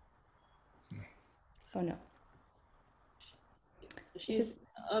 Oh no. She's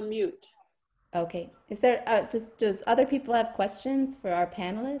on mute. Okay. Is there does other people have questions for our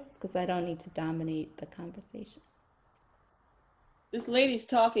panelists? Because I don't need to dominate the conversation. This lady's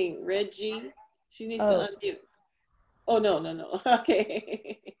talking, Reggie. She needs to unmute. Oh, no.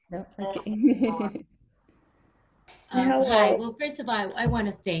 Okay. No? Okay. Hi. Well, first of all, I want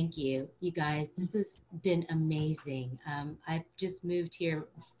to thank you guys. This has been amazing. I've just moved here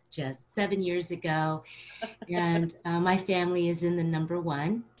just 7 years ago, and my family is in the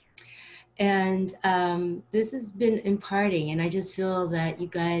 #1. And this has been imparting, and I just feel that you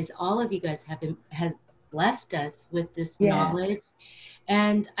guys, all of you guys have blessed us with this knowledge.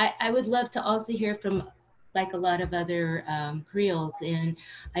 And I would love to also hear from like a lot of other Creoles. And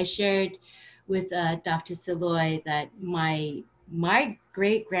I shared with Dr. Saloy that my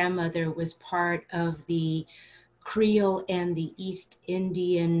great-grandmother was part of the Creole and the East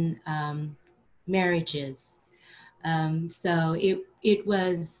Indian marriages. So it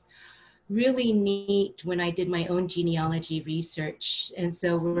was really neat when I did my own genealogy research. And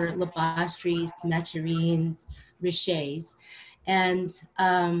so we're Labastries, Maturines, Riches. And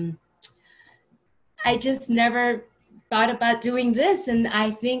I just never thought about doing this. And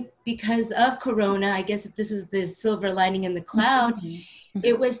I think because of Corona, I guess if this is the silver lining in the cloud,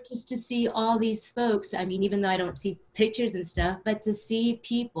 it was just to see all these folks. I mean, even though I don't see pictures and stuff, but to see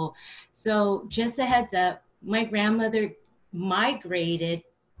people. So just a heads up, my grandmother migrated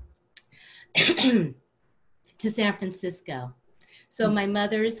to San Francisco. So my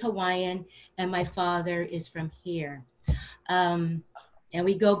mother is Hawaiian and my father is from here. And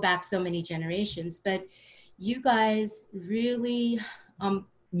we go back so many generations, but you guys really,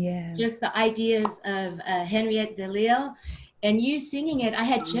 just the ideas of Henriette DeLille and you singing it, I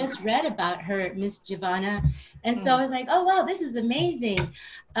had just read about her, Miss Givonna. And so I was like, oh, wow, this is amazing.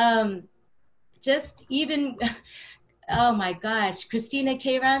 Just even, oh my gosh, Kristina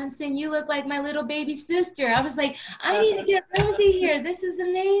K. Robinson, you look like my little baby sister. I was like, I need to get Rosie here. This is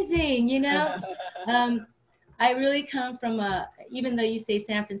amazing, you know? I really come from even though you say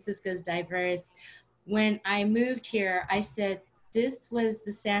San Francisco is diverse, when I moved here, I said, this was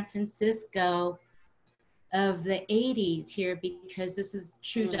the San Francisco of the 80s here, because this is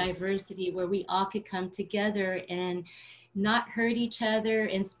true diversity where we all could come together and not hurt each other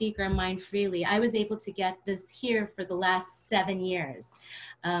and speak our mind freely. I was able to get this here for the last 7 years.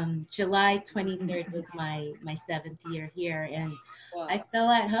 July 23rd was my 7th year here, and I felt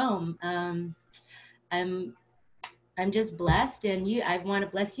at home. I'm just blessed, and I want to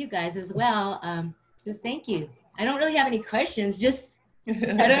bless you guys as well. Just thank you. I don't really have any questions, just,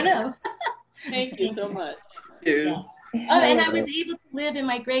 I don't know. Thank you so much. Yeah. Oh, and I was able to live in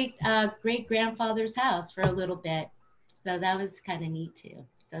my great-grandfather's house for a little bit. So that was kind of neat too.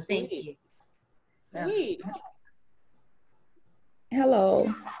 So thank you. Sweet.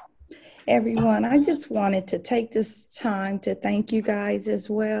 Hello, everyone. I just wanted to take this time to thank you guys as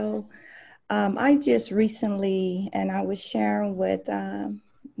well. I just recently, and I was sharing with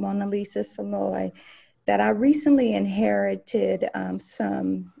MonaLisa Saloy, that I recently inherited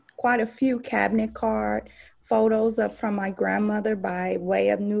quite a few cabinet card photos from my grandmother by way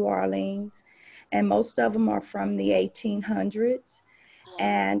of New Orleans. And most of them are from the 1800s.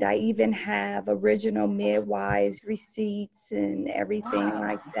 And I even have original midwives receipts and everything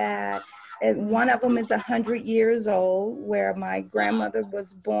like that. And one of them is 100 years old, where my grandmother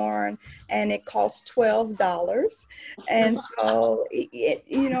was born, and it cost $12. And so,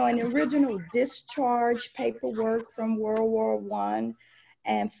 you know, an original discharge paperwork from World War I,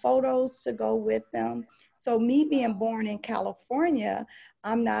 and photos to go with them. So me being born in California,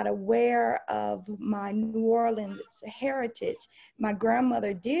 I'm not aware of my New Orleans heritage. My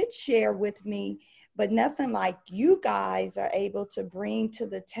grandmother did share with me, but nothing like you guys are able to bring to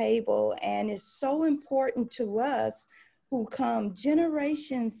the table. And it's so important to us who come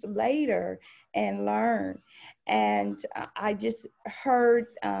generations later and learn. And I just heard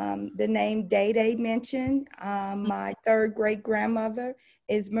the name Day Day mentioned. My third great grandmother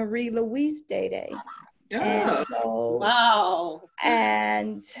is Marie Louise Day Day. Yeah. And so, Wow.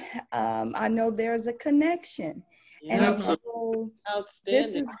 and I know there's a connection. And Absolutely. so Outstanding.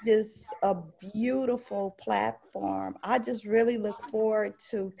 this is just a beautiful platform. I just really look forward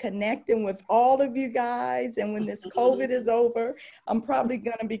to connecting with all of you guys. And when this COVID is over, I'm probably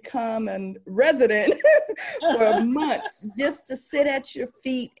going to become a resident for months just to sit at your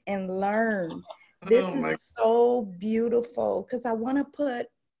feet and learn. This is so beautiful because I want to put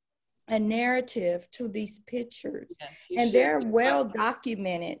a narrative to these pictures. Yes, and they're well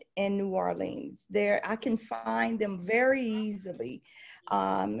documented in New Orleans. I can find them very easily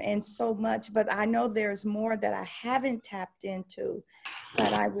and so much, but I know there's more that I haven't tapped into.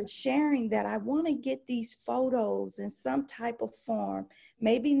 But I was sharing that I want to get these photos in some type of form,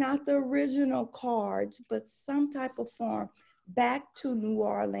 maybe not the original cards, but some type of form back to New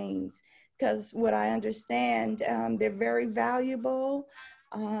Orleans. Because what I understand, they're very valuable.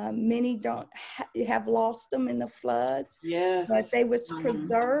 Many don't have lost them in the floods. Yes. But they was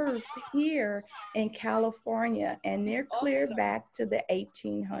preserved here in California, and they're clear back to the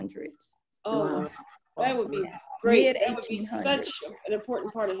 1800s. Oh, that would be great. That would be Mid-1800s. such an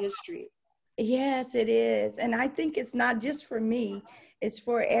important part of history. Yes, it is. And I think it's not just for me, it's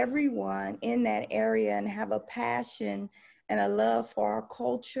for everyone in that area and have a passion and a love for our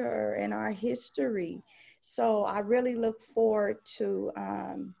culture and our history. So I really look forward to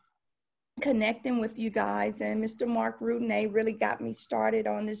connecting with you guys. And Mr. Mark Roudnay really got me started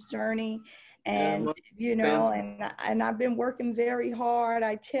on this journey. And, you know, and I've been working very hard.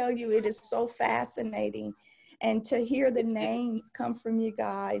 I tell you, it is so fascinating. And to hear the names come from you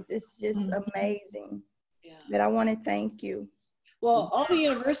guys, it's just amazing. Yeah. But I want to thank you. Well, all the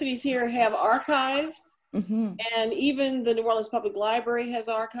universities here have archives, and even the New Orleans Public Library has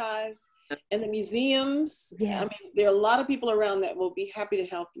archives, and the museums. Yes. I mean, there are a lot of people around that will be happy to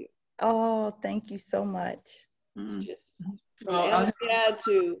help you. Oh, thank you so much. It's just from Well, dad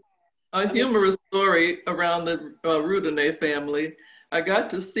to a humorous story around the Roudnay family. I got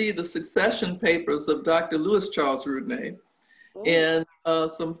to see the succession papers of Dr. Louis Charles Roudnay. And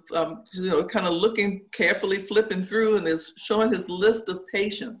you know, kind of looking carefully, flipping through, and it's showing his list of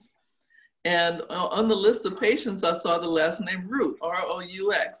patients. And on the list of patients, I saw the last name Roux,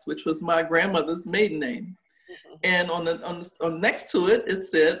 R-O-U-X, which was my grandmother's maiden name. And on next to it, it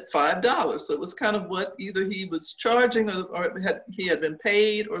said $5. So it was kind of what either he was charging or he had been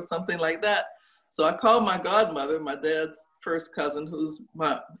paid or something like that. So I called my godmother, my dad's first cousin, who's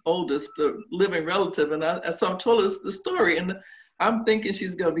my oldest living relative. And so I told her the story. And I'm thinking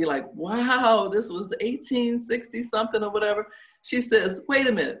she's going to be like, wow, this was 1860 something or whatever. She says, wait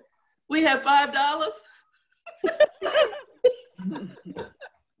a minute, we have $5?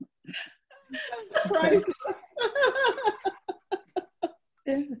 priceless.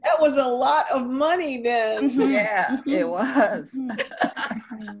 That was a lot of money then. Yeah, it was.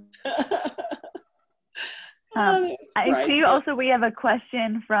 I see also we have a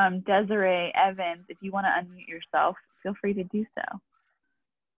question from Desiree Evans. If you want to unmute yourself, feel free to do so.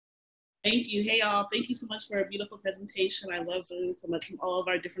 Thank you. Hey, all. Thank you so much for a beautiful presentation. I love learning so much from all of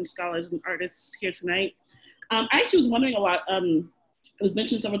our different scholars and artists here tonight. I actually was wondering a lot. It was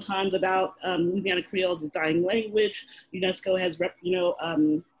mentioned several times about Louisiana Creole as a dying language. UNESCO has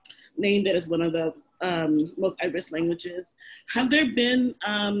named it as one of the most at-risk languages. Have there been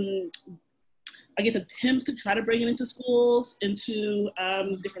I guess, attempts to try to bring it into schools, into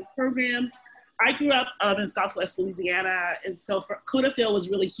different programs? I grew up in Southwest Louisiana, and so Codafil was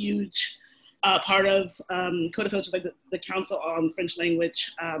really huge. Part of Codafil, which is like the Council on French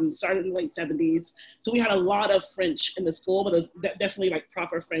Language, started in the late 70s. So we had a lot of French in the school, but it was definitely like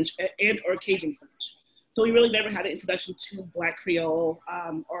proper French and or Cajun French. So we really never had an introduction to Black Creole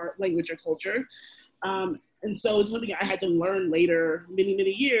or language or culture. And so it's something I had to learn later, many,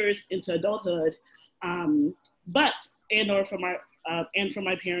 many years into adulthood. And from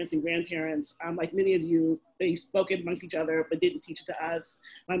my parents and grandparents, like many of you, they spoke it amongst each other, but didn't teach it to us.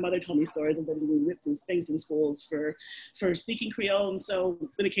 My mother told me stories of them being whipped and spanked in schools for speaking Creole. And so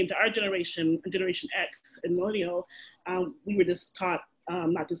when it came to our generation, Generation X and Millennial, we were just taught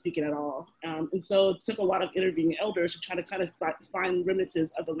not to speak it at all. And so it took a lot of intervening elders to try to kind of find remnants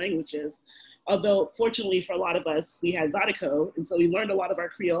of the languages. Although fortunately for a lot of us, we had Zydeco, and so we learned a lot of our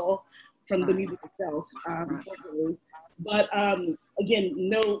Creole from the music itself. Unfortunately. But again,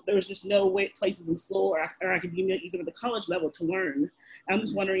 there was just no places in school or academia, even at the college level, to learn. I'm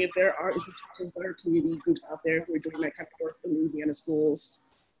just wondering if there are institutions or community groups out there who are doing that kind of work in Louisiana schools.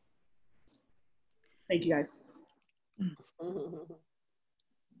 Thank you, guys.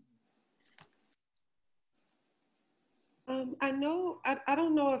 I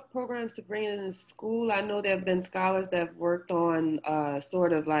don't know if programs to bring it in school. I know there have been scholars that have worked on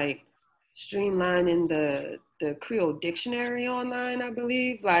sort of like streamlining the Creole dictionary online, I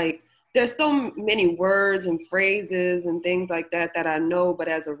believe. Like there's so many words and phrases and things like that I know, but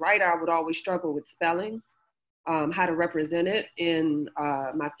as a writer, I would always struggle with spelling, how to represent it in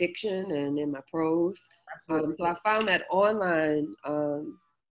my fiction and in my prose. So I found that online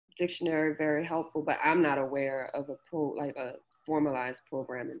dictionary very helpful, but I'm not aware of a formalized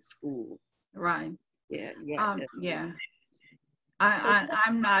program in school. Right. Yeah. Yeah.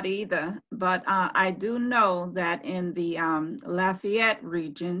 I'm not either, but I do know that in the Lafayette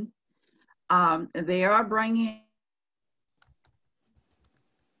region, they are bringing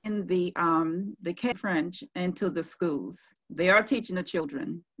in the Cajun French into the schools. They are teaching the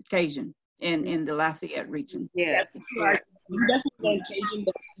children Cajun in the Lafayette region. Yeah. You definitely learned Cajun,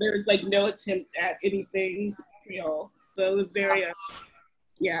 but there was like no attempt at anything Creole. So it was very,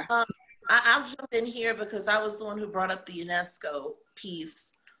 yeah. I'll jump in here because I was the one who brought up the UNESCO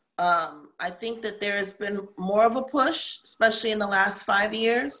piece. I think that there has been more of a push, especially in the last 5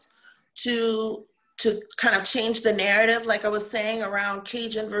 years, to kind of change the narrative, like I was saying, around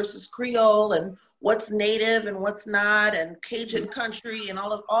Cajun versus Creole and what's native and what's not, and Cajun country and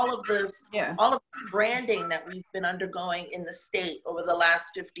all of this, all of the branding that we've been undergoing in the state over the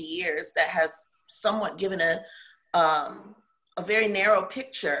last 50 years that has somewhat given a very narrow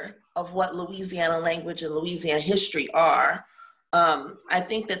picture of what Louisiana language and Louisiana history are. I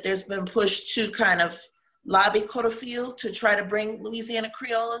think that there's been push to kind of lobby Cofounders to try to bring Louisiana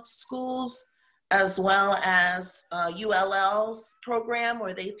Creole into schools, as well as ULL's program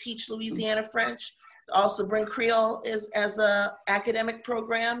where they teach Louisiana French. Also bring Creole as a academic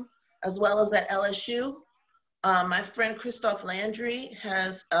program, as well as at LSU. My friend Christophe Landry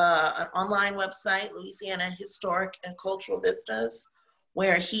has an online website, Louisiana Historic and Cultural Vistas,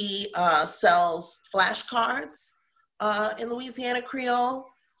 where he sells flashcards in Louisiana Creole.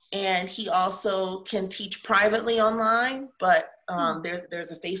 And he also can teach privately online, but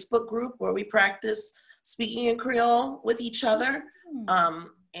there's a Facebook group where we practice speaking in Creole with each other.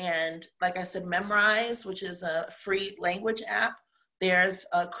 And like I said, Memrise, which is a free language app. There's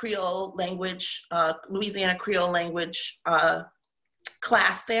a Creole language, Louisiana Creole language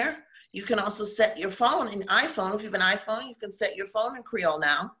class there. You can also set your phone in iPhone. If you have an iPhone, you can set your phone in Creole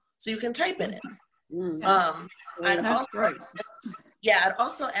now, so you can type in it. I'd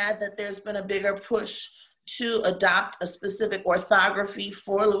also add that there's been a bigger push to adopt a specific orthography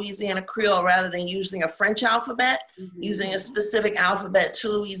for Louisiana Creole rather than using a French alphabet, using a specific alphabet to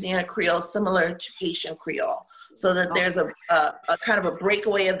Louisiana Creole similar to Haitian Creole. So that there's a kind of a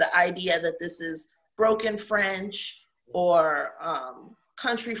breakaway of the idea that this is broken French or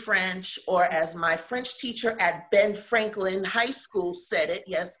country French, or as my French teacher at Ben Franklin High School said it,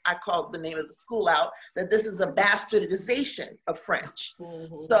 yes, I called the name of the school out, that this is a bastardization of French.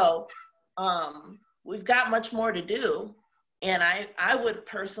 So we've got much more to do. And I would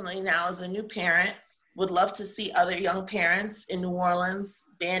personally now, as a new parent, would love to see other young parents in New Orleans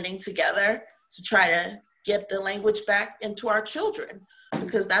banding together to try to get the language back into our children,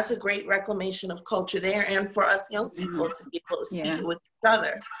 because that's a great reclamation of culture there, and for us young people to be able to speak it with each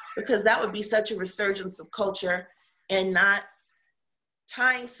other, because that would be such a resurgence of culture and not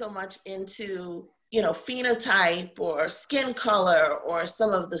tying so much into, you know, phenotype or skin color or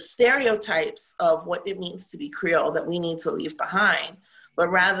some of the stereotypes of what it means to be Creole that we need to leave behind,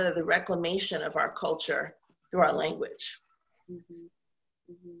 but rather the reclamation of our culture through our language.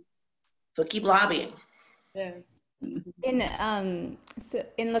 So keep lobbying. In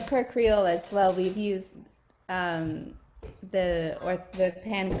Kèr Creole as well, we've used the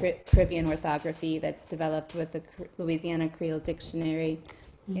Pan-Caribbean orthography that's developed with the Louisiana Creole Dictionary.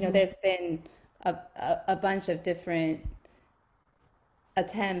 You know, there's been a bunch of different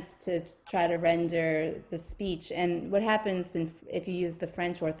attempts to try to render the speech, and what happens if you use the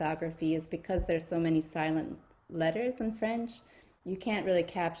French orthography is because there's so many silent letters in French, you can't really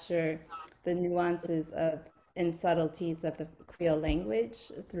capture the nuances and subtleties of the Creole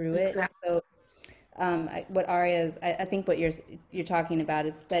language through it. So what Aria is, I think what you're talking about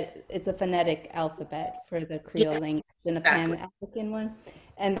is that it's a phonetic alphabet for the Creole language and a Pan-African one.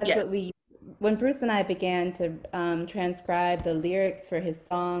 And that's what when Bruce and I began to transcribe the lyrics for his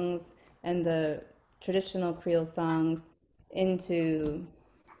songs and the traditional Creole songs into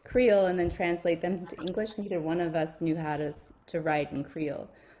Creole and then translate them into English. Neither one of us knew how to write in Creole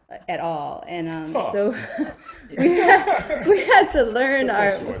at all. And so we had to learn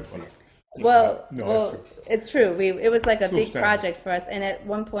our, well, it's true. It was like a big project for us. And at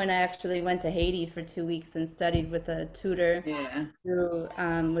one point I actually went to Haiti for 2 weeks and studied with a tutor who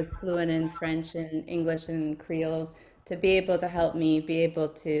was fluent in French and English and Creole, to be able to help me be able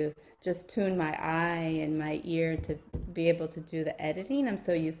to just tune my eye and my ear to be able to do the editing. I'm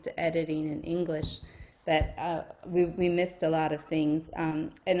so used to editing in English that we missed a lot of things.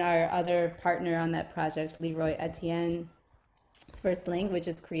 And our other partner on that project, Leroy Etienne, his first language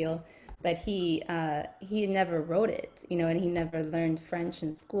is Creole, but he never wrote it, you know, and he never learned French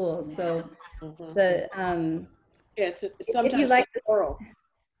in school. So the it's sometimes if you like oral.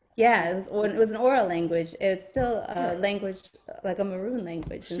 Yeah, it was an oral language. It's still a language, like a Maroon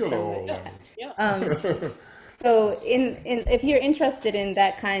language. Still an oral language. So if you're interested in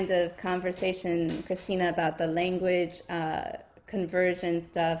that kind of conversation, Kristina, about the language conversion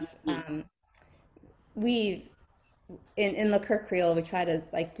stuff, in Kèr Creole, we try to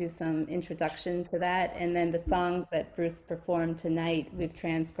like do some introduction to that, and then the songs that Bruce performed tonight, we've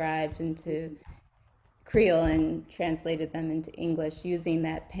transcribed into Creole and translated them into English using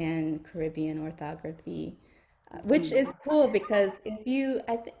that Pan-Caribbean orthography, which is cool because if you,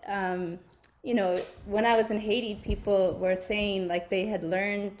 you know, when I was in Haiti, people were saying like they had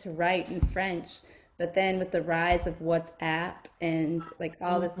learned to write in French, but then with the rise of WhatsApp and like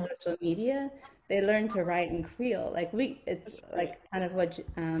all the social media, they learned to write in Creole. Like it's like kind of what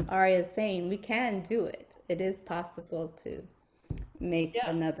Aria is saying, we can do it. It is possible to make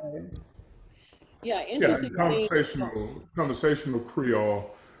another. Interesting. Conversational Creole,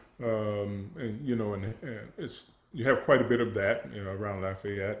 and you know, and it's you have quite a bit of that, you know, around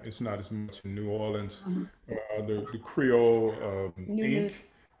Lafayette. It's not as much in New Orleans. The Creole Inc.,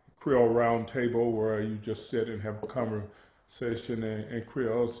 Creole Round Table, where you just sit and have a conversation in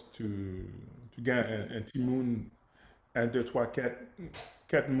Creoles to gagner un petit monde, un, deux, trois,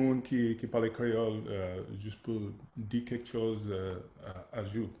 quatre monde qui parle créole, juste pour dire quelque chose à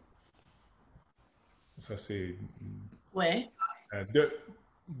jour. Ça, c'est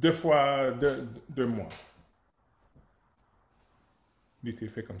deux fois deux mois. Il était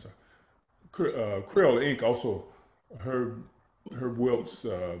fait comme ça. Creole Inc. also, Herb Wilkes,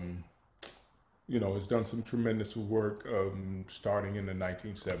 you know, has done some tremendous work starting in the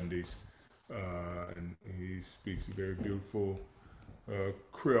 1970s. And he speaks very beautiful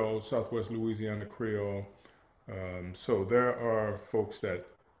Creole, Southwest Louisiana Creole. So there are folks that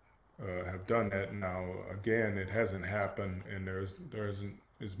have done that now. Again, it hasn't happened, and there isn't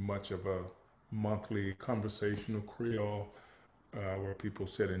as much of a monthly conversational Creole where people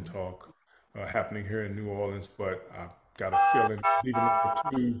sit and talk happening here in New Orleans. But I've got a feeling even the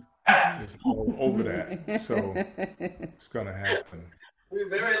two is all over that, so it's gonna happen. We're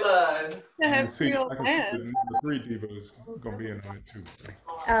very live. I can see the number 3 diva is gonna be in on it too. So.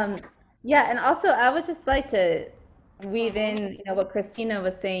 Yeah, and also I would just like to weave in, you know, what Kristina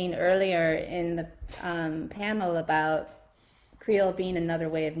was saying earlier in the panel about Creole being another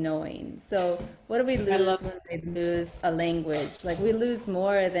way of knowing. So what do we lose when we lose a language? Like we lose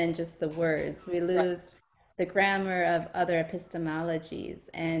more than just the words. We lose the grammar of other epistemologies.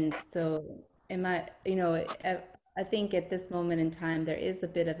 And so you know, I think at this moment in time, there is a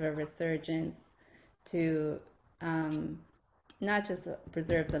bit of a resurgence to not just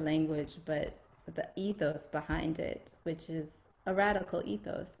preserve the language, but the ethos behind it, which is a radical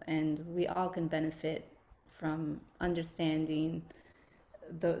ethos. And we all can benefit from understanding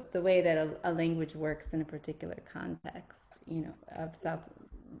the way that a language works in a particular context, you know, of South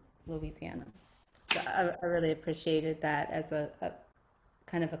Louisiana. So I really appreciated that as a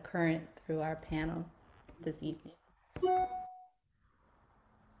kind of a current through our panel this evening.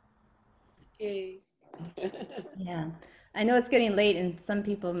 Okay. Yeah, I know it's getting late, and some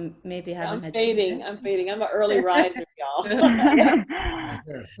people maybe haven't. I'm fading. I'm an early riser, y'all.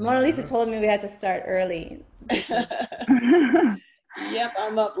 MonaLisa told me we had to start early. Yep,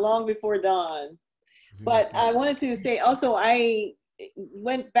 I'm up long before dawn. But I wanted to say also, I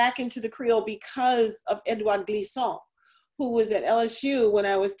went back into the Creole because of Edouard Glissant, who was at LSU when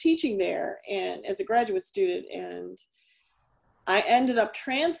I was teaching there and as a graduate student. And I ended up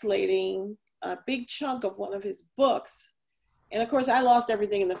translating a big chunk of one of his books. And of course, I lost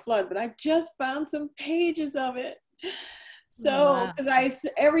everything in the flood, but I just found some pages of it. So, because I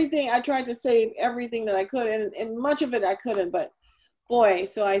tried to save everything that I could, and much of it I couldn't, but boy,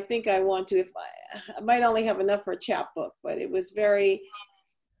 so I think I want to, I might only have enough for a chapbook, but it was very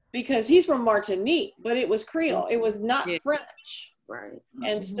because he's from Martinique, but it was Creole. It was not French. Right.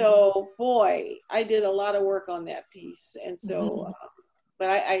 And so, boy, I did a lot of work on that piece. And so, but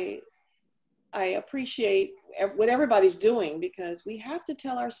I appreciate what everybody's doing, because we have to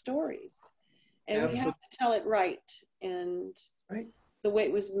tell our stories, and we have to tell it right, and the way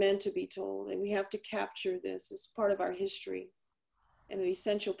it was meant to be told. And we have to capture this as part of our history and an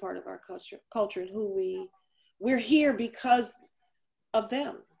essential part of our culture and who we're here because of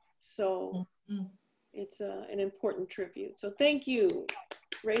them. So it's an important tribute. So thank you,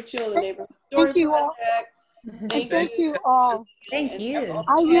 Rachel, the Neighborhood Story Project. Thank you all. Thank you.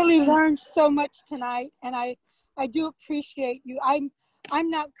 I really learned so much tonight, and I do appreciate you. I'm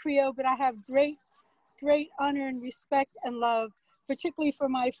not Creole, but I have great honor and respect and love, particularly for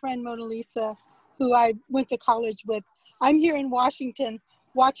my friend MonaLisa, who I went to college with. I'm here in Washington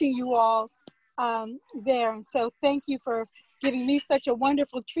watching you all there, and so thank you for giving me such a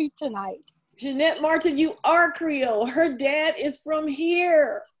wonderful treat tonight. Jeanette Martin, you are Creole. Her dad is from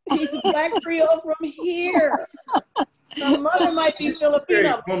here. He's a Black Creole from here. Her mother might be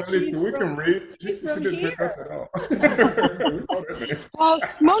Filipino. Hey, MonaLisa, we can read. She's from here. Well,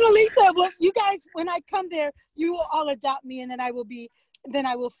 MonaLisa, well, you guys, when I come there, you will all adopt me, and then I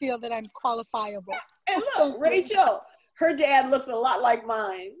will feel that I'm qualifiable. And look, Rachel, her dad looks a lot like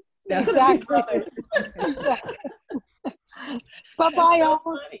mine. Exactly. Bye-bye,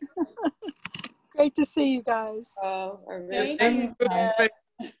 all. Great to see you guys. Thank you.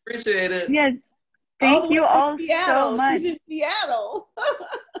 Appreciate it. Yes. Thank you all so much. She's in Seattle.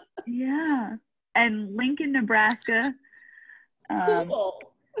 Yeah. And Lincoln, Nebraska. Cool.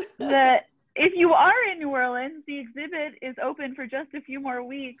 If you are in New Orleans, the exhibit is open for just a few more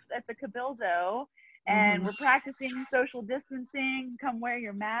weeks at the Cabildo. And we're practicing social distancing. Come wear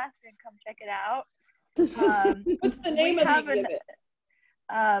your mask and come check it out. What's the name of the exhibit?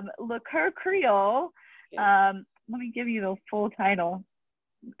 Kèr Creole. Let me give you the full title.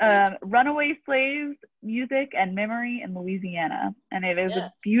 Runaway Slaves, Music and Memory in Louisiana. And it is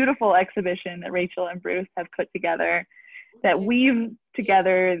a beautiful exhibition that Rachel and Bruce have put together that weave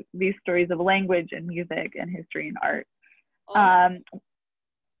together these stories of language and music and history and art. Awesome.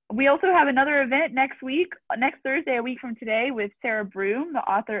 We also have another event next Thursday, a week from today, with Sarah Broom, the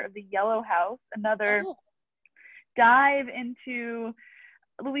author of The Yellow House, another dive into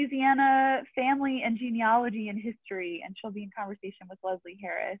Louisiana family and genealogy and history, and she'll be in conversation with Leslie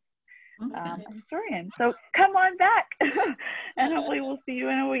Harris, a historian. So come on back, and hopefully we'll see you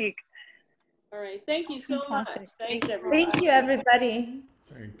in a week. All right, thank you so much. Thanks, everybody. Thank you, everybody.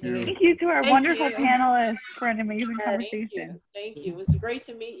 Thank you. Thank you to our wonderful panelists for an amazing conversation. Thank you. It was great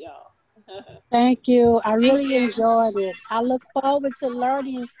to meet y'all. Thank you. I really enjoyed it. I look forward to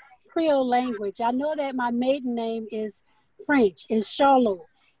learning Creole language. I know that my maiden name is French, is Charlot,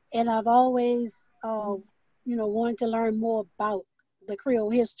 and I've always, wanted to learn more about the Creole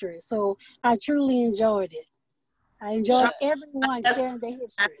history. So I truly enjoyed it. I enjoyed everyone sharing their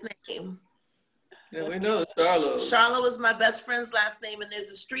histories. Yeah, we know Charlot. Charlot was my best friend's last name, and there's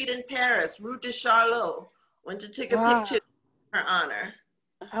a street in Paris, Rue de Charlot. Went to take a picture in her honor.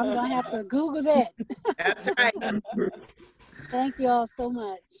 I'm going to have to Google that. That's right. Thank you all so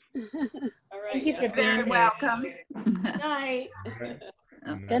much. All right. Thank you for being welcome. Good night. Good night.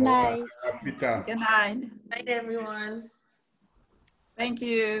 Good night. Good night, everyone. Thank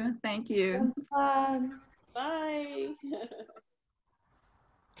you. Thank you. Bye.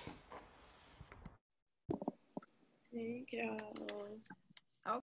 Thank you.